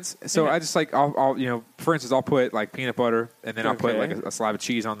condiments, so Yeah. I just like I'll for instance I'll put like peanut butter and then I'll put Okay. like a slab of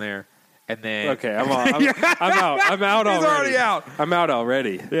cheese on there, and then Okay, I'm out. I'm out He's already. already out. I'm out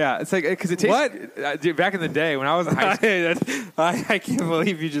already. Yeah, it's like because it tastes. What? Dude, back in the day when I was in high school, I can't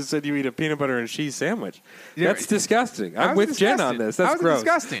believe you just said you eat a peanut butter and cheese sandwich. Yeah, That's disgusting. I I'm was with Jen on disgusted. this. That's I was gross.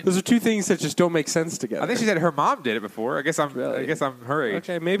 disgusting. Those are two things that just don't make sense together. I think she said her mom did it before. I guess I'm Really? her age.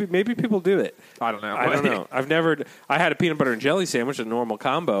 Okay, maybe people do it. I don't know. I don't know. I had a peanut butter and jelly sandwich, a normal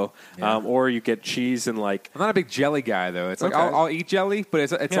combo, or you get cheese and like I'm not a big jelly guy though. It's like Okay. I'll eat jelly, but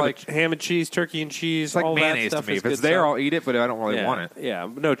it's yeah, like but ham and cheese, turkey and cheese. it's like all that mayonnaise to stuff me. is If it's good there, stuff. I'll eat it, but I don't really want it. Yeah,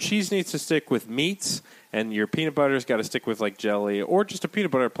 no, cheese needs to stick with meats, and your peanut butter's got to stick with like jelly, or just a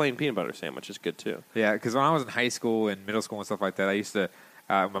plain peanut butter sandwich is good too. Yeah, because when I was in high school and middle school and stuff like that, I used to.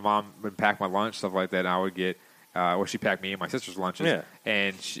 My mom would pack my lunch, stuff like that, and I would get. She packed me and my sister's lunches. Yeah.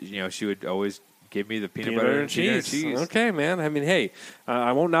 And she would always give me the peanut butter and cheese. Okay, man. I mean, hey,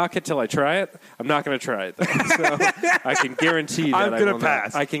 I won't knock it till I try it. I'm not going to try it though. So I can guarantee that I'm I gonna will not-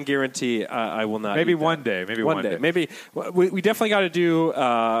 pass. I can guarantee I will not. Maybe eat that. one day. Maybe One day. Maybe we definitely got to do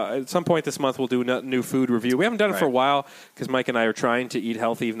at some point this month. We'll do a new food review. We haven't done it for a Right. while because Mike and I are trying to eat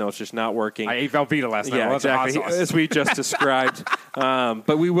healthy, even though it's just not working. I ate Velveeta last night. Yeah, Lots of hot exactly. sauce. As we just described.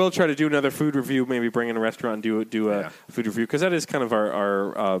 But we will try to do another food review. Maybe bring in a restaurant and do a food review because that is kind of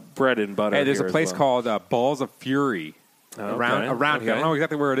our bread and butter. Hey, there's here a as place well. called Balls of Fury around here. I Okay. don't know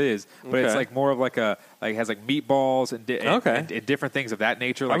exactly where it is, but it's Okay. like more of like it has like meatballs and and different things of that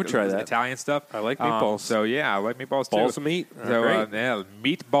nature. Like would try that. Italian stuff. I like meatballs. So yeah, I like meatballs too. Balls of meat. So Great. yeah,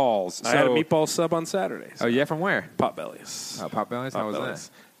 meatballs. I had a meatball sub on Saturday. Oh yeah, from where? Potbellies. Oh, Potbellies. How was Potbellies.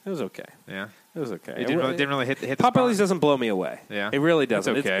 It was okay. that? Yeah. It was okay. It didn't really hit the Potbellies spot. doesn't blow me away. Yeah. It really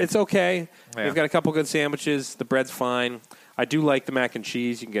doesn't. It's okay. It's okay. Yeah. They've got a couple good sandwiches. The bread's fine. I do like the mac and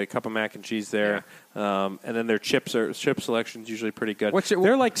cheese. You can get a cup of mac and cheese there. And then their chip selection's usually pretty good.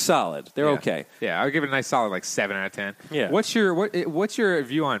 They're like solid. They're Yeah. okay. Yeah, I would give it a nice solid like 7 out of 10. Yeah. What's your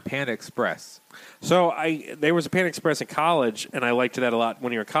view on Panda Express? So there was a Panda Express in college, and I liked that a lot.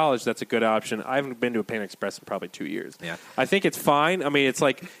 When you're in college, that's a good option. I haven't been to a Panda Express in probably 2 years. Yeah. I think it's fine. I mean, it's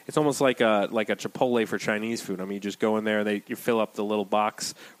almost like a Chipotle for Chinese food. I mean, you just go in there, you fill up the little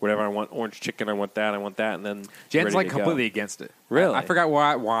box, whatever. I want orange chicken, I want that, and then you're Jen's ready like to go. completely against it. Really? I forgot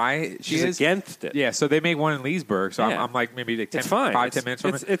why she She's is against it. Yeah, so they make one in Leesburg. So Yeah. I'm like maybe like 10, It's fine. 5-10 minutes from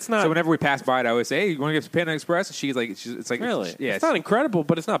It's- it. it's not- So whenever we pass by it, I always say, "Hey, you want to get some Panda Express?" And it's like Really? yeah, It's not incredible,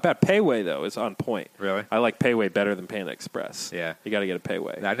 but it's not bad. Payway, though, is on point. Really? I like Payway better than Panda Express. Yeah. You got to get a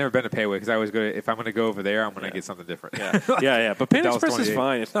Payway. I've never been to Payway because I always go to, if I'm going to go over there, I'm going to Yeah. get something different. Yeah. But Panda Dallas Express is 28.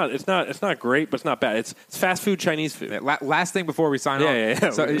 fine. It's not great, but it's not bad. It's fast food Chinese food. Last thing before we sign off. Yeah.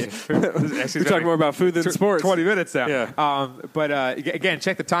 So, We're talking more about food than sports. 20 minutes now. Yeah. But again,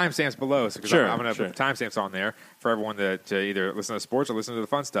 check the timestamps below. Because Sure, I'm going to sure. put timestamps on there for everyone to either listen to sports or listen to the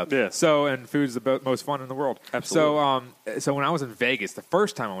fun stuff. Yeah. So, and food's the most fun in the world. Absolutely. So when I was in Vegas, the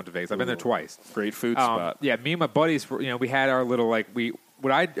first time I went to Vegas, I've been there twice. place. Great food spot. Yeah, me and my buddies, we had our little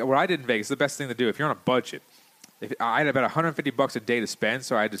what I did in Vegas. The best thing to do if you're on a budget. If I had about $150 a day to spend,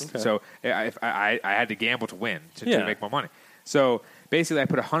 so I had to gamble to win to make more money. So basically, I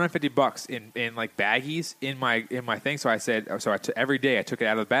put $150 in like baggies in my thing. So I said, every day I took it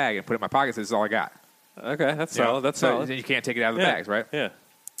out of the bag and put it in my pocket. So this is all I got. Okay, that's solid. That's solid. You can't take it out of the bags, right? Yeah.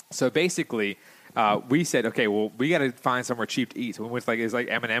 So basically, we said, okay, well, we got to find somewhere cheap to eat. So we went to it's like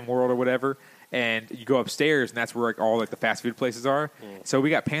M&M World or whatever, and you go upstairs, and that's where all the fast food places are. So we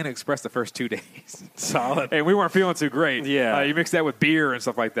got Panda Express the first 2 days. Solid. And we weren't feeling too great. Yeah. You mix that with beer and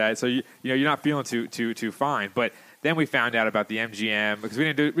stuff like that, so you're not feeling too fine. But then we found out about the MGM because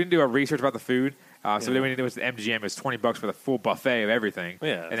we didn't do our research about the food. So then we did the MGM. It was $20 for the full buffet of everything.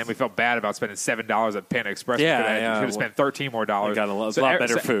 Yeah. And then we felt bad about spending $7 at Panda Express. Yeah, We could have spent $13 more. We got a lot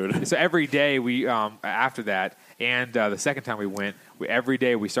better food. So every day we after that, and the second time we went, every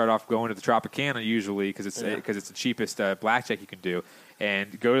day we start off going to the Tropicana usually because it's the cheapest blackjack you can do,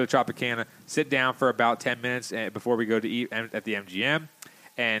 and go to the Tropicana, sit down for about 10 minutes before we go to eat at the MGM.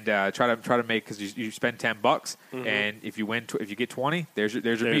 And try to make because you spend $10, and if you win, if you get 20, there's your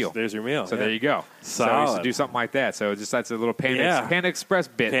meal. There's your meal. So there you go. Solid. So we used to do something like that. So that's a little Panda Express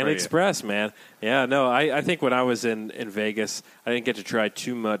bit. Panda Express, man. Yeah, no, I think when I was in Vegas, I didn't get to try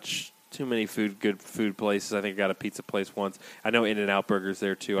too many good food places. I think I got a pizza place once. I know In-N-Out Burgers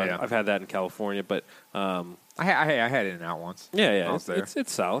there too. Yeah. I've had that in California, but I had In-N-Out once. Yeah, it's there.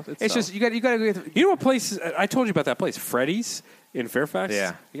 It's solid. It's just you got to go. You know what place? I told you about that place, Freddy's in Fairfax.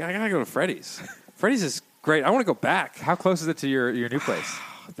 Yeah, I gotta go to Freddy's. Freddy's is great. I want to go back. How close is it to your new place?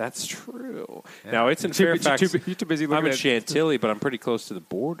 That's true. Yeah. Now it's in Fairfax. You're too busy looking I'm in at Chantilly, but I'm pretty close to the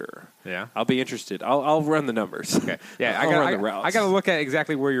border. Yeah, I'll be interested. I'll run the numbers. Okay. Yeah, I'll run the routes. I got to look at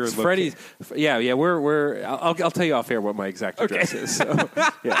exactly where you're. Freddy's. Yeah. I'll tell you off air what my exact address is. So,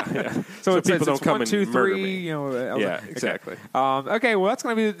 yeah. So people don't come 1, 2, and murder 3. me. Yeah, exactly. Okay, well that's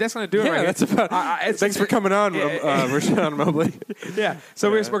gonna do it. Yeah, that's about. Thanks for coming on, Rashad Mobley. Yeah.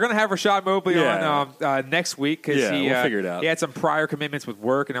 So we're gonna have Rashad Mobley on next week because we'll figure it out. He had some prior commitments with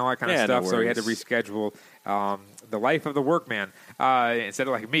work and all that kind of stuff, so he had to reschedule. The life of the workman. Instead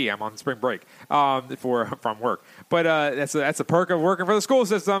of like me, I'm on spring break from work. But that's a perk of working for the school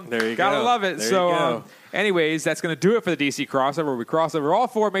system. There you Gotta go. love it. There So, you go. Anyways, that's going to do it for the DC crossover. Where we cross over all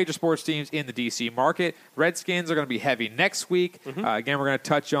 4 major sports teams in the DC market. Redskins are going to be heavy next week. Again, we're going to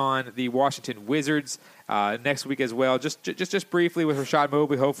touch on the Washington Wizards next week as well. Just briefly with Rashad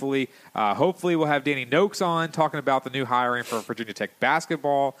Mobley. Hopefully we'll have Danny Noakes on talking about the new hiring for Virginia Tech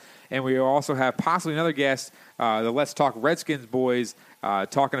basketball. And we also have possibly another guest, the Let's Talk Redskins boys,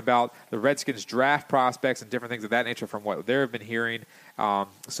 talking about the Redskins draft prospects and different things of that nature from what they've been hearing.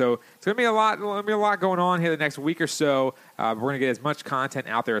 So it's going to be a lot going on here the next week or so. We're going to get as much content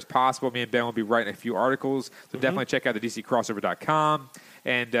out there as possible. Me and Ben will be writing a few articles. So definitely check out the DCCrossover.com.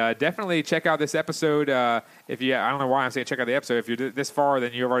 And definitely check out this episode. If you, I don't know why I'm saying check out the episode. If you're this far,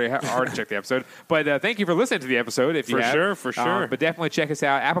 then you already checked the episode. But thank you for listening to the episode. If you have. For sure. But definitely check us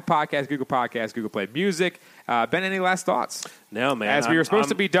out: Apple Podcasts, Google Podcasts, Google Play Music. Ben, any last thoughts? No, man. As we were supposed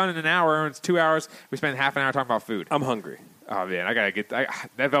to be done in an hour, and it's 2 hours. We spent half an hour talking about food. I'm hungry. Oh man, I gotta get that.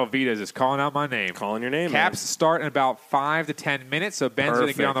 Velveeta is just calling out my name. Calling your name. Caps man. start in about 5 to 10 minutes. So Ben's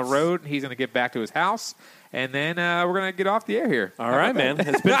gonna get on the road, and he's gonna get back to his house. And then we're going to get off the air here. All right, man.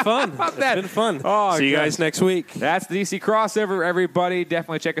 It's been fun. It's been fun. Oh, see you guys next week. That's the DC Crossover, everybody.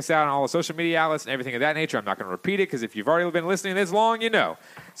 Definitely check us out on all the social media outlets and everything of that nature. I'm not going to repeat it because if you've already been listening this long, you know.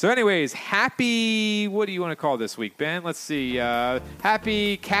 So anyways, happy, what do you want to call this week, Ben? Let's see.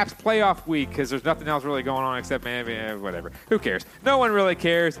 Happy Caps playoff week because there's nothing else really going on except maybe whatever. Who cares? No one really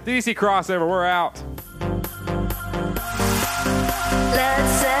cares. DC Crossover, we're out.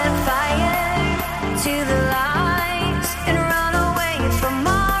 Let's